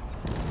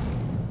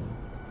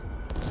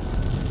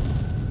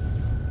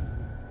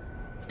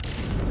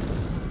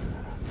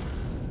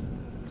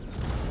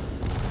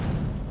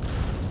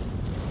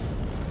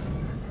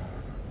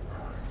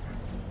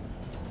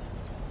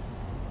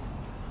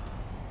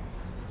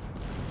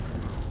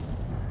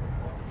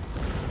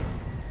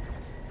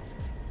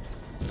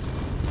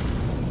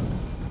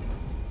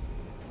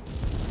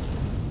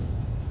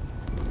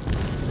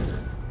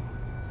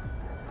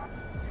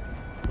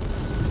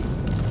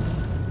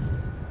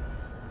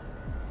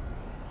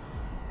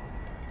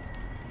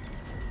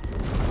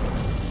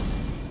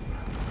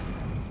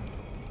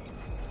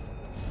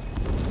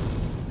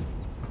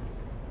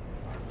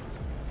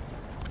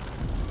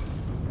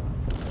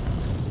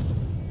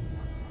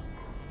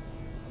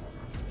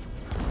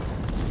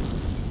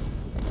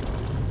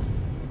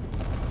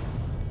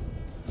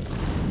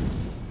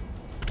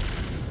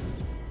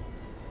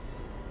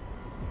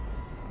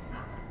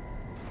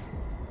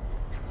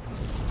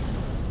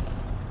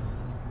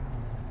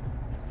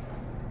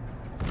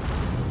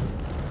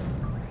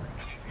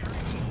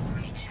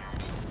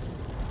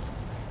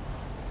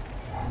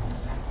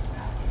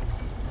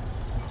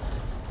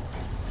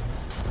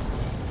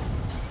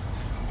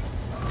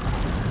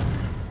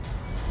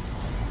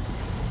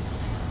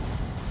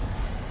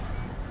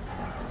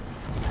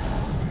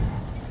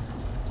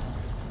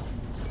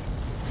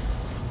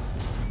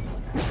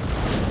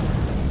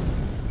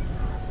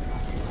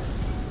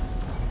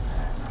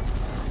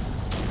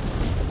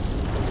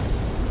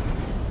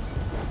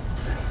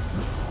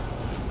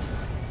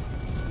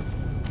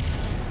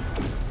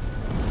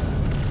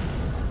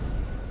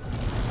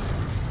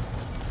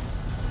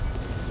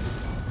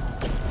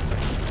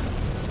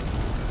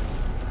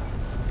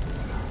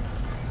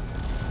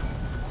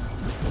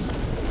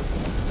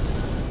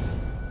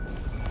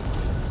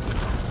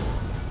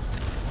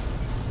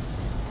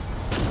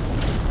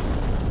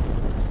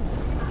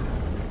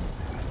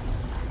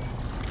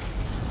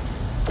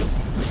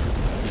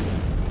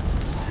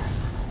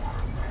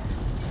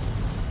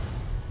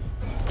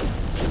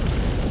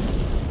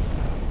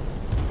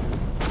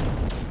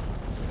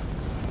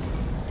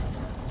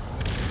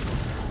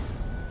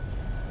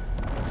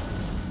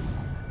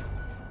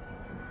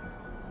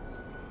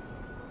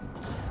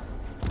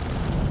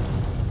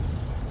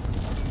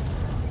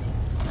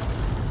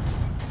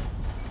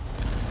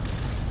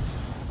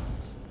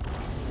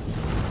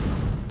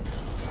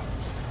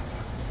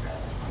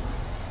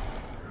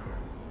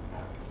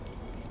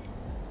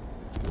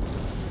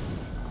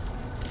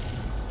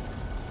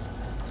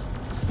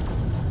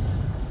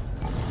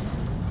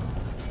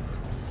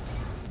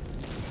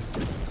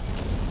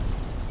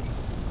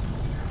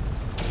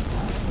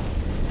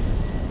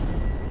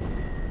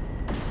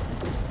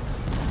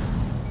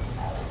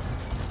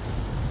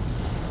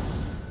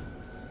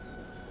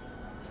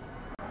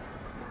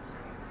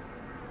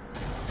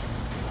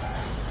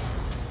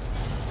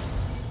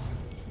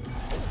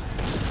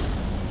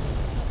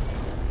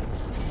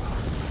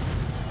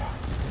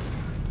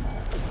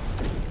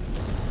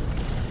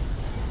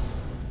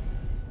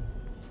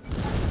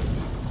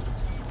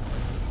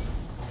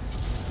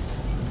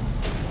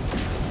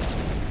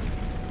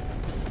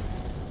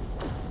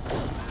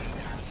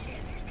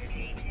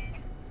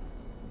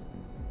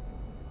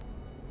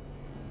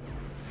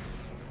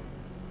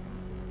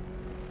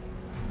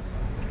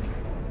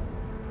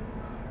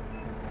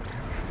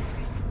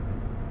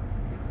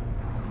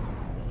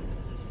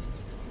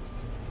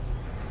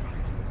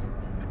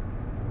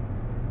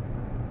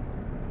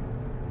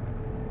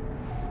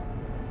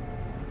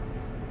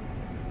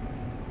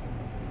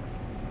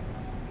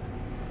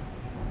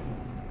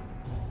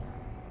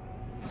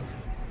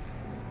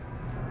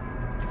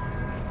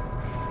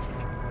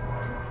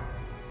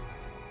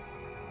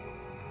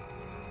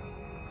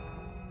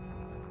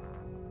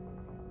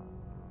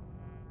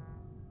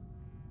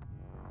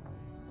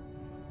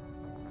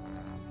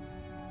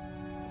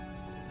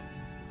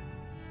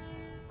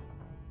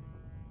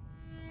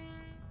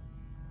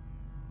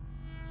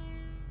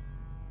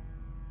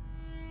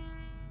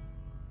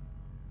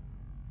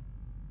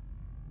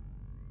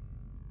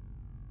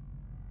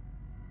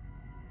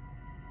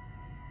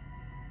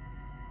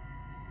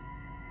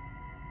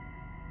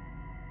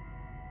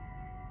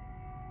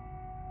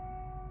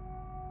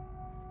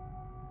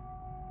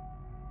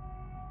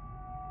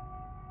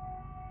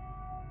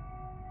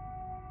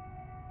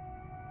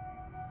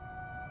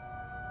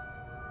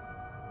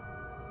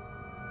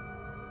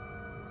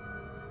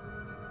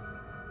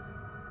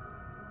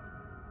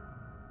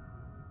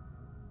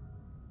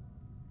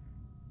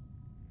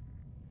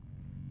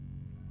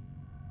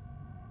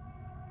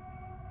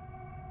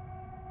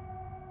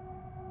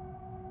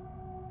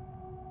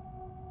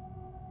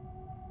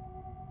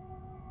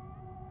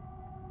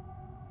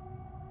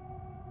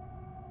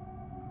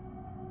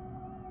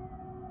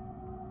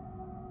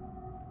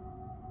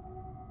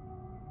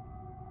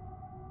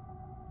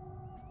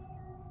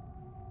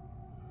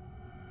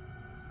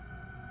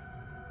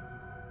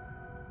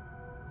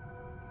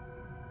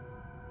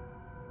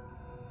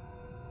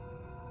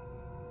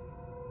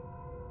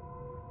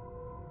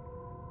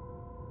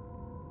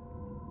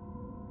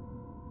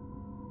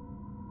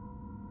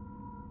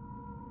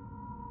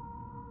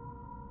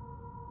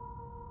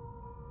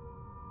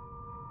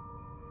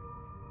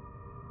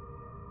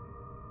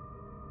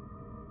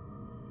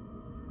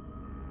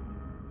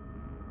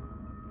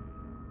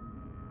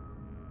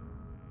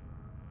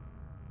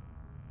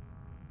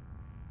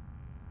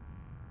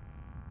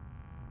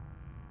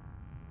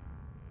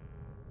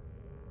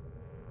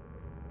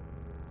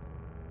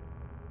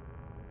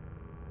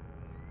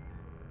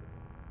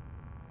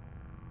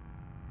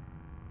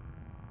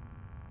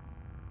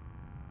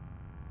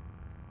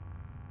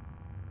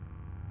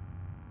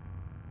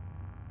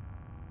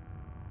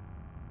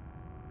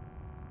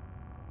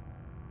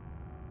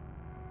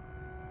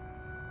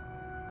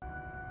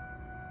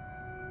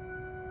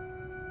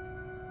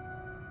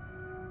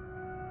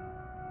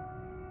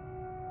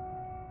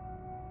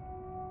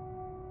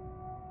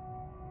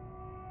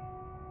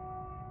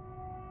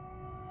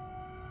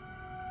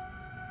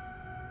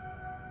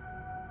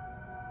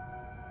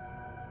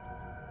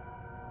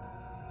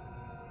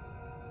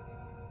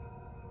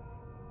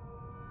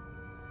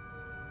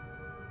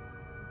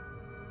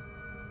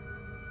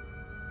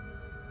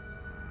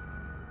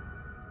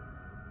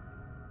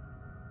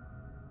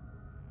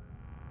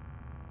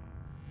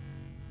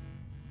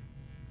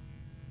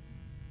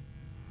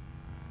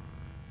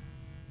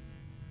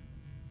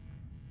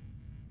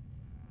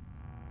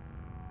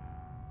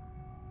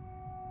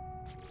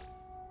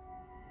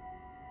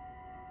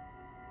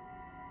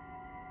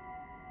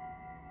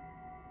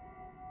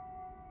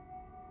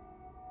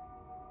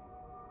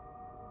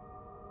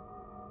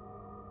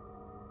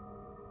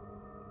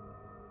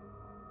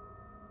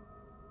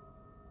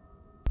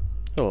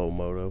 Hello,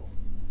 Moto.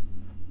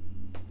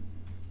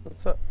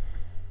 What's up?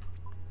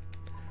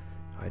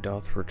 I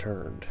doth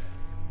returned.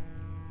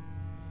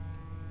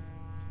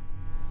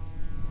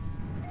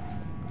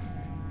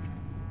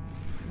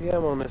 Yeah,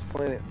 I'm on this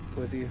planet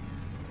with you.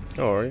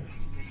 Oh, are you?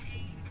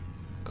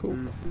 Cool.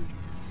 Mhm.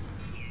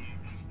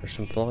 There's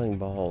some flying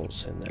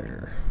balls in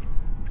there.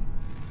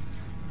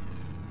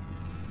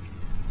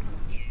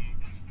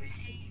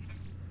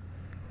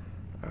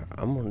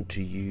 I'm going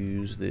to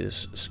use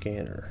this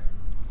scanner.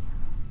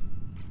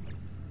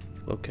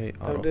 Locate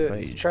Don't do it,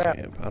 it's autophage trapped.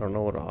 camp. I don't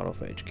know what an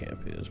autophage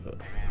camp is, but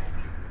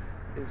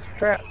It's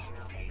trapped.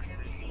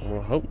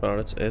 well, I hope not.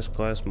 It's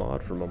S-class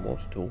mod for my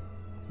multi-tool.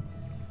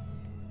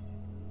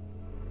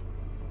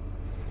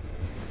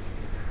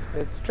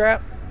 It's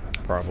trapped.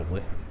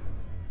 Probably.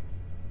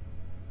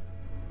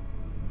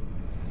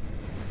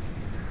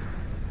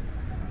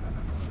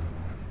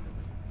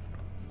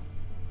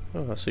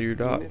 Oh, I see your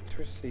dot. Units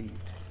received.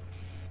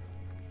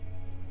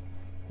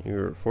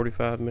 You're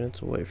 45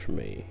 minutes away from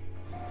me.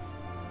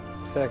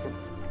 Seconds.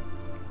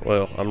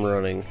 Well, I'm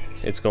running.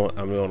 I'm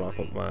going off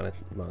what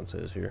mine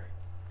says here.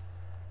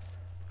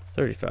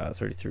 35,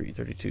 33,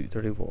 32,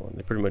 31.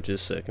 It pretty much is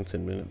seconds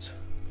and minutes.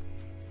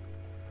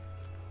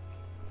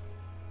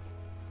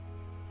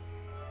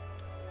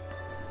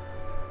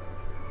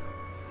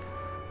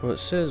 Well, it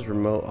says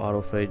remote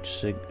autophage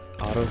signal.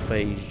 I don't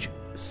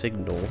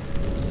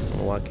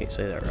know why I can't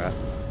say that right.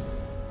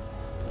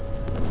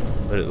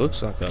 But it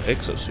looks like an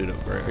exosuit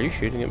upgrade. Are you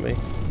shooting at me?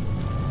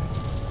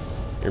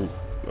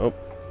 Oh,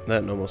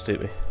 that almost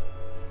hit me.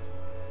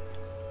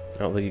 I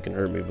don't think you can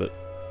hurt me, but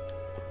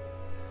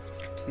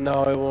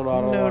No, it won't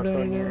auto lock No,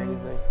 on you or no.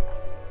 anything.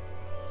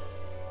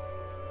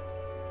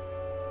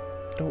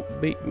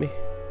 don't beat me.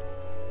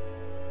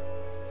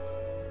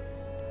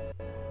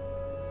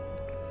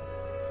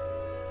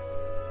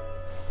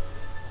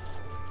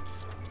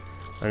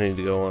 I need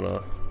to go on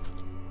a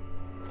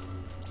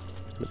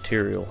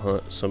material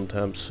hunt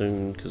sometime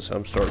soon because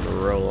I'm starting to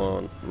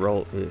run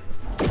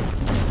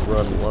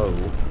low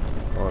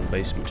on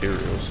base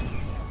materials.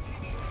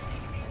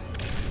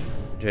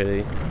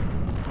 JD,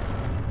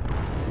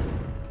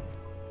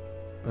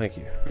 thank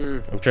you.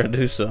 I'm trying to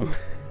do something.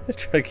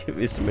 Try to get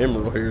me some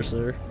emerald here,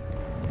 sir.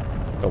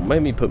 Don't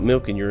make me put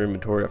milk in your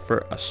inventory.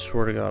 I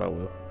swear to God I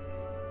will.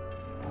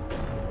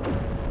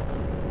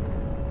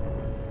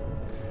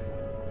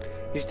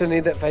 You still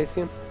need that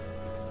Facium?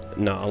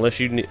 No, unless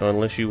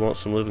you want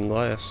some living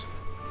glass.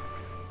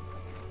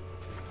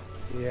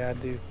 Yeah, I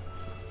do.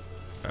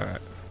 All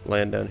right,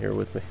 land down here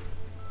with me.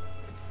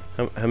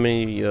 How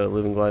many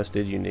living glass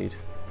did you need?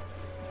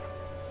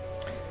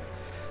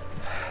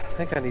 I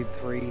think I need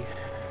 3.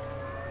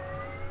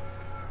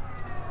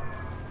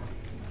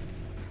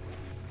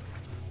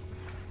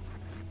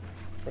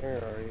 Where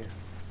are you?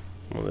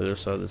 On the other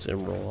side of this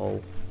emerald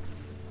hole.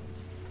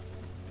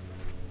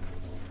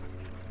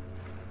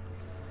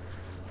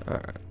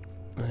 Alright,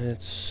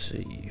 let's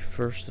see.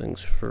 First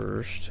things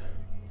first.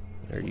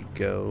 There you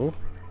go.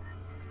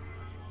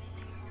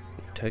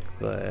 Take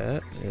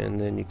that, and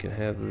then you can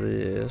have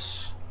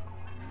this.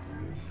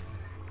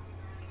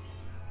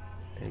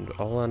 And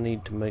all I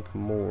need to make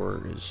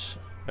more is...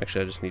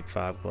 Actually, I just need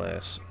 5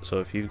 glass. So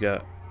if you've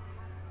got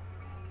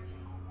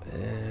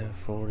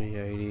 40,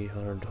 80,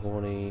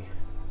 120...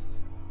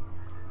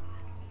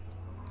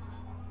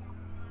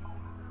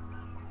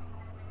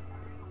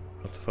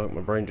 What the fuck?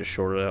 My brain just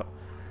shorted out.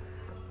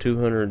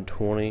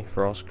 220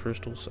 frost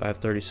crystals. I have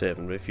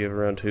 37, but if you have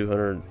around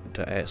 200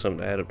 to add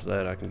something to add up to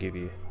that, I can give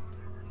you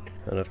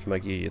enough to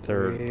make you your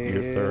third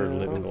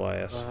living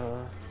glass.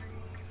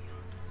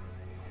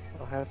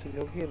 I'll have to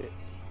go get it.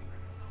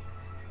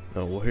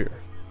 Oh, well, here.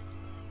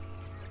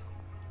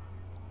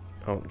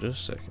 Oh,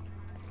 just a second.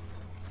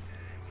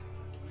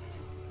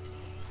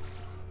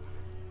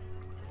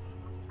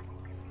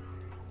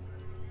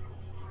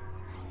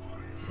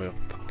 Well,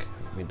 fuck.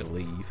 I need to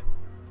leave.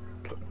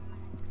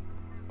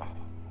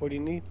 What do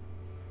you need?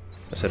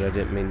 I said I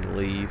didn't mean to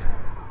leave.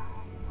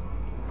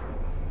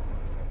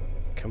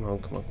 Come on,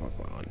 come on, come on,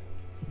 come on.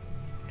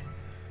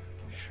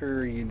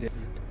 Sure you didn't.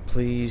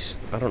 Please.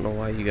 I don't know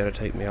why you gotta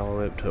take me all the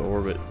way up to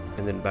orbit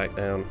and then back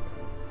down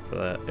for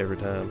that every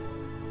time.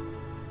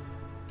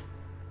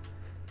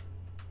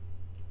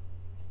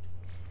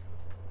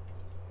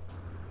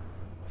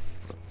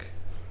 Fuck.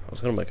 I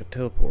was gonna make a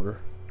teleporter.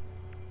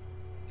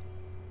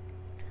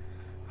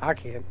 I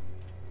can.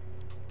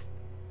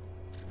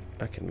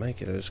 I can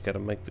make it, I just gotta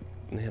make the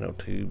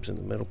nanotubes and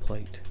the metal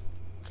plate.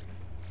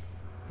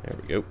 There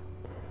we go.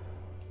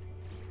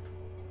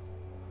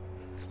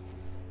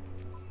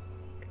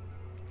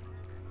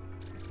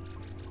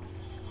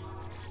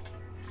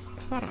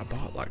 I thought I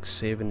bought like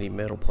 70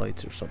 metal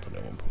plates or something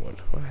at one point.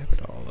 What happened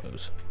to all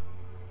those?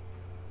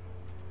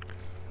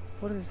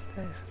 What is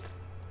that?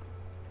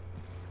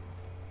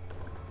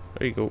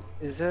 There you go.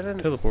 Is that a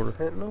Teleporter.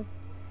 sentinel?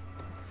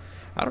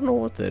 I don't know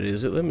what that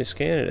is. It let me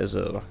scan it as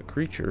like a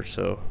creature,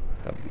 so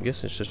I'm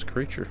guessing it's just a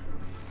creature.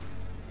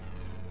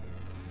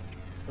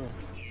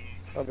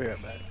 I'll be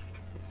right back.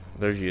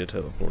 There's you a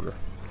teleporter.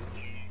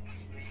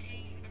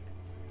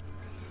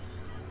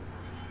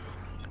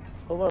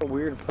 A lot of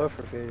weird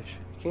pufferfish.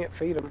 You can't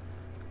feed them.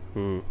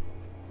 Hmm.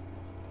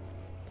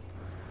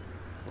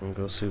 I'm gonna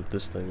go see what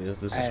this thing is.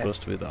 This is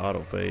supposed to be the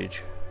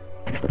autophage.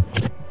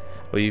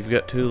 Well, you've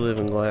got 2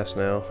 living glass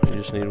now. You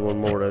just need 1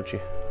 more, don't you?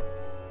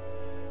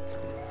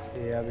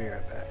 Yeah, I'll be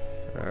right back.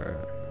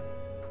 Alright.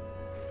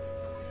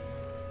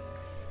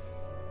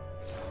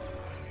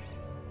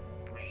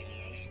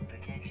 Radiation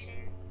protection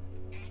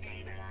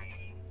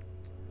stabilizing.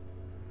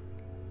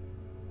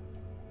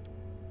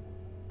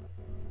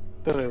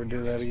 Don't ever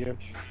do that again.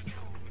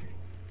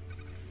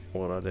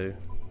 What'd I do?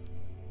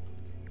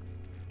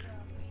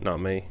 Not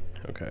me.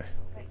 Okay.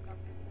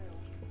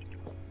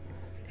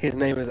 His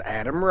name is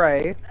Adam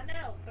Ray. I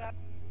know, but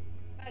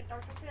I like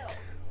Dr. Phil.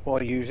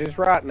 Well, use his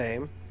right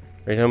name.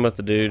 Are you talking about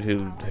the dude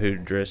who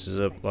dresses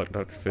up like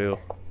Dr. Phil?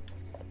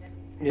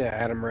 Yeah,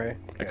 Adam Ray.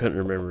 I couldn't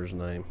remember his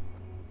name.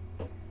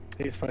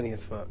 He's funny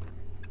as fuck.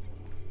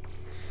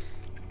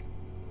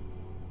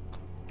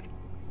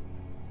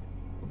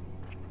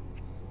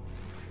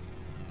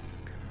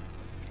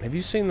 Have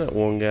you seen that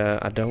one guy?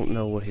 I don't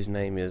know what his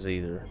name is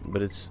either,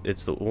 but it's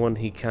the one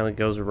he kind of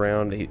goes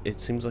around. It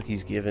seems like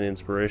he's giving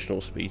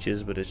inspirational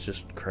speeches, but it's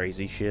just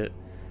crazy shit.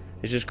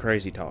 It's just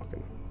crazy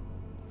talking.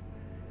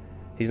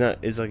 He's not.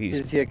 It's like he's.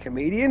 Is he a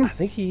comedian? I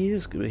think he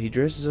is. But he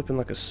dresses up in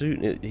like a suit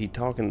and he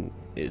talking.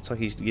 It's like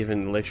he's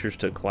giving lectures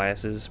to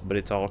classes, but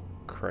it's all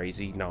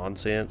crazy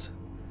nonsense.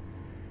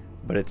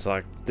 But it's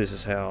like this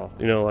is how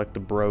like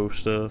the bro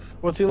stuff.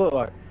 What's he look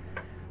like?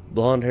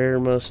 Blonde hair,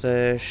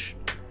 mustache.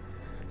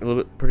 A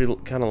little bit pretty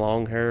kind of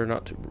long hair,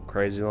 not too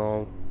crazy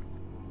long.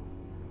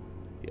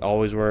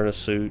 Always wearing a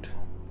suit.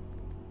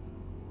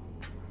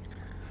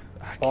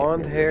 I can't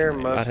Blonde remember his hair,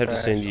 name. mustache. I'd have to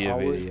send you a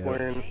always video.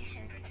 wearing.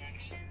 Radiation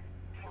protection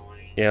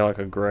falling. Yeah, like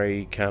a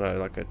gray, kind of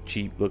like a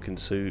cheap looking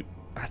suit.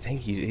 I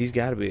think he's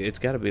got to be. It's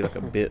got to be like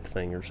a bit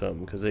thing or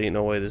something, because there ain't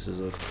no way this is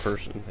a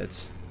person.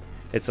 It's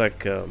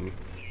like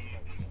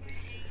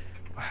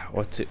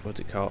what's it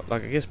called?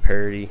 Like I guess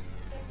parody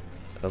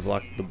of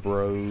like the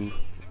bro.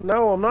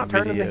 No, I'm not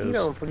turning the heat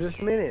videos. on for just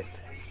a minute.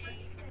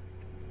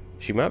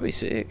 She might be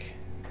sick.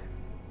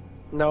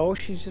 No,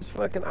 she's just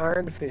fucking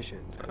iron deficient.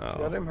 It's Oh.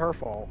 not even her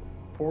fault.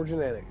 Poor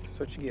genetics. That's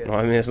what you get. Well,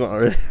 I mean, it's not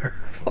really her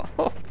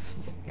fault.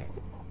 It's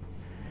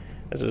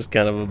just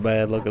kind of a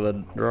bad look of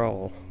the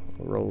draw.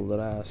 Roll of the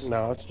dice.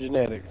 No, it's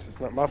genetics.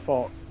 It's not my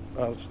fault.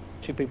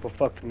 2 people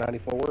fucked in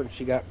 '94 and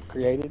she got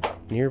created.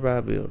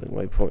 Nearby building,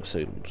 waypoint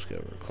signal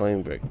discovered.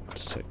 Claim vector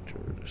sector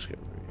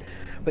discovery.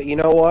 But you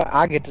know what?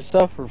 I get to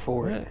suffer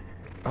for it. What?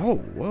 Oh,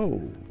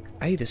 whoa.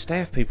 Hey, the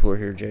staff people are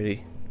here,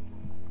 JD.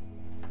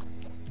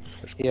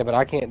 Yeah, but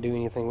I can't do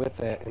anything with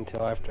that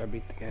until after I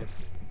beat the game.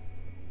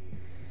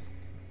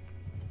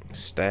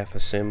 Staff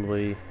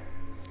assembly.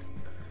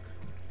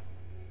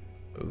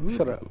 Ooh.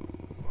 Shut up.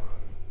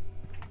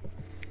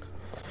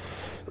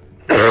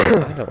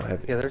 I don't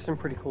have Yeah, there's some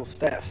pretty cool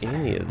staffs.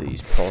 any of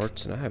these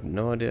parts, and I have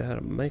no idea how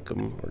to make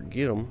them or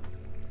get them.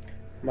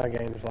 My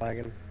game's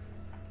lagging.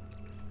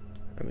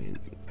 I mean,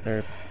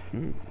 they're...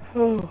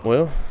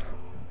 Well,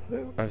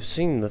 I've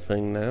seen the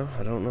thing now.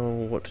 I don't know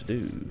what to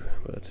do,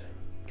 but...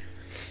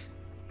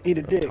 Eat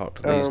a dick.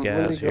 talk to these Let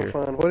guys me go here.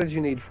 find. What did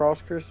you need?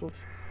 Frost crystals?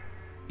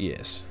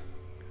 Yes.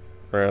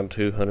 Around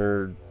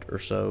 200 or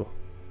so.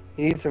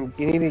 You need some.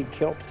 You need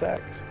kelp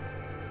sacks.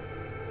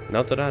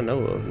 Not that I know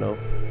of, no.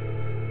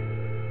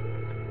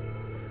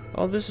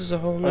 Oh, this is a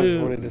whole I just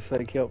new... wanted to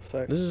say kelp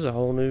sacks. This is a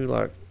whole new,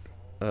 like,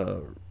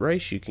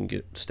 race you can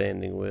get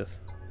standing with.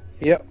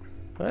 Yep.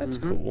 That's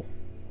Mhm. cool.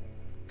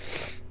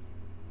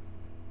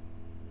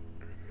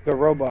 The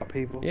robot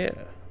people. Yeah.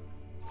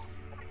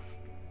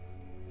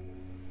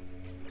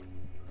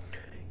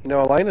 You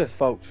know, Elena's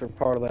folks are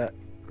part of that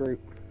group.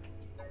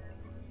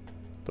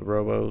 The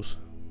robos.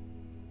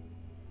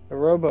 The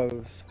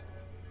Robos.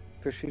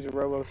 Because she's a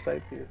Robo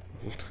sapien.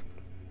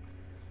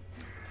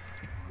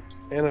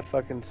 And a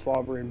fucking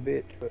slobbering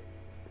bitch, but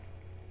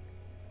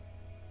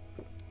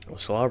Well,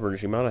 slobbering,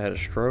 she might have had a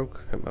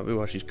stroke. That might be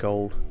why she's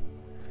cold.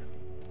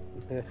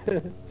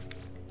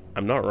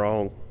 I'm not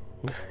wrong.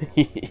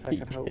 I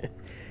can hope.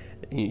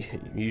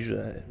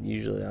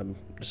 Usually I'm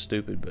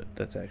stupid, but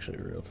that's actually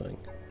a real thing.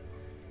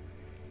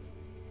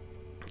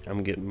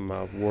 I'm getting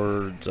my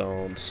words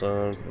on,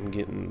 son. I'm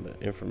getting the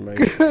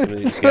information from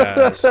these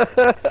guys.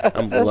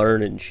 I'm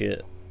learning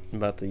shit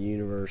about the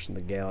universe and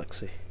the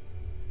galaxy.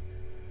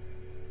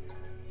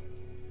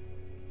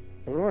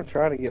 I'm gonna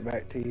try to get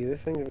back to you. This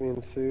thing's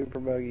being super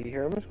buggy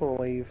here. I'm just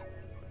gonna leave.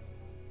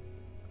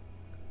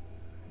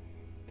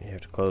 You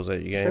have to close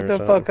out your game Shut or the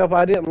something. fuck up.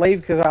 I didn't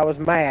leave because I was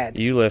mad.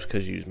 You left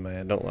because you was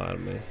mad. Don't lie to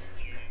me.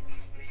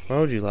 Why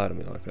would you lie to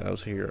me like that? I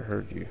was here. I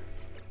heard you.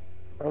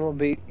 I'm gonna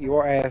beat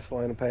your ass,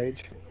 Lana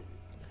Page.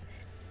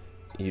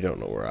 You don't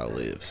know where I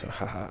live, so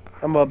haha.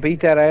 I'm gonna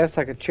beat that ass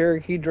like a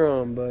Cherokee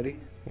drum, buddy.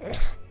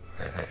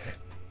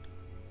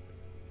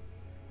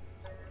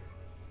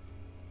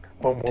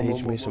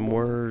 Teach me some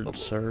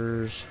words,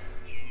 sirs.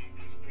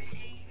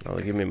 Oh,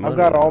 give me money. I've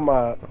got all I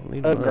my don't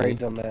need money.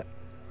 upgrades on that.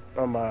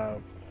 On my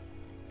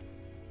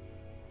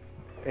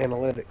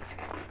analytics.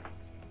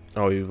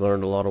 Oh, you've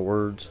learned a lot of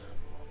words.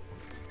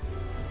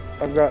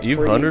 I've got You've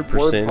 3 word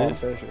 100%ed?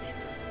 processors.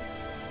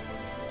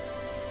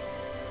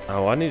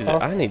 Oh, I need to. Huh?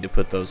 I need to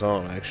put those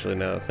on. Actually,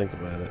 now that I think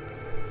about it.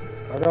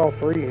 I got all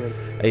 3 in.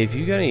 Hey, if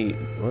you got any,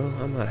 well,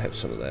 I might have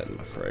some of that in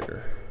my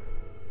freighter.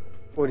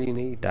 What do you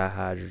need?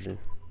 Dihydrogen.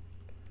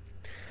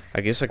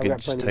 I guess I I've could got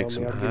just plenty take on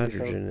some me. I'll give you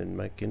some. hydrogen and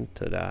make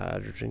into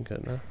dihydrogen,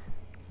 couldn't I?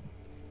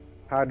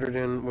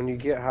 Hydrogen, when you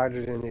get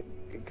hydrogen,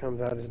 it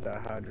comes out as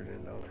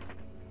dihydrogen, don't it?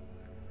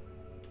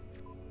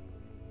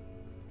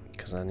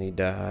 Because I need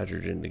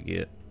dihydrogen to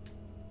get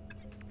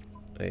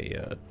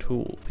a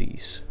tool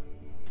piece.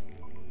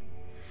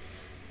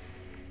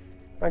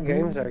 My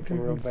game's acting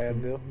real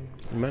bad, Bill.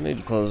 You might need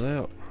to close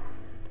out.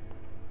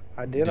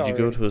 I did Did you already.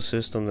 go to a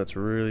system that's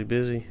really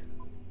busy?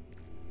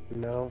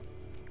 No.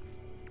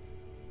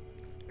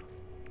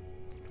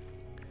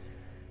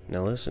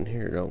 Now listen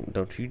here,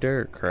 don't you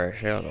dare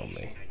crash out on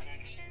me.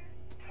 Protection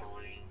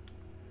falling.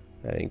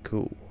 That ain't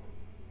cool.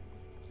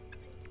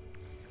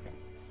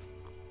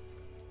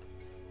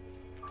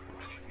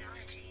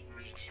 Technology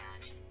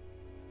recharge.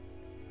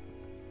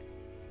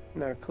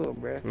 Not cool,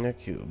 bruh. Not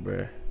cool,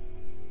 bruh.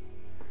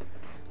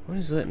 What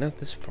is that? Not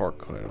this fart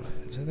cloud.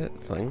 Is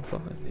that thing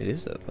flying? It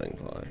is that thing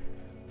flying.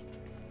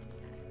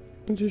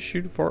 You just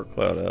shoot a fart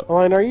cloud out.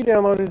 Elaine, are you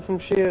downloading some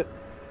shit?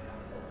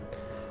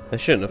 That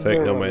shouldn't affect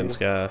Where No are Man's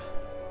you? Sky.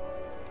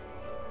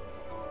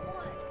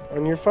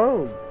 On your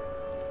phone.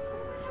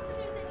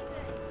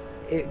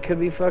 It could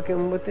be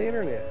fucking with the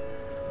internet.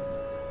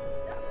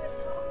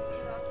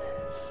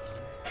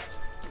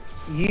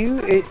 You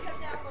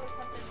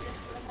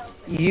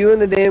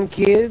and the damn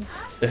kids,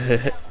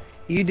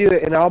 you do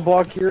it, and I'll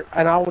block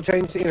and I will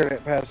change the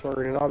internet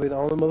password, and I'll be the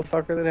only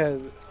motherfucker that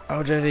has it.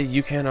 Oh, Daddy,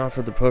 you can't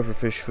offer the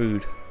pufferfish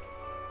food.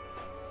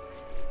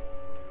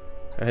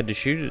 I had to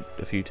shoot it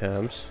a few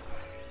times.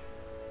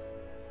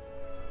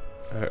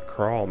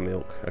 Crawl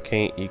milk.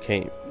 You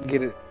can't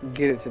Get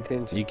its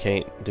attention. you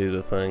can't do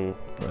the thing,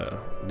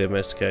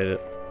 domesticate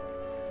it.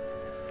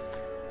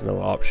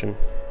 No option.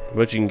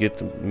 But you can get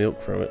the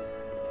milk from it.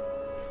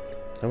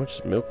 How much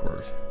is milk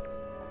worth?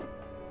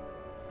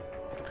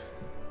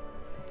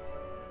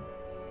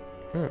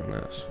 Oh,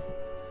 nice.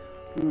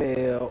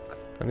 Milk.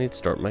 I need to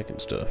start making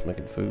stuff,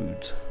 making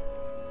foods.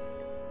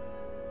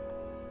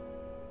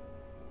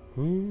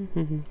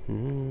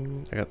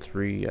 I got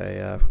 3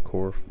 AI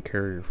core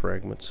carrier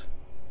fragments.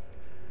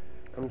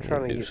 I'm I need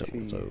trying to do get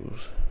something to with you.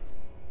 those.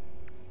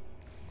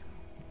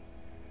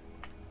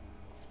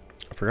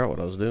 I forgot what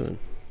I was doing.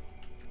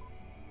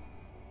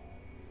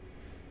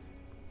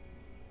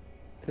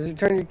 Does it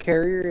turn your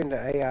carrier into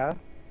AI?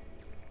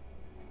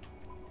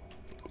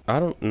 I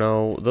don't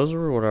know. Those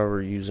were what I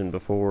were using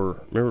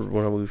before. Remember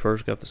when we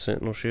first got the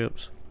Sentinel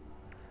ships?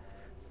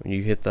 When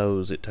you hit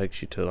those, it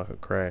takes you to like a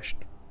crashed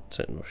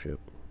Sentinel ship.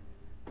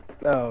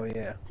 Oh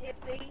yeah.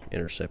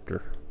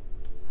 Interceptor.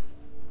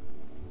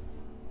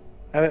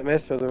 I haven't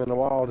messed with them in a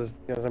while just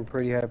because I'm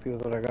pretty happy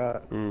with what I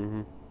got.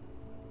 Mm-hmm.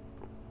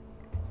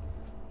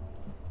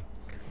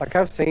 Like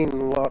I've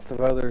seen lots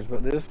of others,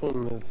 but this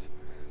one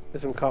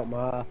caught my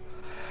eye.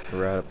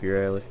 Right up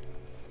your alley.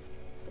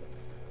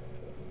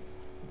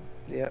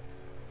 Yep.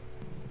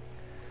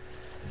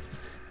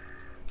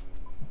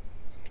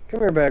 Come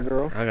here, bad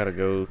girl. I gotta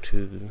go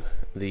to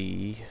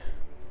the...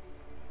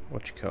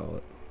 what you call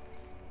it?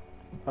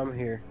 I'm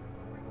here.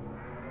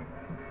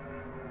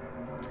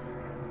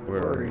 Where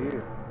Where are are you?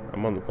 you?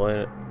 I'm on the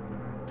planet.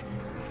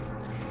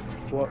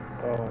 What?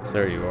 Oh.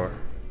 There you are.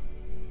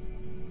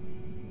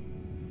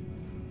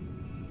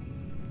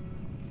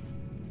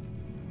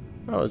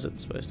 Oh, is it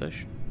the space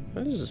station?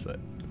 What is the space?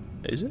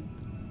 Is it?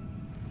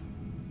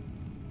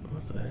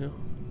 What the hell?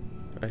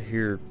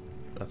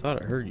 I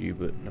thought I heard you,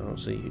 but I don't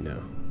see you now.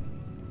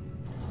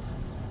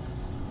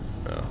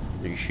 Oh,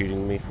 are you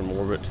shooting me from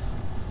orbit?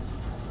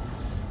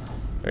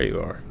 There you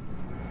are.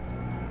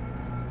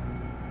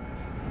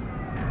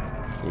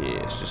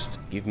 Yes, just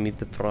give me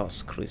the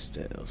frost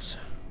crystals.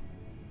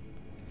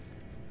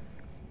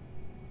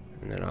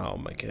 And then I'll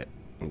make it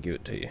and give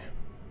it to you.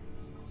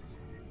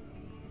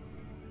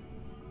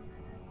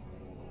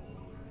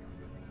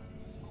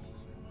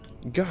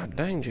 God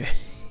dang, Jay.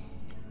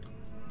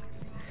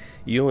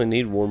 You only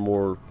need one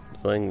more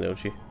thing,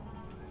 don't you?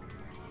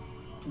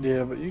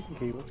 Yeah, but you can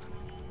keep it.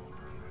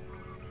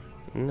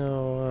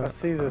 No, I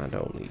see this I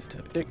don't need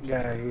to. stick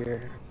guy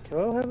here.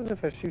 What happens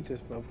if I shoot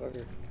this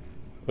motherfucker?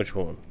 Which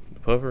one? The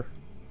puffer?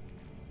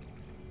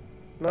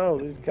 No,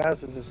 these guys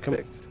with the Come-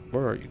 sticks.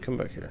 Where are you? Come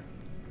back here.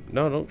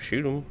 No, don't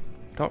shoot him.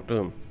 Talk to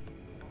him.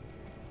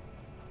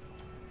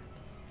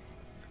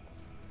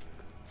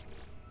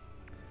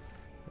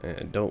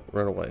 And don't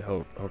run away.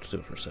 Hold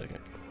still for a second.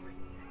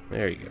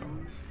 There you go.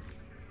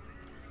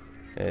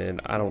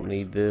 And I don't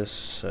need this,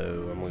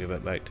 so I'm gonna give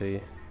that back to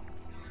you.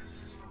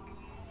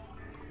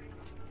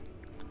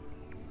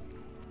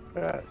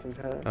 Alright,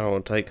 sometime. I don't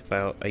want to take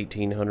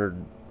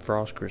 1,800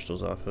 frost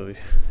crystals off of you.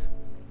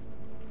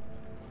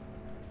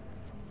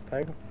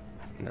 Take 'em.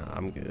 Nah,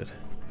 I'm good.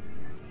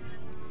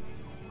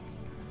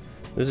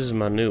 This is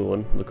my new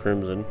one, the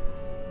Crimson.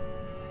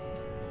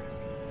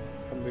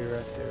 I'll be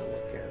right there.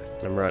 Look at it.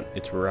 I'm right.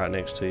 It's right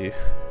next to you.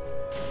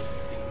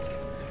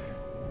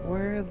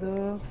 Where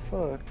the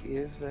fuck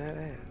is that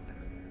at?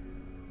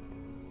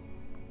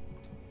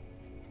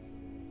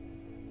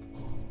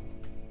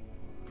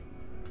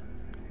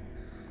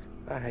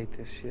 I hate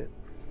this shit.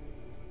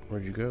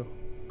 Where'd you go?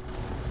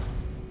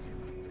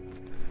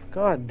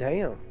 God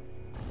damn.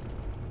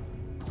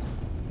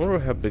 I wonder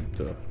how big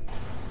the.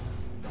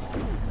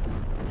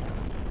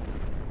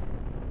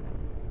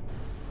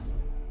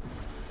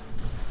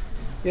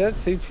 Yeah, that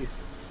suits you.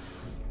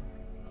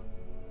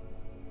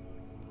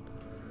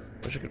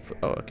 Wish I could.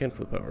 Oh, I can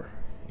flip over.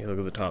 Yeah, look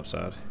at the top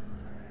side.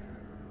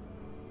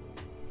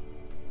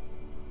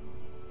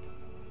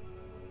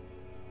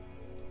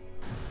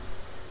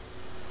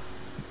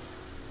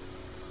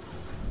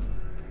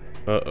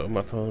 Uh-oh,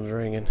 my phone's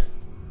ringing.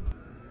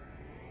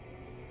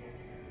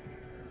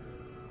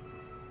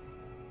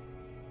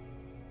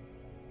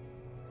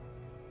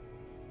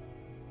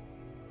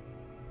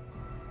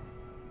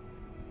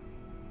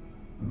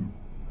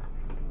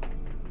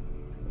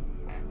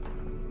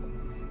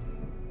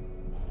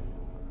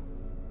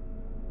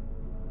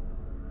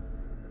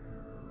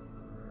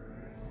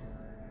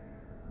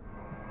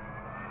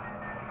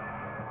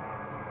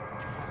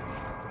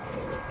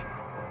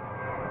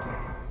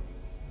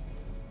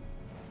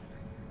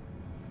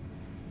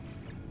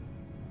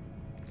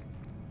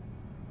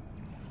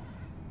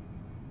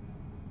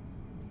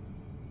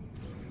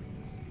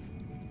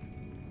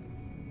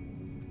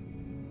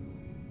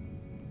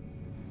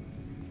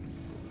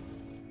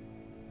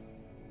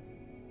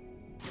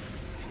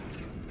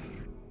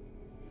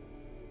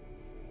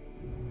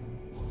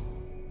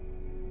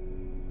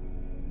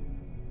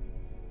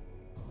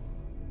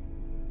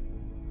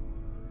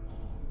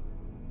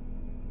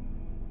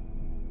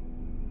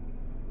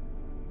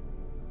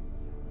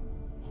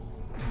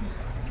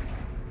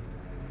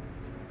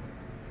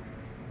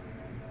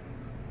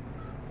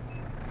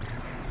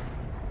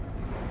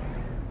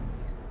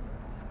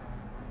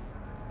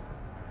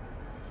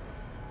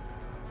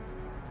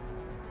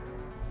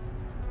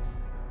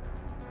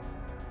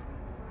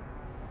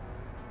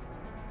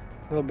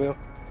 Hello, Bill.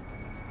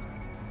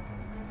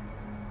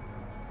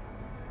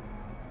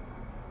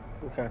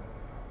 Okay.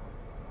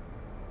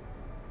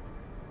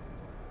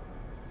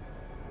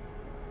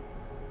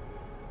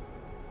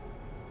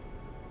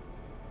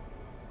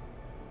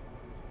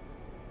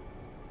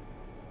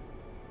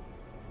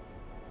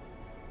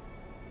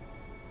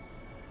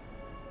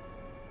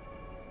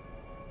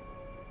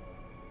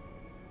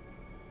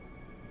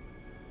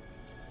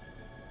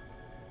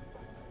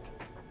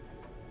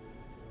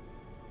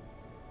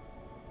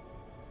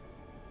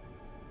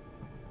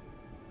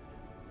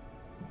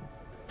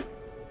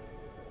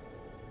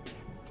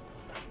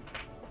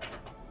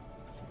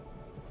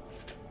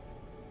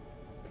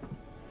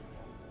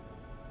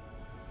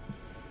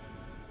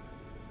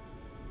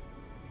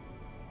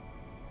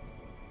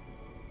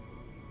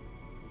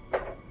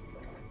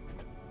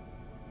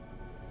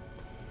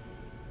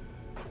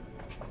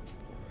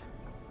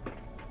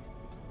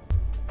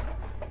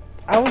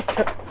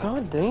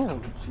 God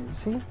damn,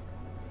 Juicy.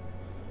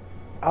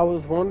 I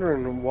was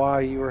wondering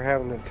why you were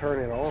having to turn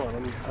it on.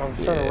 I was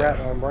trying to wrap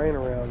my brain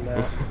around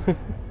that.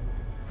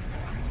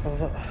 I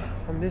was like,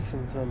 I'm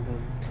missing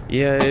something.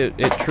 Yeah,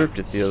 it tripped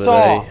it the other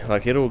Stop. day.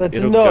 Like it'll That's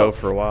go enough.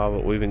 for a while,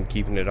 but we've been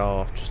keeping it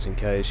off just in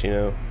case, you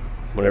know,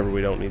 whenever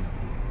we don't need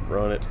to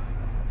run it.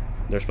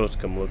 They're supposed to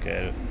come look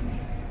at it.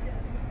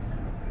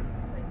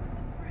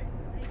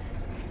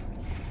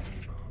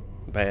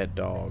 Bad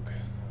dog.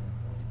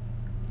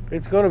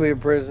 It's gonna be a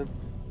prison.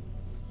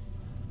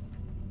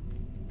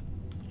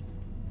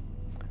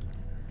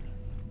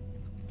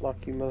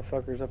 Lock you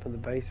motherfuckers up in the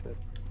basement.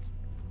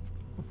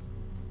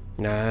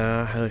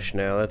 Nah, hush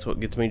now. That's what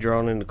gets me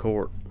drawn into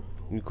court.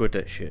 You quit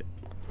that shit.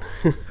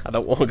 I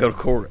don't want to go to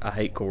court. I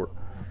hate court.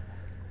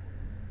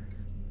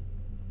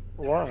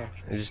 Why?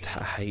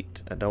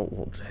 I don't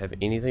want to have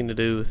anything to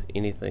do with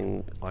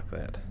anything like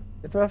that.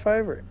 It's my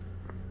favorite.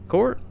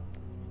 Court?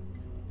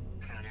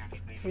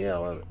 Yeah, I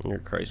love it. You're a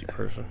crazy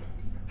person.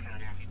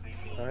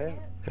 I am.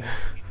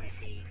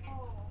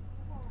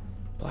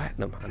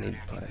 Platinum. I need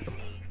platinum.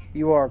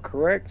 You are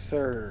correct,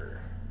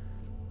 sir.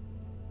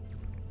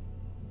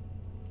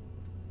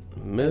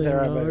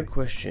 $1,000,000 baby.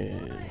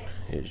 question.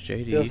 Is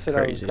Bill JD said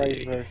I was a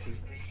crazy crazy? person.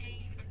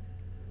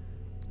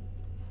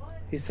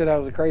 He said I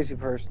was a crazy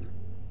person.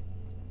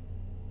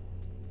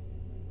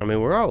 I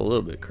mean, we're all a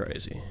little bit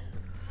crazy.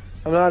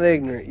 I'm not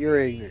ignorant. You're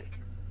ignorant.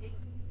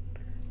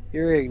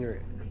 You're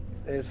ignorant.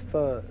 It's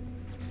fun.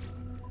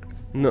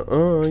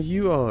 Nuh-uh,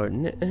 you are.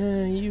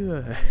 Nuh-uh, you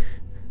are.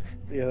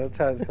 Yeah, that's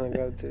how it's gonna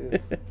go too.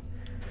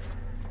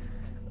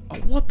 Oh,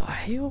 what the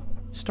hell?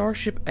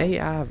 Starship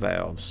AI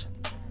valves.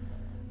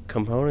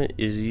 Component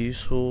is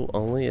useful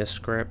only as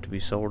scrap to be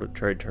sold at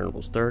trade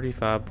terminals.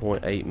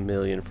 35.8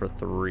 million for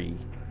 3.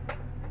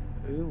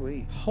 Ooh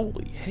wee.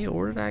 Holy hell,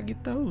 where did I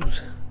get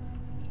those?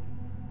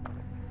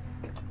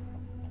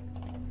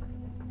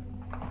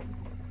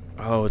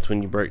 Oh, it's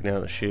when you break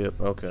down a ship.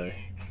 Okay.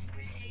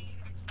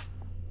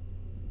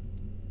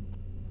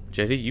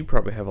 JD, you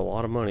probably have a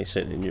lot of money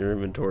sitting in your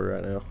inventory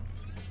right now.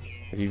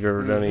 If you've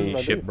ever done any I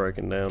do. ship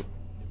breaking down.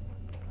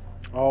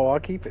 Oh, I'll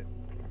keep it.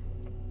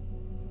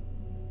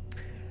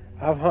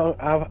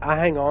 I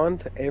hang on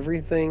to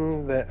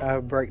everything that I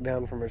break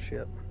down from a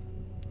ship.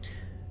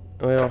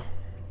 Well,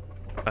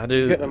 I do.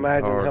 You couldn't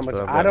imagine how parts, much.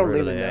 but I've I gotten don't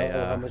rid of even the know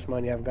AI. how much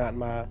money I've got in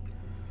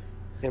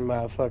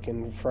my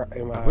fucking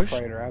I wish-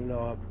 freighter. I have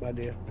no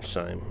idea.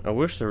 Same. I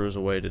wish there was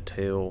a way to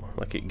tell,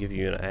 like it give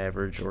you an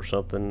average or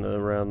something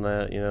around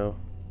that, you know?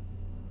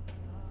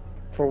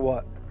 For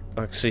what?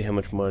 Like see how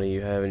much money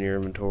you have in your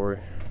inventory.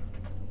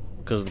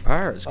 Because the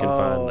pirates can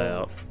find Oh.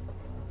 out.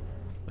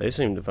 They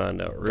seem to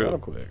find out real Let 'em.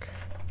 quick.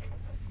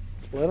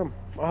 Let them.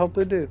 I hope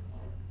they do.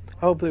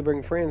 I hope they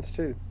bring friends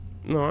too.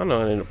 No, I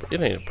know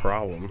it ain't a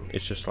problem.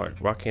 It's just like,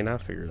 why can't I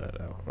figure that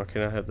out? Why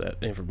can't I have that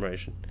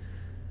information?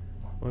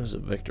 What is a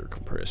vector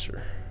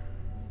compressor?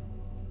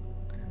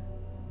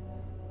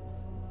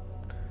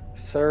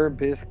 Sir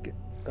Biscuit.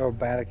 Oh,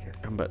 Baticus.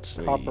 I'm about to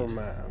sneeze. Copper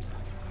mine.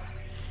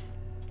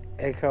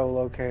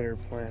 Echolocator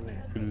planet.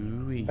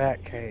 Ooh-wee.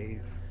 Bat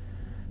cave.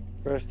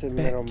 Rusted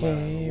metal Bat mine.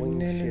 cave.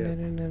 Winged ship.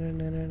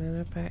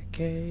 Na-na-na-na-na-na-na-na, fat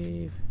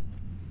cave.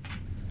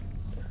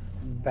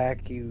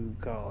 Vacuum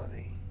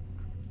colony.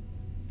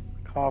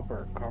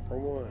 Copper. Copper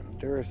 1.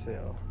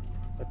 Duracell.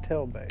 A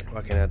tail base.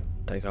 Why can't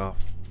I take off?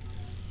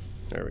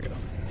 There we go.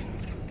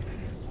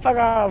 Fuck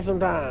off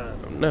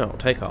sometime. No,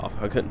 take off.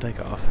 I couldn't take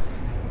off.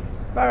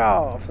 Fuck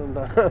off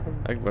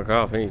sometime. I can back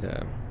off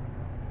anytime.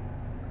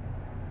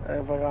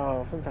 Fuck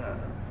off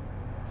sometime.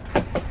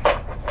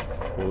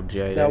 Well,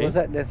 JD. Now, was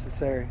that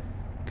necessary?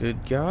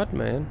 Good God,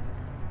 man.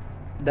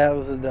 That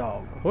was a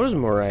dog. What does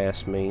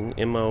morass mean?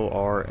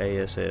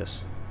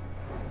 M-O-R-A-S-S.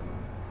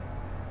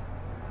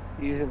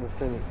 Use it in the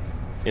sentence.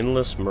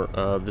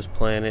 This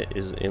planet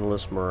is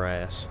endless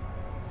morass.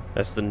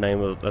 That's the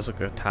name of. That's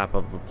like a type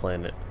of a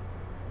planet.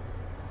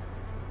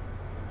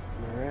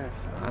 Morass.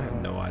 I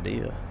have no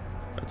idea.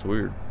 That's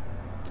weird.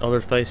 Oh,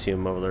 there's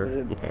Facium over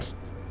Is there.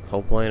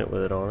 Whole planet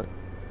with it on it.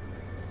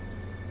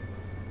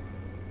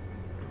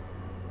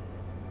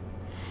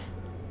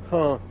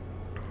 Huh.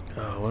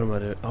 Oh, what am I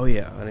doing? Oh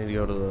yeah, I need to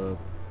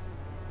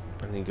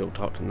go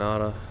talk to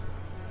Nada.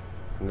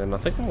 And then I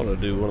think I'm gonna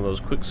do one of those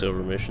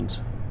Quicksilver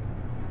missions.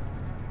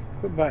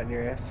 Quit biting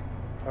your ass.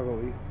 I'll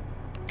go eat.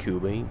 Cool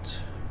beans.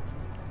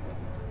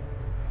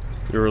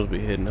 Girls be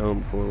heading home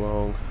before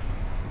long.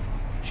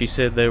 She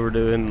said they were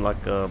doing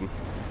like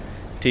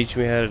Teach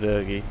Me How to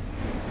Dougie,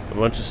 a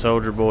bunch of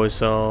Soldier Boy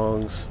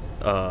songs.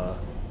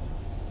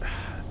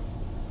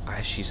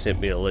 She sent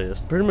me a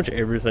list. Pretty much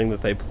everything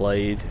that they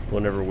played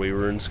whenever we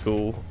were in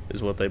school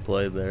is what they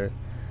played there.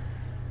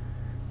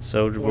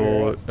 Soldier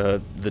Boy,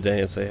 the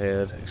dance they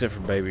had, except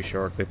for Baby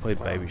Shark. They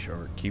played Baby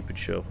Shark, Cupid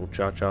Shuffle,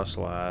 Cha Cha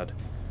Slide.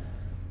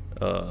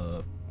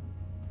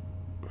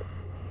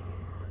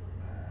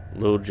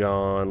 Lil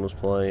Jon was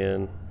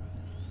playing.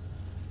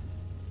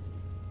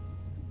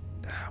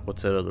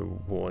 What's that other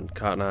one?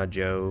 Cotton Eye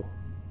Joe.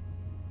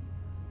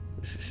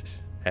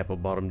 Apple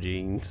Bottom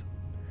Jeans.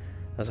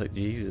 I was like,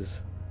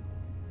 Jesus.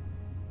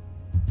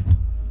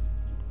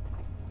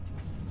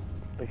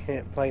 They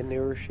can't play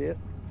newer shit.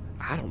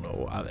 I don't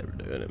know why they were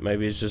doing it.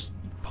 Maybe it's just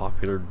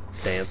popular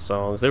dance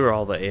songs. They were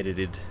all the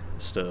edited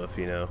stuff,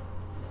 you know.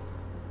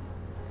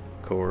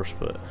 Of course,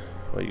 but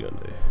what are you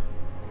gonna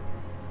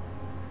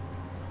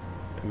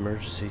do?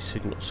 Emergency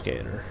signal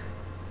scanner.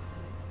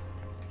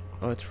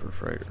 Oh, it's for a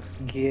freighter.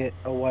 Get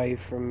away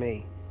from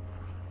me.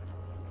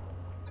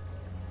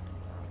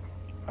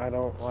 I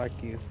don't like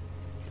you.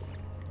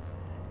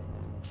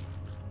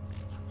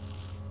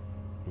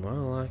 I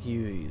don't like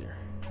you either.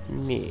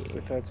 Me.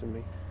 Quit touching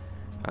me.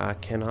 I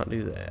cannot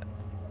do that.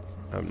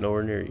 I'm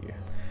nowhere near you.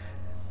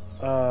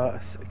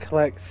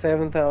 Collect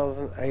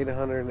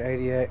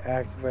 7,888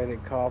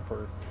 activated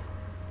copper.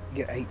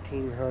 Get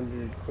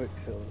 1,800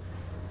 quicksilver.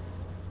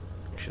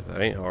 Shit, that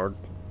ain't hard.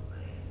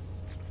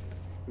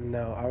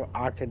 No,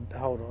 I could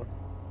hold on.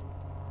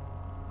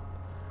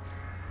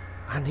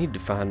 I need to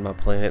find my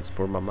planets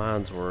where my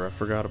mines were. I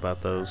forgot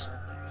about those.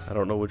 I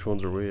don't know which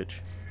ones are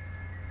which.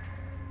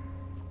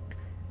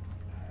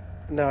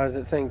 No, is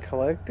it saying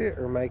collect it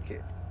or make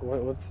it?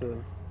 What's the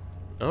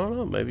I don't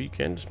know. Maybe you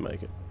can just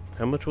make it.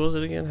 How much was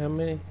it again? How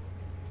many?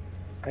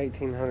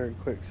 1,800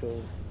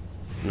 quicksilver?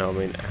 No, I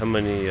mean, how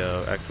many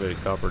activated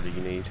copper do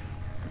you need?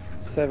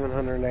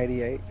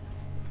 788.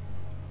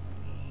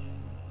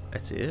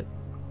 That's it?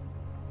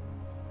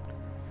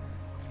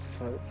 That's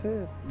what it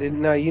said.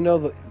 Now you know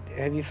the.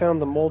 Have you found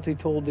the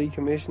multi-tool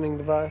decommissioning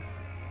device?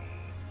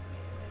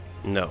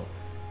 No.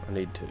 I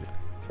need to.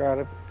 Try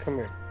to come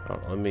here.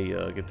 Hold on, let me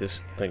get this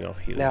thing off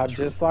healing. Now, this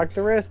real just like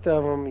the rest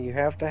of them, you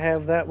have to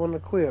have that one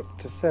equipped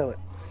to sell it.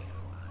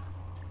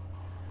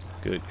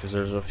 Good, because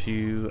there's a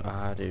few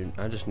I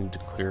just need to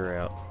clear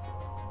out.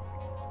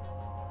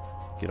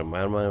 Get them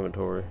out of my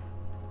inventory.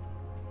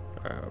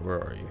 Alright, where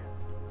are you?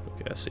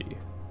 Okay, I see you.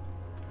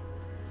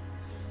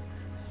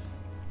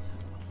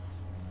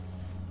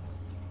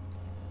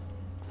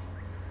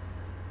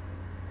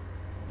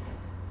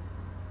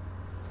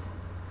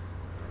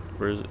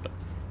 Where is it?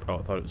 Oh, I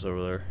thought it was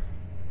over there.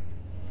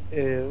 It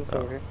is Oh.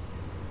 over here.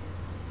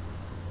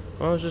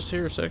 Well, I was just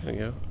here a second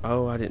ago.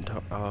 Oh, I didn't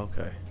talk. Oh,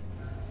 okay.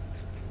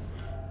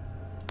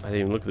 I didn't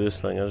even look at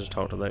this thing. I just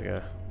talked to that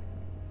guy.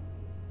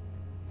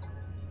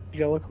 You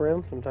gotta look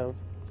around sometimes.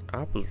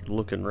 I was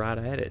looking right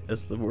at it.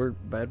 That's the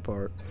bad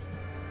part.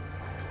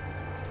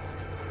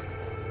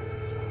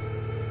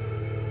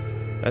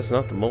 That's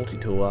not the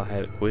multi-tool I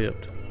had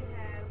equipped.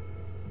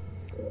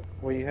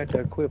 Well, you had to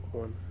equip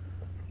one.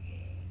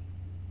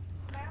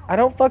 I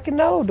don't fucking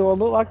know. Do I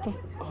look like the...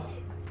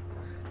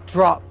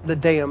 Drop the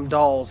damn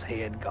doll's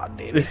head,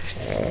 goddamn it.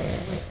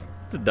 It's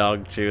a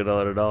dog chewing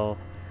on it all.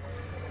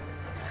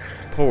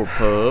 Poor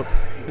pup.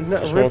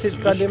 Just Ripped wants its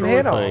to goddamn destroy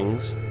head off.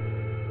 things.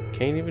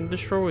 Can't even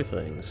destroy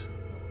things.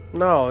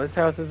 No, this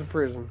house is a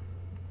prison.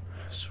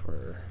 I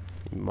swear.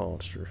 You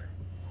monster.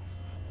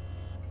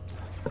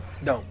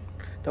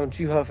 Don't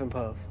you huff and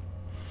puff.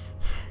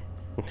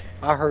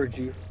 I heard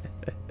you.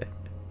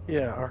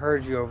 Yeah, I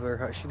heard you over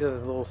there. She does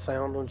a little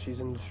sound when she's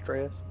in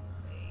distress.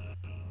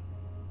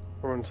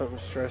 Or when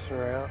something's stressing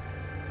her out.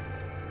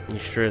 You're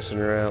stressing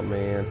her out,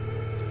 man.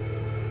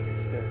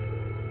 Yeah.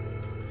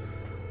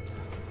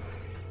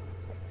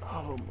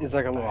 Oh, It's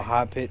like a little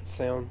high-pitched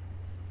sound.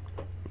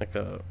 like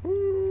a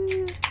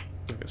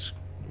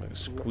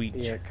squeak.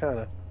 Yeah, kind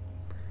of.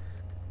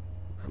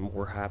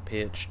 More high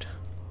pitched.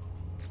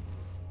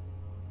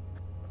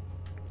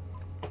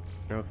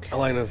 Okay.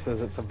 Elena says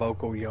it's a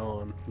vocal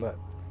yawn, but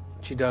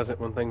she does it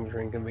when things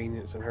are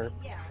inconveniencing her.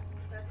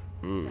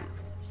 Mm.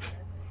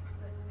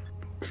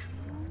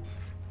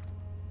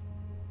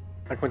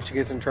 Like when she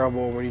gets in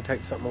trouble, when you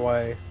take something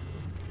away,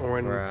 or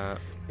when Right.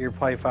 you're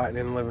play fighting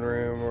in the living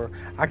room, or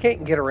I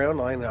can't get around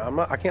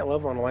Elena. I can't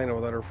love on Elena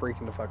without her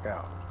freaking the fuck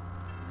out.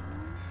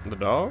 The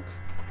dog?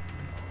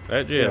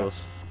 That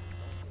jealous.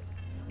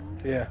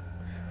 Yeah,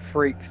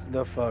 freaks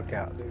the fuck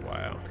out, dude.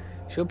 Wow.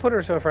 She'll put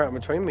herself right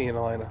between me and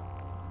Elena.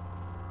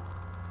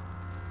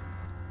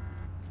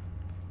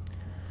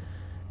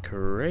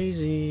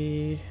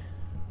 Crazy.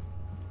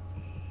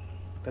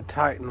 The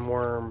Titan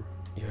worm.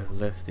 You have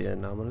left the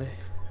anomaly.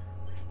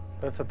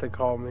 That's what they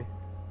call me.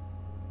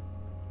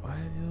 Why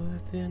have you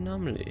left the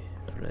anomaly,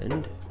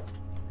 friend?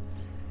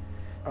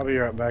 I'll be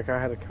right back. I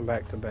had to come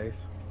back to base.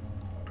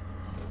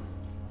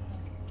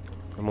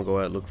 I'm gonna go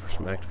out and look for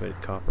some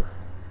activated copper.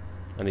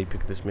 I need to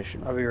pick this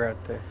mission I'll be right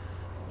there.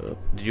 up.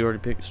 Did you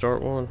already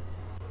start one?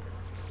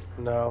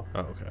 No. Oh,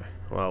 okay.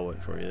 Well, I'll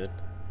wait for you then.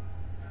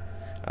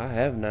 I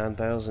have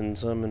 9,000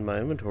 some in my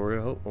inventory.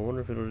 I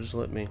wonder if it'll just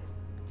let me,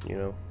 you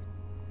know.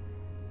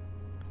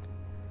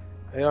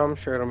 Yeah, I'm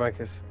sure it'll make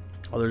us.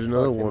 Oh, there's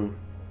another Fucking one.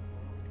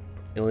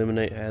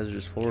 Eliminate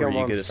hazardous floor. kill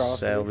You get a monstrosities.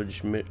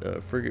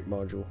 salvage frigate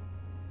module.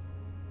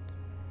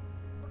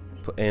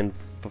 And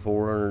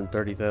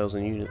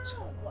 430,000 units.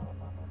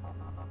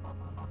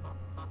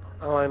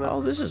 Elena.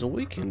 Oh, this is a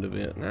weekend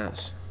event.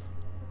 Nice.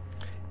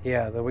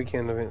 Yeah, the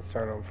weekend events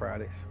start on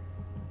Fridays.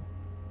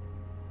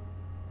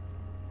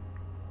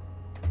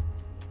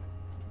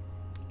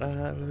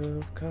 I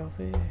love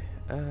coffee.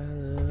 I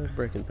love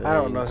breaking things. I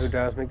don't know who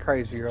drives me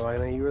crazy,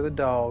 Elena. You or the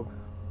dog.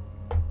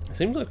 It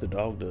seems like the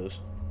dog does.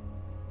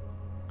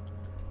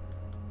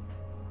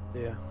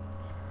 Yeah.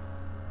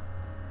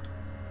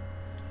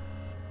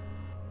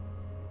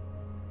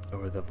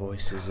 Or the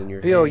voices in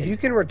your Bill, head. you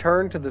can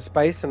return to the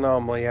space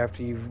anomaly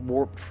after you've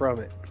warped from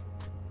it.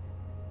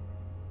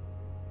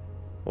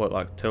 What,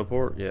 like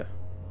teleport? Yeah.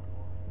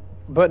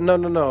 But no,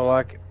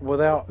 like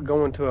without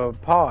going to a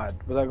pod,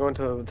 without going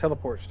to a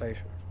teleport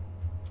station.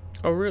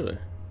 Oh, really?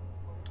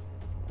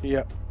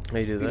 Yep. How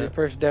you do You that? just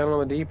press down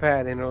on the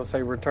D-pad and it'll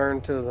say return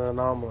to the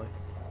anomaly.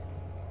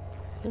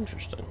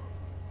 Interesting.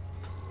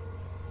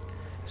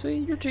 See,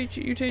 you teach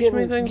me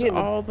Getting- things getting-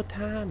 all the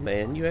time,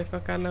 man. You act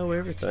like I know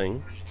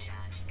everything.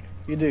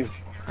 You do.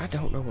 I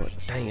don't know a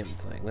damn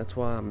thing. That's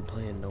why I'm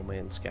playing No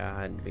Man's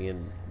Sky and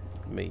being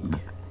me.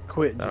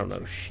 Quit. I don't did know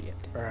you? shit.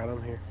 Alright,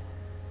 I'm here.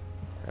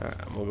 Alright,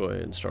 I'm gonna go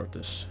ahead and start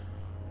this.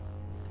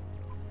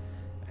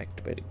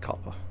 Activated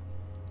copper.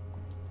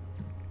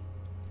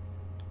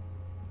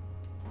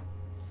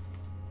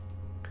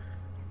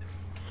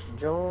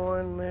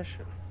 Join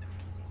mission.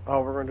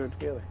 Oh, we're gonna do it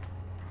together.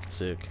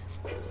 Sick.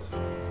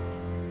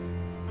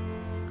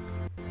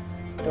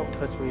 Don't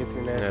touch me with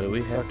your nasty. Now, do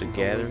we have to fucking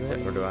gather fingers, that,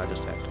 or please. do I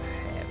just have to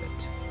have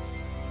it?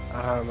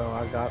 I don't know.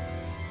 I've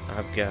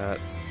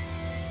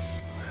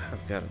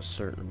got a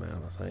certain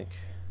amount, I think.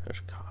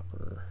 There's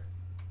copper.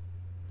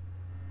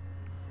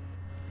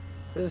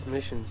 This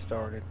mission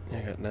started.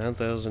 I got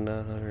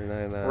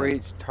 9,999.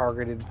 Reach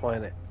targeted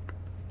planet.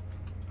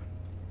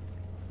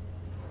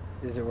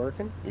 Is it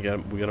working? We got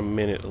a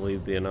minute to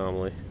leave the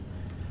anomaly.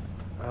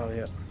 Oh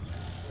yeah.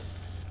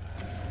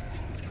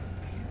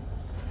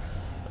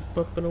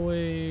 Up and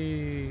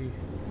away.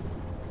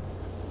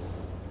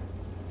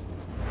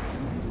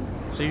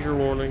 Seizure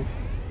warning.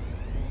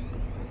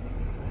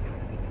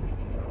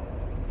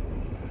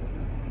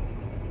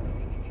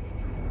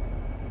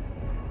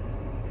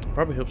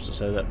 Probably helps to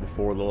say that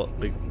before the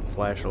big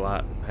flash of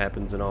light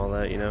happens and all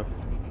that, you know?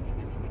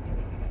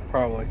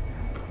 Probably.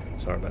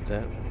 Sorry about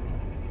that.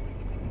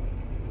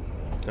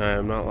 I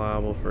am not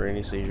liable for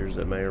any seizures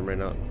that may or may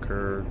not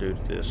occur due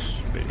to this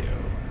video.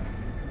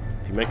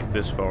 If you make it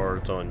this far,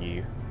 it's on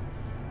you.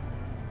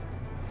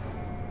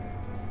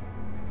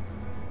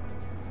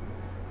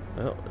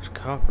 Well, there's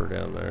copper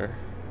down there.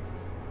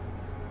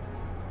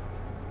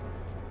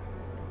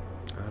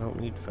 I don't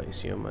need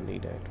Facium, I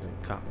need to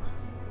activate copper.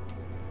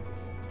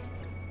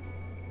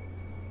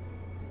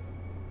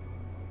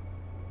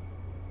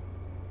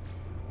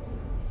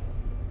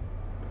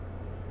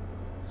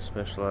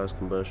 Specialized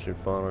combustion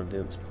fauna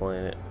dense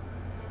planet.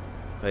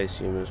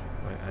 Facium is.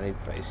 Wait, I need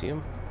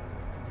Facium?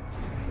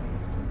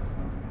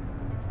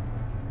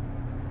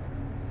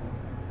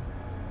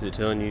 Is it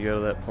telling you to go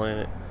to that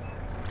planet?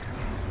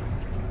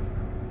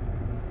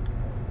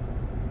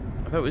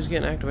 I thought we was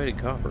getting activated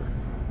copper.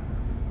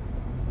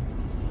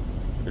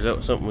 Or is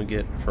that something we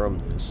get from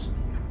this?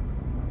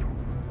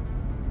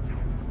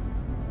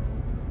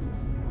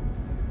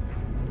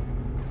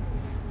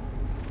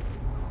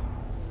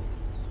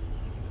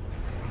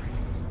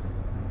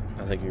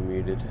 I think you're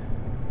muted.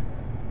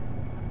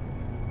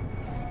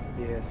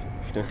 Yes.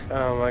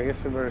 I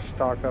guess we better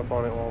stock up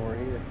on it while we're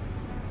here.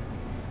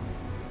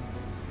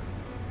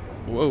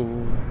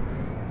 Whoa.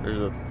 There's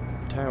a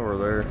tower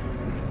there.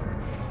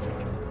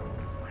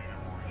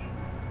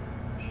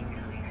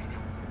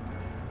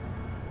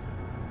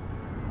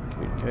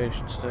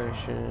 Communication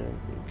station.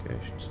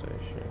 Communication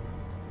station.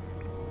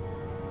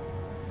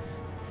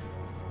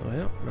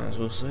 Well, might as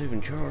well save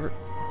and chart.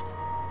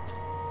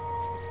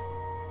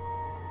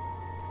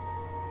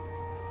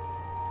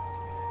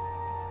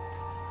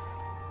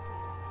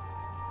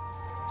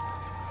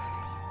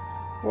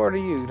 What are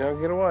you?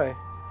 Don't get away.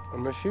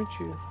 I'm gonna shoot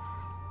you.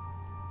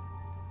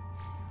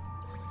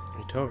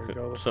 You talking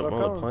Go the something fuck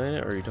on the on.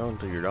 planet, or are you talking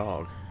to your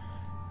dog?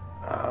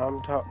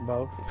 I'm talking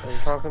both. I'm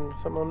talking to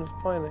someone on this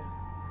planet.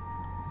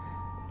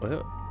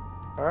 Well,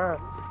 Alright.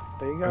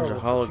 There you go. there's a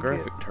That's what you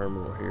get. holographic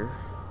terminal here.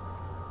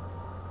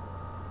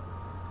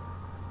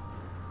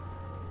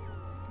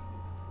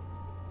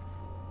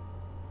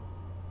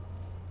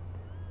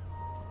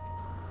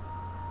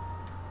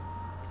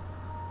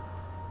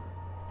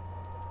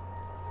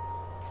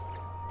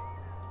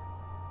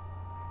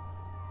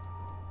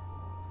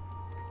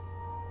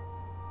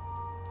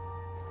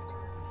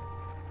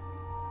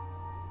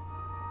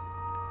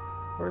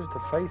 Where's the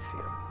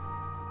Facium?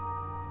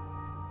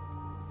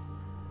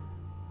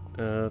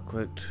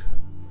 Clicked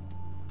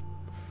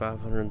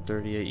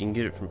 538. You can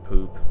get it from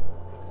poop.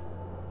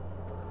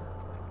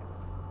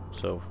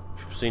 So,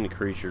 if you've seen the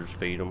creatures,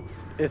 feed them.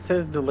 It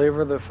says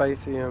deliver the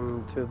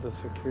Facium to the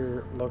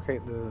secure,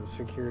 locate the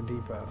secure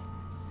depot.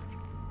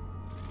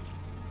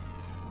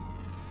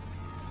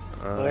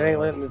 Well, it ain't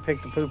letting me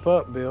pick the poop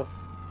up, Bill.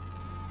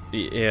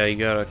 Yeah, you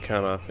gotta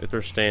kind of, if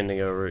they're standing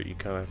over it, you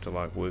kind of have to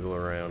like wiggle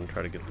around and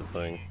try to get the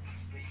thing.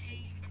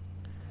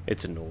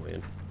 It's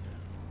annoying,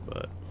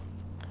 but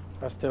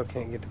I still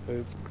can't get the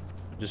poop.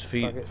 just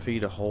Fuck it.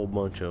 feed a whole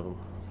bunch of them.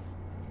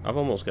 I've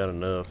almost got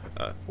enough.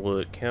 Will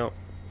it count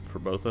for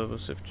both of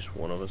us if just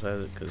one of us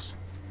has it? Because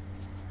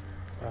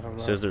I don't know.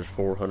 it says there's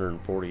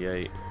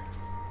 448.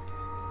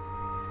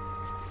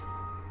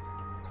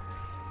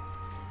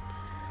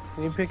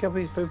 Can you pick up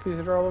these poopies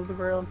that are all over the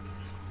ground?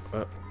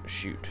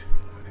 Shoot.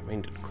 I didn't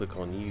mean to click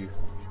on you.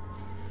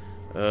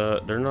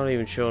 They're not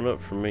even showing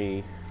up for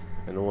me.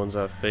 And the ones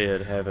I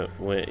fed haven't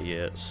went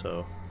yet,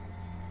 so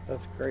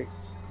That's great.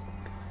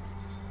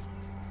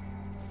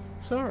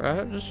 it's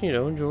alright. Just, you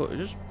know, enjoy it.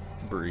 Just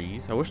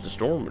breathe. I wish the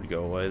storm would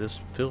go away. This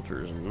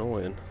filter is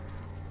annoying.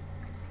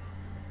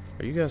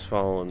 Are you guys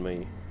following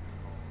me?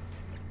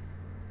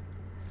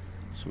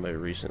 Somebody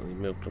recently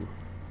milked them.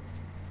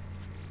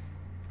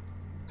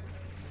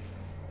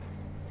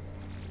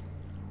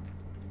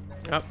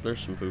 Oh, there's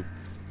some poop.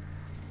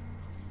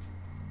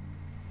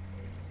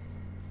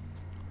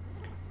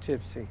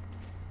 Gypsy.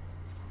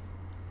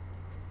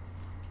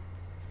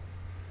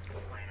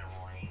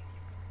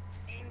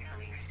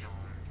 Incoming storm.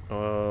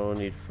 Oh, I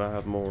need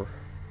 5 more.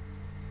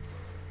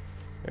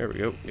 There we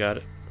go, got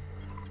it.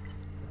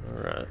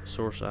 Alright,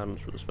 source items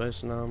for the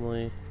space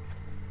anomaly.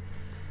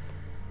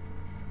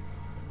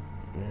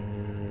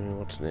 And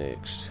what's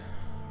next?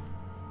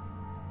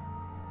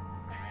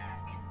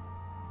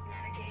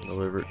 Navigation.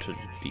 Deliver it to the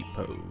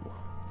depot.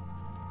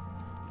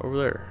 Over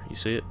there, you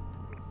see it?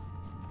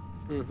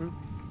 Mm-hmm.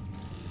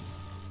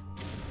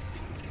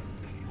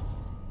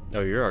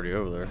 Oh, you're already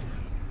over there.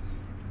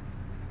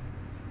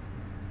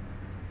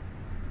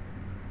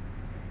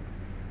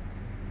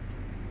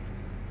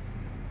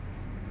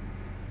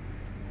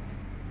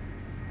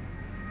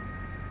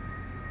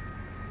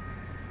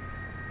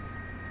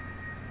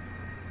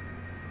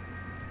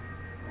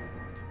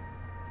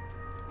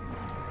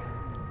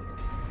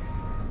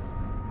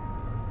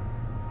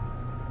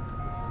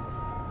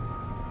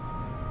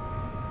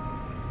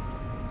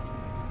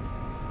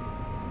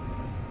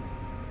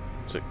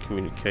 What's that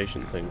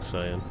communication thing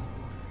saying?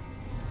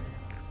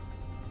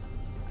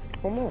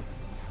 Oh no.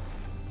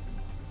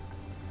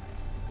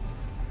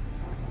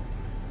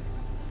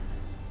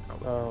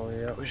 Oh I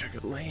yeah. wish I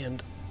could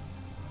land.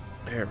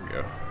 There we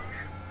go.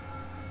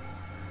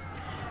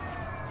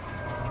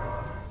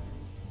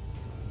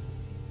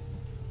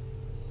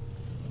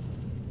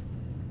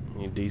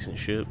 decent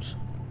ships?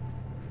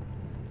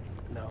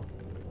 No.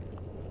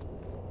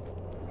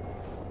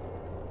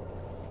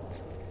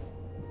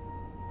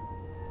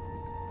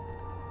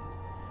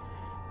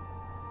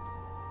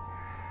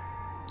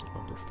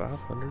 Over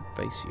 500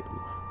 Facium.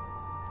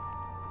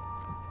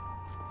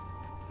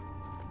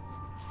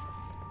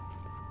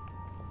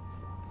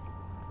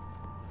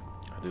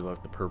 I do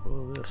like the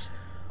purple of this.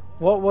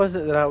 What was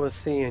it that I was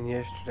seeing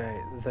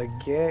yesterday? The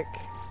Gek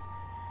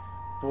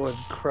would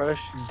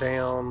crush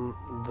down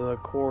the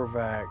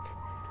Korvac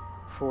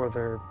for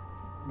their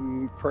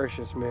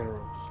precious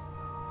minerals.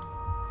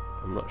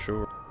 I'm not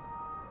sure.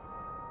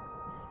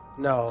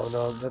 No,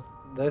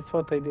 that's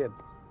what they did.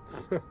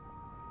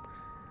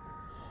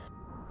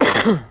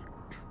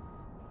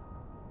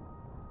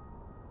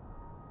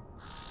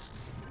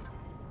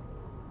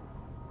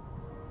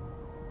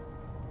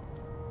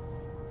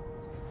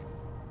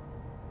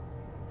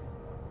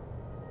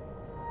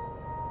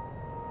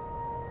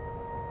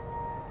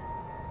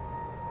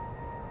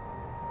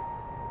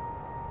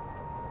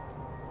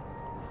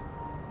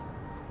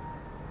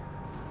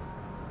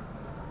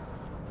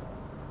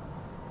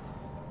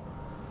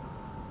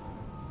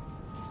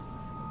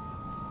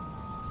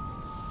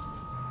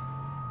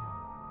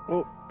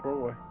 Oh,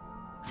 wrong way.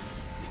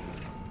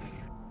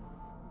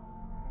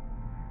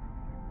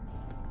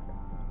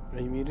 Are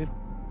you muted?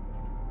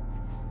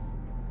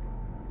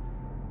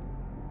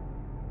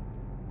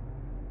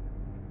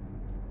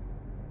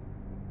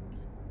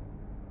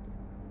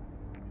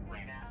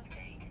 Weather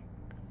update.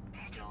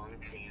 Storm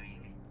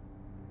clearing.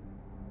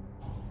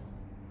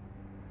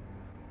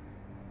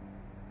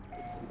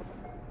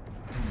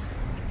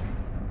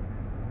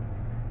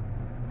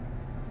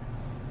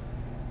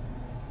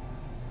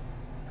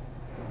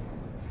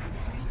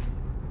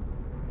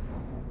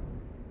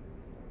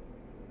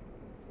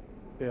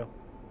 Yeah.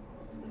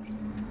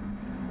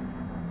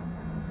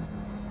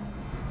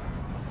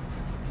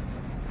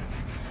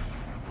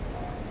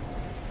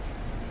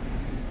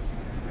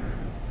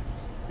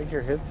 I think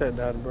your headset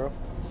died, bro.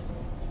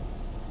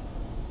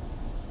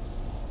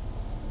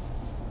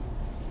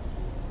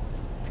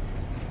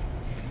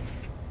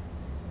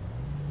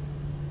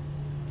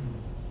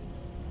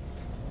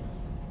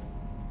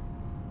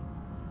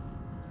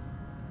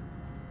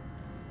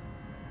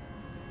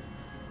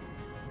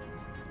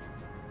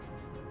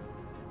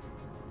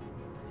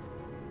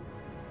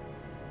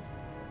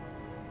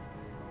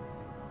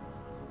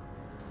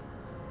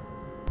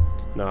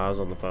 No, I was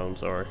on the phone,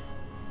 sorry.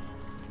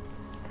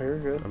 You're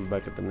good. I'm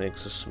back at the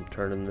Nexus. I'm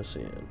turning this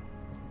in.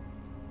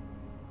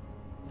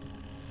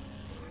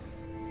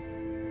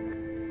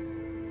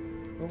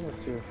 Well, let's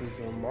see if these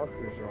little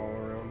markers are all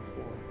around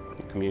for.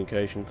 The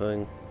communication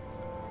thing.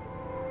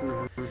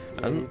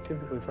 Mm-hmm. I You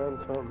typically find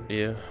something.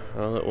 Yeah,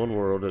 on that one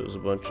world it was a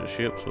bunch of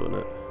ships, wasn't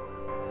it?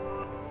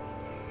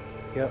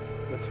 Yep,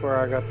 that's where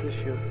I got this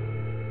ship.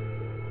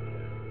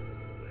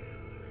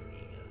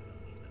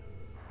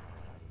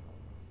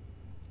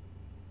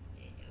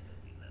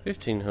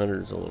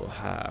 $1,500 is a little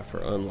high for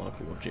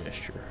unlockable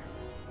gesture.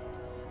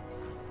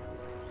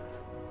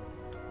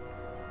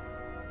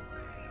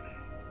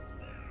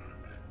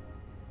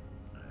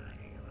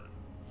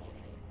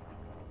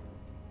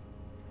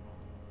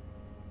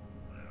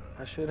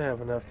 I should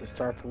have enough to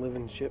start the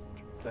living ship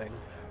thing.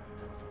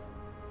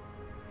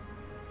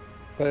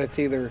 But it's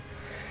either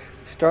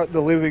start the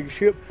living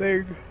ship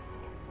thing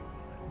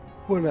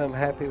when I'm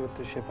happy with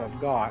the ship I've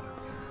got,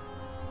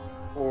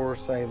 or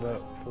save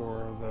up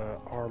for the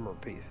armor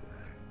pieces.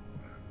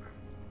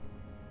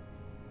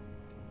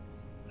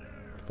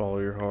 Follow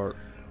your heart.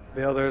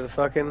 Bill, there's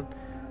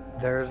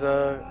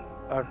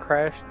a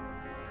crashed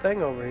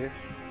thing over here.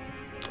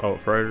 Oh, a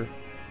freighter?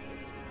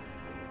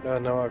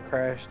 No, a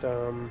crashed,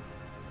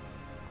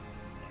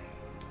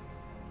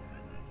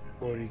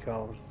 what do you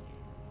call them?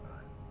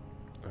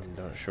 I'm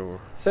not sure.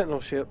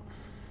 Sentinel ship.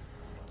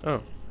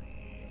 Oh.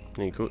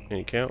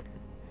 Any count?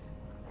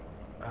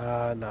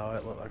 No,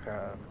 it looked like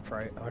a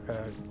freight, like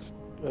a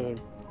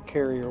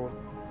carrier one.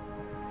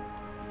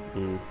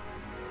 Hmm.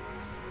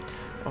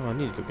 Oh, I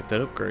need to go get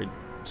that upgrade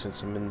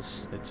since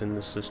it's in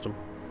this system.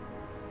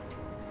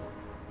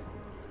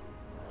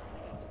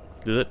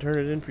 Did that turn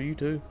it in for you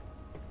too?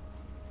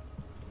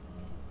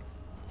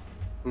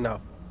 No.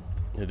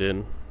 It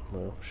didn't?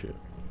 Well, shit.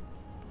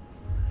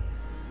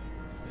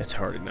 It's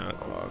already 9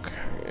 o'clock.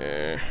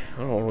 Yeah,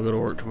 I don't want to go to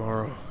work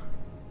tomorrow.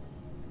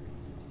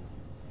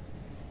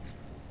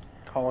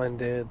 Call in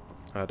dead.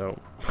 I don't.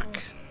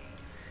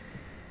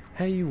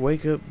 How do you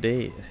wake up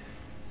dead?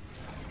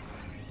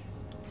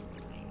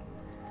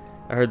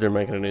 I heard they're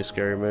making a new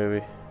scary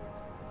movie.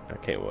 I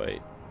can't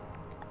wait.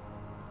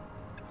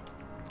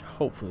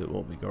 Hopefully it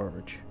won't be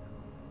garbage.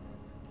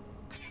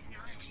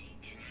 Technology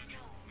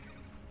installed.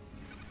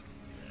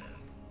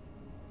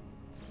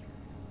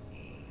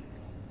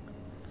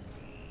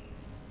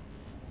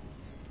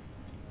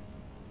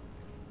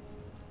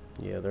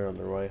 Yeah, they're on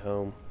their way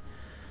home.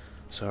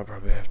 So I'll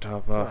probably have to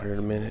hop off here in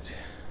a minute.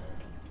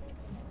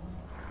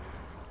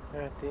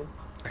 Alright then.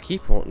 I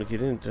keep wanting to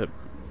get into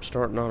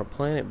starting on a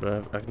planet,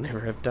 but I never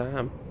have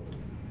time.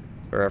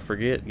 Or I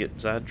forget, get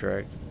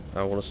sidetracked.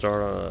 I want to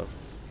start on a...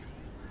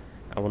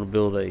 I want to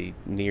build a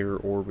near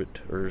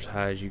orbit, or as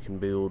high as you can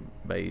build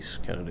base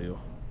kind of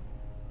deal.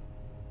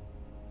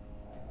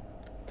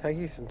 Take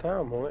you some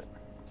time, won't it?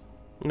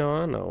 No,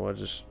 I know. I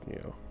just,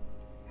 you know...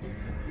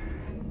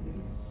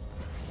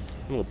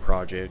 A little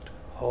project.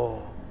 Oh,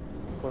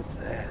 what's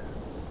that?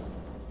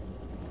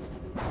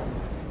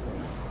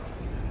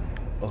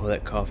 Oh,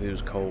 that coffee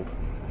was cold.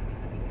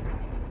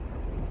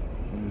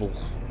 Blech.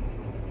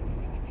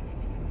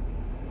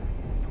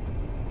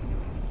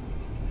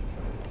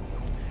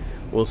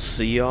 We'll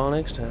see y'all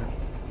next time.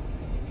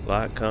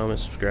 Like, comment,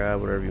 subscribe,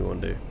 whatever you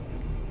want to do.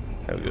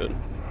 Have a good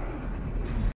one.